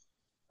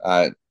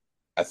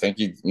 I think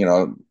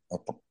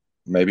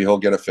maybe he'll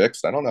get it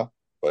fixed. I don't know,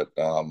 but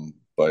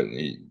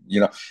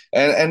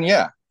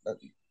yeah,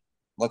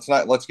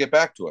 let's get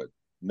back to it.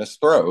 Missed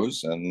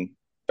throws and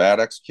bad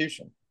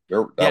execution.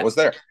 That was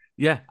there.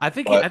 Yeah, I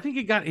think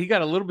he got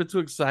a little bit too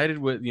excited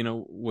with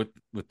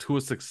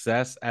Tua's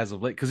success as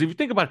of late. Because if you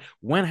think about it,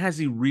 when has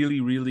he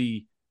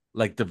really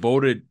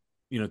devoted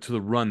to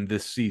the run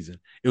this season?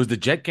 It was the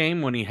Jet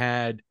game when he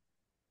had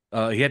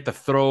to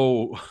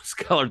throw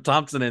Skylar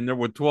Thompson in there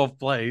with 12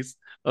 plays.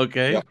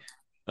 Okay, yeah.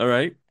 All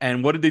right.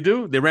 And what did they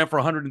do? They ran for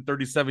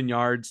 137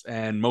 yards,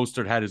 and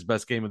Mostert had his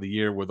best game of the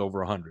year with over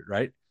 100.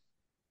 Right.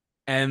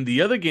 And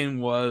the other game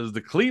was the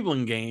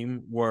Cleveland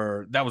game,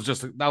 where that was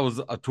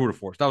a tour de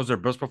force. That was their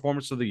best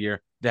performance of the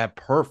year. They had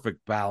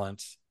perfect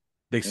balance.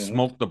 They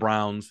smoked the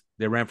Browns.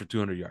 They ran for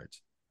 200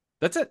 yards.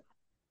 That's it.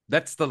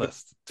 That's the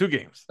list. 2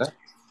 games. Yeah.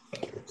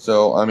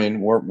 So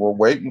we're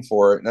waiting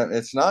for it.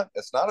 It's not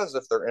as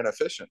if they're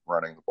inefficient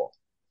running the ball,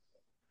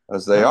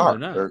 as they are.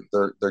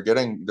 They're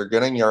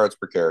getting yards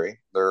per carry.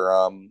 They're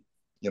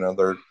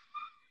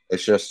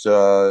It's just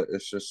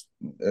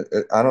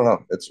I don't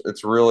know.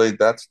 It's really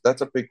that's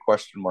a big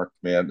question mark to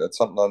me, and it's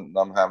something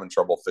I'm having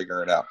trouble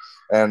figuring out.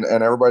 And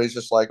everybody's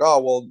just like, oh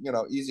well,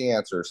 easy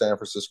answer. San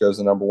Francisco's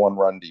the number 1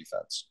 run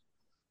defense,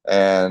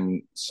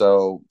 and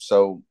so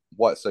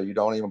what? So you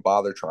don't even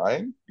bother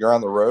trying? You're on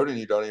the road and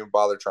you don't even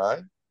bother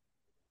trying?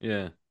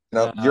 Yeah.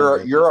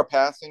 You're a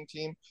passing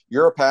team.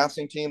 You're a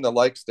passing team that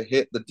likes to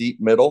hit the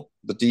deep middle,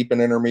 the deep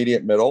and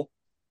intermediate middle,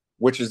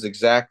 which is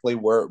exactly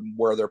where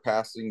their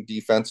passing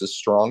defense is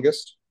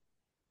strongest.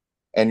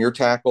 And your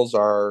tackles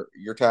are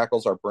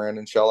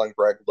Brandon Shell and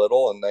Greg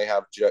Little, and they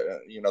have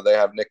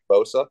Nick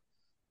Bosa,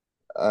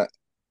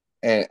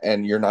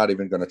 and you're not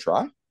even going to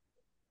try.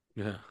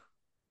 Yeah.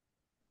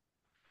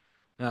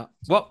 Yeah.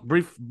 Well,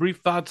 brief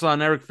thoughts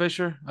on Eric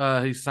Fisher.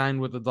 He signed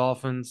with the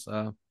Dolphins.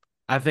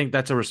 I think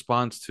that's a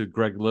response to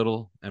Greg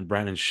Little and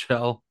Brandon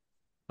Shell.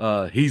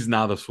 He's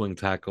now the swing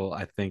tackle.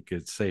 I think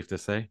it's safe to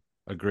say.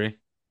 Agree.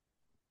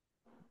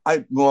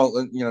 It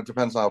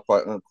depends on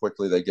how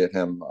quickly they get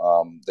him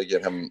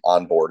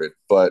onboarded.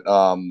 But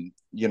and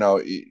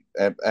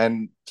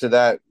to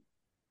that,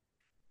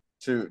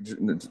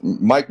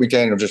 Mike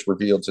McDaniel just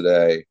revealed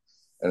today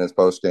in his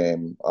post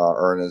game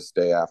or in his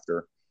day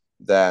after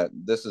that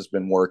this has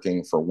been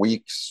working for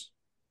weeks.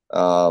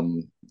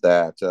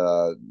 That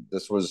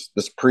this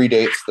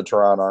predates the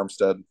Teron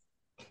Armstead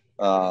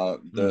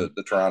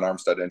the Teron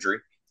Armstead injury,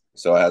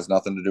 so it has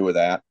nothing to do with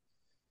that.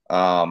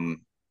 And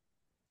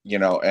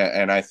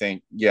I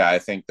think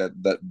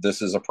that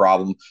this is a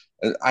problem.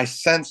 I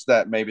sense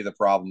that maybe the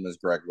problem is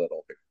Greg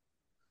Little here.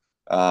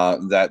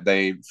 That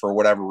they, for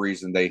whatever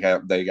reason, they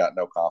got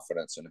no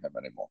confidence in him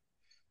anymore.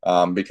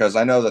 Because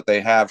I know that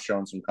they have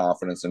shown some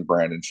confidence in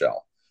Brandon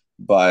Shell,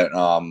 but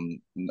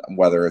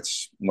whether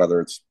it's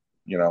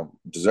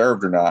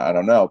deserved or not, I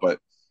don't know.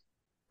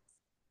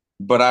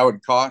 But I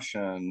would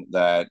caution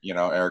that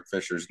Eric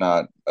Fisher's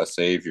not a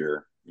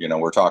savior.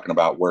 We're talking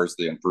about where's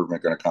the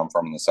improvement going to come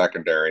from in the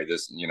secondary.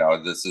 This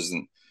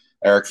isn't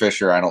Eric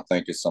Fisher. I don't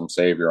think is some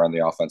savior on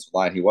the offensive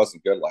line. He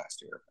wasn't good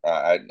last year.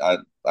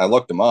 I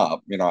looked him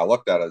up. I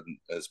looked at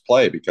his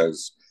play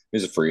because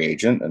he's a free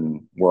agent,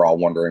 and we're all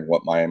wondering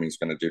what Miami's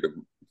going to do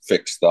to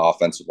fix the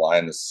offensive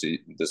line this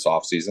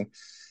offseason.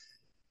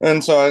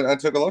 And so I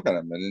took a look at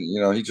him,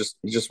 and he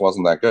just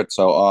wasn't that good.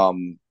 So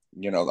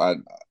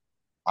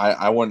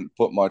I wouldn't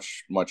put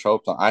much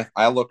hope on.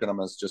 I look at him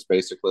as just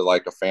basically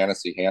like a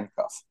fantasy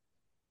handcuff.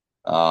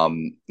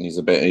 He's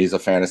a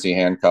fantasy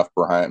handcuff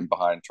behind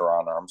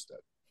Teron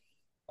Armstead.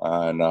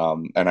 And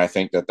I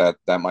think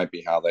that might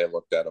be how they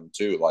looked at him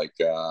too.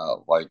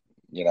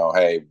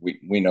 Hey,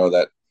 we know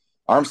that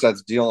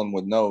Armstead's dealing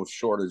with no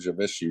shortage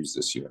of issues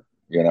this year,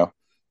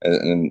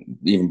 and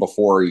even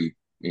before he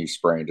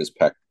sprained his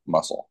pec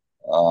muscle,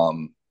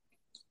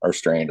 or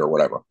strained or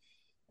whatever.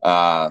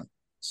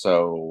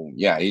 So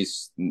yeah,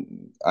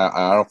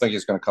 I don't think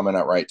he's going to come in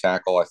at right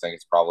tackle. I think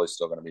it's probably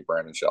still going to be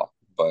Brandon Shell,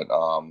 but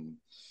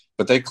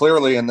they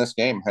clearly in this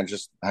game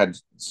had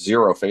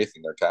zero faith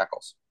in their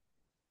tackles.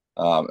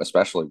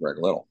 Especially Greg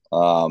Little.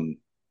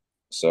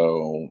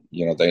 So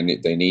they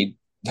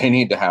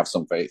need to have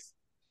some faith,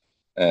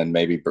 and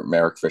maybe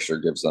Merrick Fisher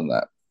gives them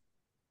that.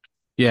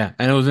 Yeah,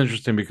 and it was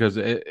interesting because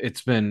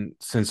it's been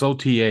since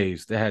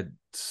OTAs they had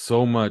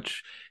so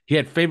much. He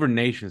had favored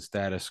nation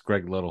status,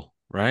 Greg Little,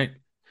 right?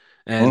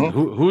 And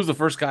who was the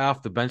first guy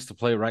off the bench to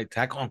play right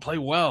tackle and play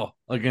well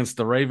against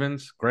the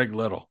Ravens? Greg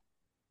Little,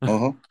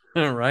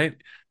 right?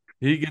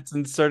 He gets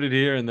inserted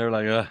here, and they're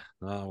like,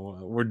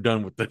 we're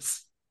done with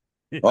this."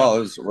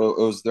 Well, it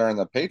was during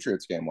the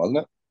Patriots game, wasn't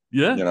it?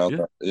 Yeah.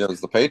 It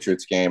was the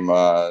Patriots game.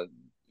 Austin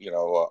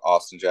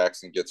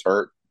Jackson gets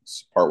hurt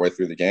partway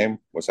through the game,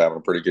 was having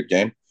a pretty good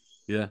game.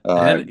 Yeah.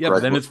 But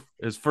then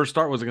his first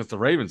start was against the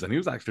Ravens, and he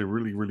was actually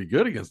really, really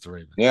good against the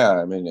Ravens. Yeah,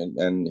 I mean,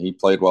 and he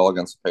played well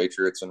against the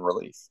Patriots in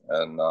relief,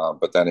 and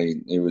but then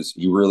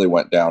he really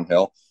went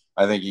downhill.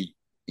 I think he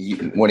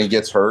when he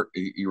gets hurt,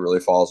 he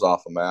really falls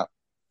off a map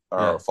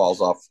or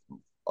falls off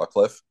a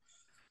cliff,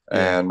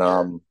 and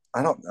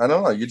I don't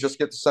know. You just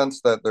get the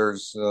sense that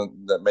there's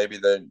that maybe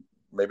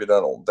they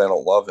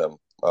don't love him.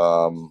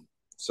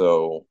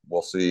 So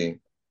we'll see.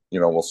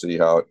 We'll see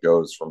how it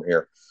goes from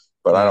here.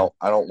 But I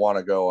don't want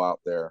to go out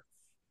there.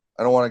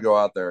 I don't want to go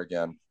out there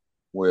again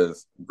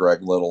with Greg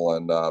Little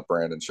and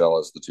Brandon Shell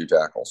as the two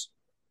tackles.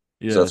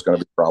 Yeah. So it's going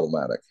to be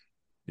problematic.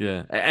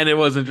 Yeah, and it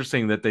was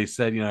interesting that they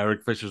said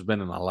Eric Fisher's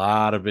been in a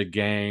lot of big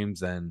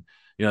games, and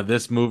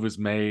this move is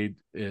made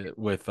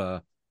with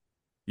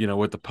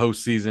with the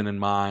postseason in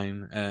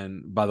mind.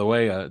 And by the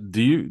way,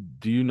 do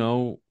you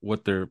know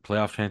what their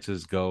playoff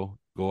chances go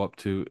up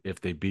to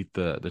if they beat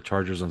the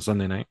Chargers on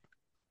Sunday night?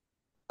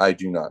 I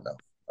do not know.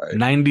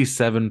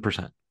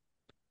 97%.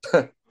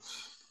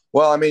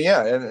 Well, I mean,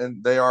 yeah,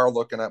 and they are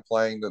looking at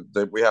playing.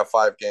 We have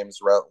 5 games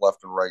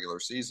left in regular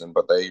season,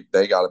 but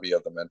they got to be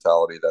of the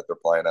mentality that they're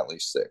playing at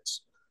least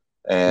 6,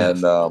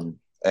 and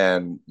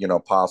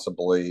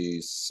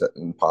possibly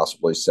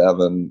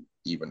 7,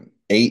 even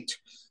 8.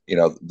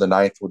 The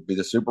 9th would be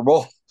the Super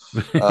Bowl.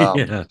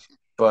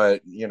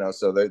 But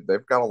so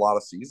they've got a lot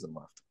of season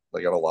left.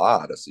 They got a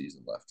lot of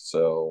season left.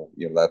 So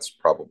that's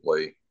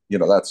probably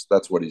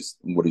that's what he's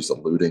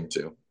alluding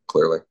to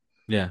clearly.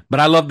 Yeah, but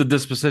I love the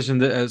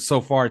disposition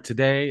so far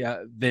today.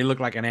 They look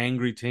like an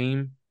angry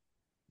team.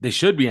 They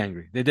should be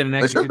angry. They didn't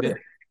execute.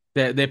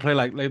 They play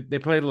like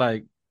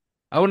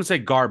I wouldn't say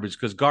garbage,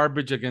 because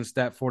garbage against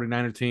that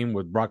 49er team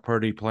with Brock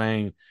Purdy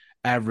playing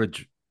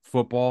average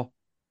football,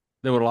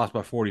 they would have lost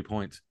by 40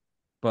 points.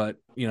 But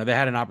they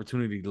had an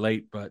opportunity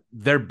late, but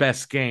their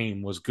best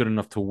game was good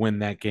enough to win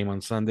that game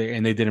on Sunday,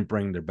 and they didn't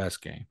bring their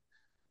best game.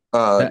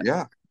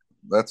 Yeah,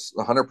 that's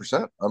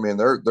 100%. I mean,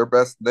 their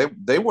best.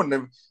 They wouldn't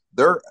have.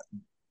 They're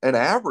an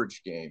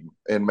average game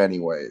in many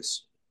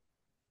ways.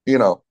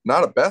 Not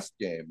a best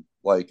game,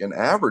 like an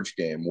average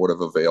game would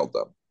have availed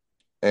them.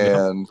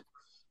 And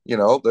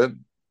the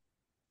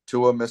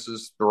Tua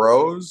misses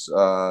throws.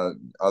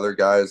 Other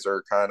guys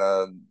are kind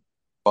of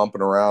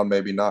bumping around,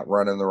 maybe not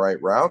running the right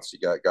routes. You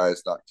got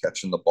guys not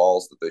catching the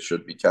balls that they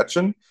should be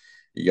catching.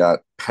 You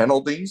got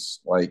penalties,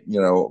 like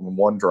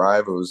one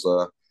drive. It was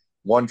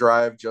one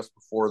drive just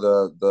before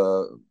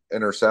the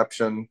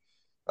interception.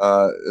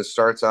 It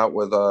starts out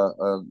with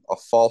a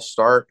false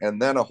start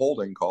and then a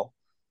holding call.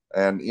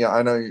 And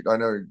I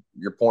know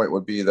your point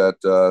would be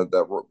that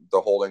that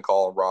the holding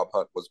call on Rob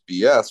Hunt was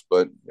BS,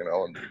 but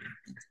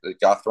it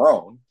got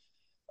thrown.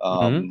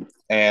 And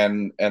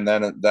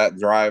then that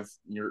drive,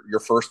 your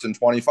first and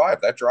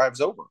 25, that drive's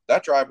over.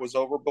 That drive was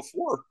over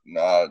before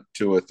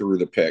Tua threw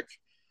the pick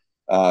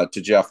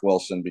to Jeff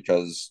Wilson,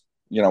 because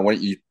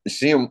when you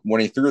see him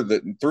when he threw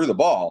the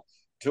ball,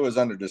 Tua's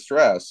under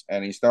distress,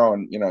 and he's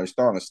throwing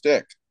a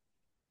stick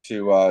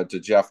to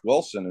Jeff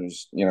Wilson,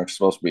 who's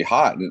supposed to be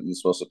hot and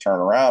supposed to turn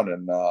around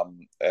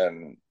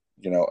and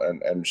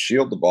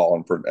shield the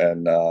ball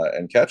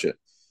and catch it.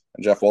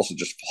 And Jeff Wilson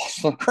just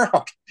falls on the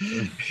ground.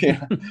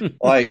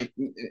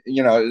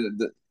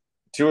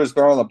 Tua's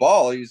throwing the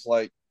ball. He's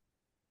like,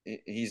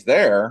 he's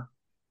there.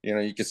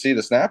 You can see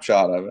the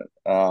snapshot of it.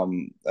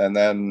 And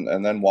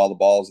then while the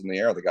ball is in the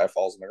air, the guy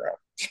falls on the ground.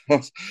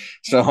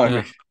 So I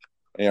mean,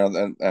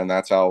 and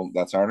that's how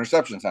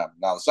interceptions happen.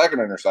 Now the second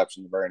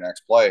interception, the very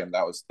next play, and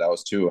that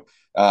was Tua.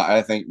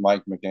 I think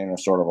Mike McDaniel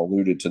sort of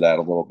alluded to that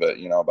a little bit,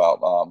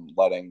 about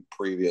letting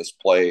previous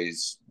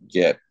plays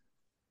get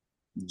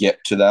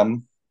to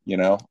them,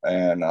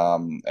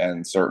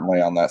 and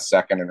certainly on that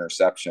second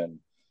interception,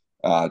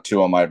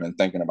 Tua might have been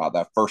thinking about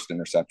that first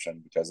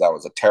interception because that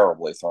was a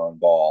terribly thrown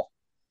ball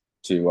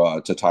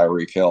to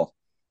Tyreek Hill,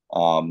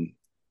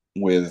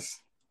 with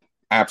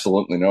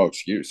absolutely no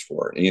excuse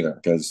for it either,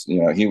 because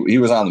he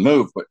was on the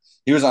move,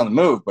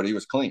 but he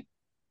was clean.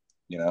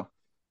 There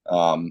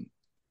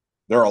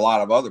are a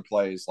lot of other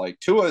plays like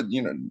Tua.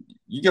 You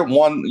get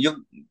one. The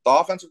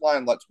offensive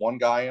line lets one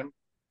guy in.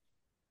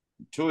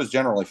 Tua is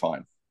generally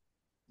fine.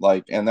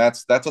 And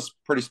that's a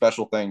pretty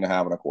special thing to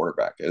have in a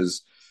quarterback.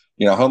 Is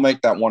he'll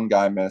make that one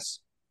guy miss,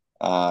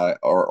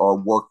 or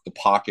work the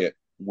pocket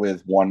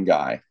with one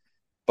guy.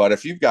 But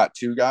if you've got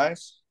two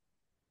guys,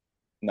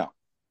 no,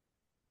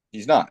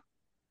 he's not.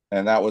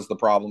 And that was the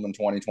problem in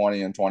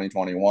 2020 and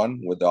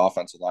 2021 with the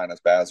offensive line as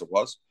bad as it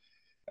was.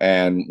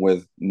 And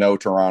with no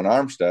Teron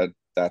Armstead,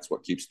 that's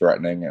what keeps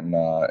threatening in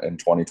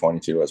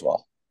 2022 as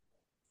well.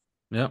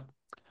 Yep.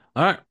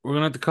 All right. We're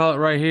going to have to call it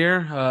right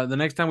here. The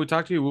next time we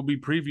talk to you, we'll be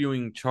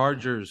previewing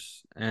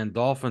Chargers and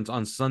Dolphins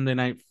on Sunday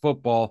Night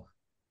Football.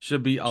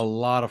 Should be a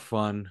lot of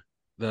fun.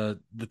 The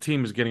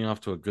team is getting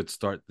off to a good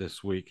start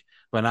this week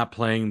by not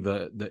playing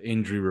the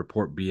injury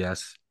report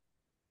BS.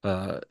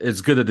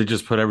 It's good that they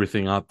just put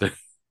everything out there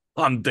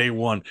on day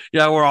one.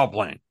 Yeah, we're all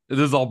playing. This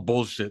is all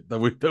bullshit that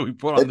we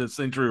put on this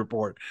injury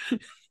report.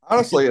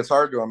 Honestly, it's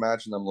hard to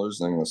imagine them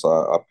losing this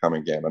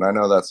upcoming game. And I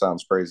know that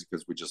sounds crazy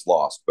because we just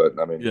lost, but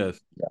I mean, yes.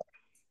 Yeah.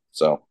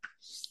 So,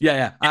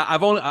 yeah. I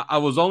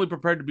was only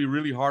prepared to be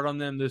really hard on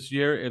them this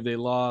year if they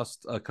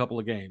lost a couple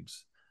of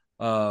games.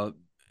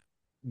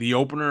 The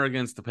opener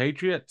against the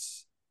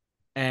Patriots,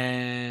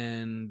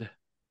 and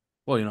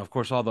of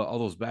course, all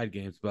those bad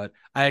games. But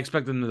I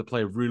expected them to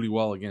play really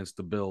well against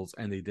the Bills,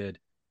 and they did.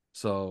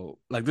 So,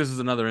 this is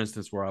another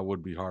instance where I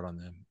would be hard on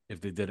them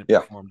if they didn't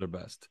perform their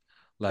best.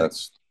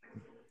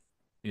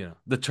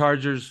 The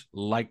Chargers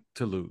like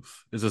to lose.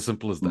 It's as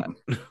simple as that.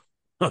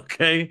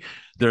 Okay?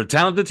 They're a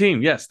talented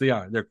team. Yes, they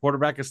are. Their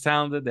quarterback is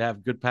talented. They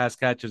have good pass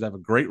catchers. They have a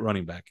great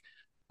running back.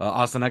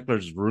 Austin Eckler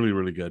is really,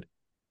 really good.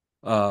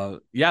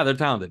 They're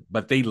talented,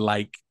 but they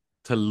like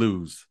to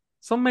lose.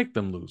 So make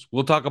them lose.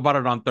 We'll talk about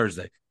it on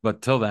Thursday.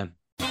 But till then.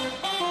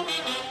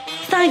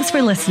 Thanks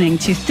for listening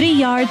to 3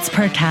 Yards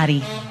Per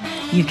Carry.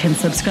 You can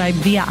subscribe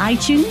via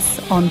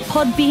iTunes, on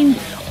Podbean,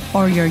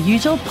 or your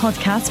usual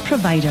podcast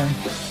provider.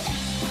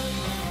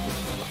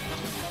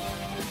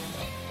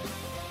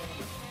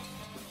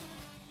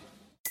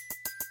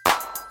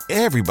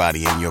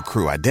 Everybody in your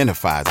crew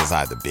identifies as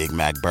either Big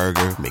Mac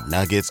Burger,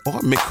 McNuggets, or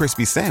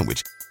McCrispy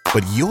Sandwich.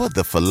 But you're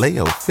the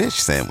Filet-O-Fish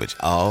Sandwich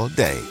all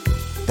day.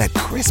 That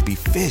crispy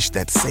fish,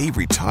 that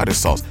savory tartar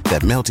sauce,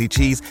 that melty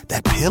cheese,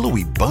 that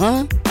pillowy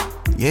bun.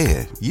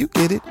 Yeah, you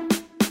get it.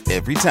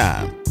 Every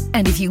time.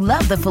 And if you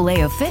love the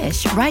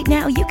Filet-O-Fish, right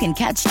now you can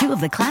catch 2 of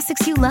the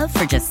classics you love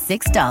for just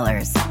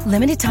 $6.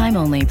 Limited time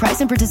only.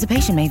 Price and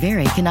participation may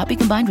vary. Cannot be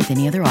combined with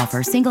any other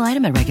offer. Single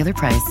item at regular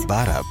price.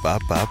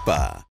 Ba-da-ba-ba-ba.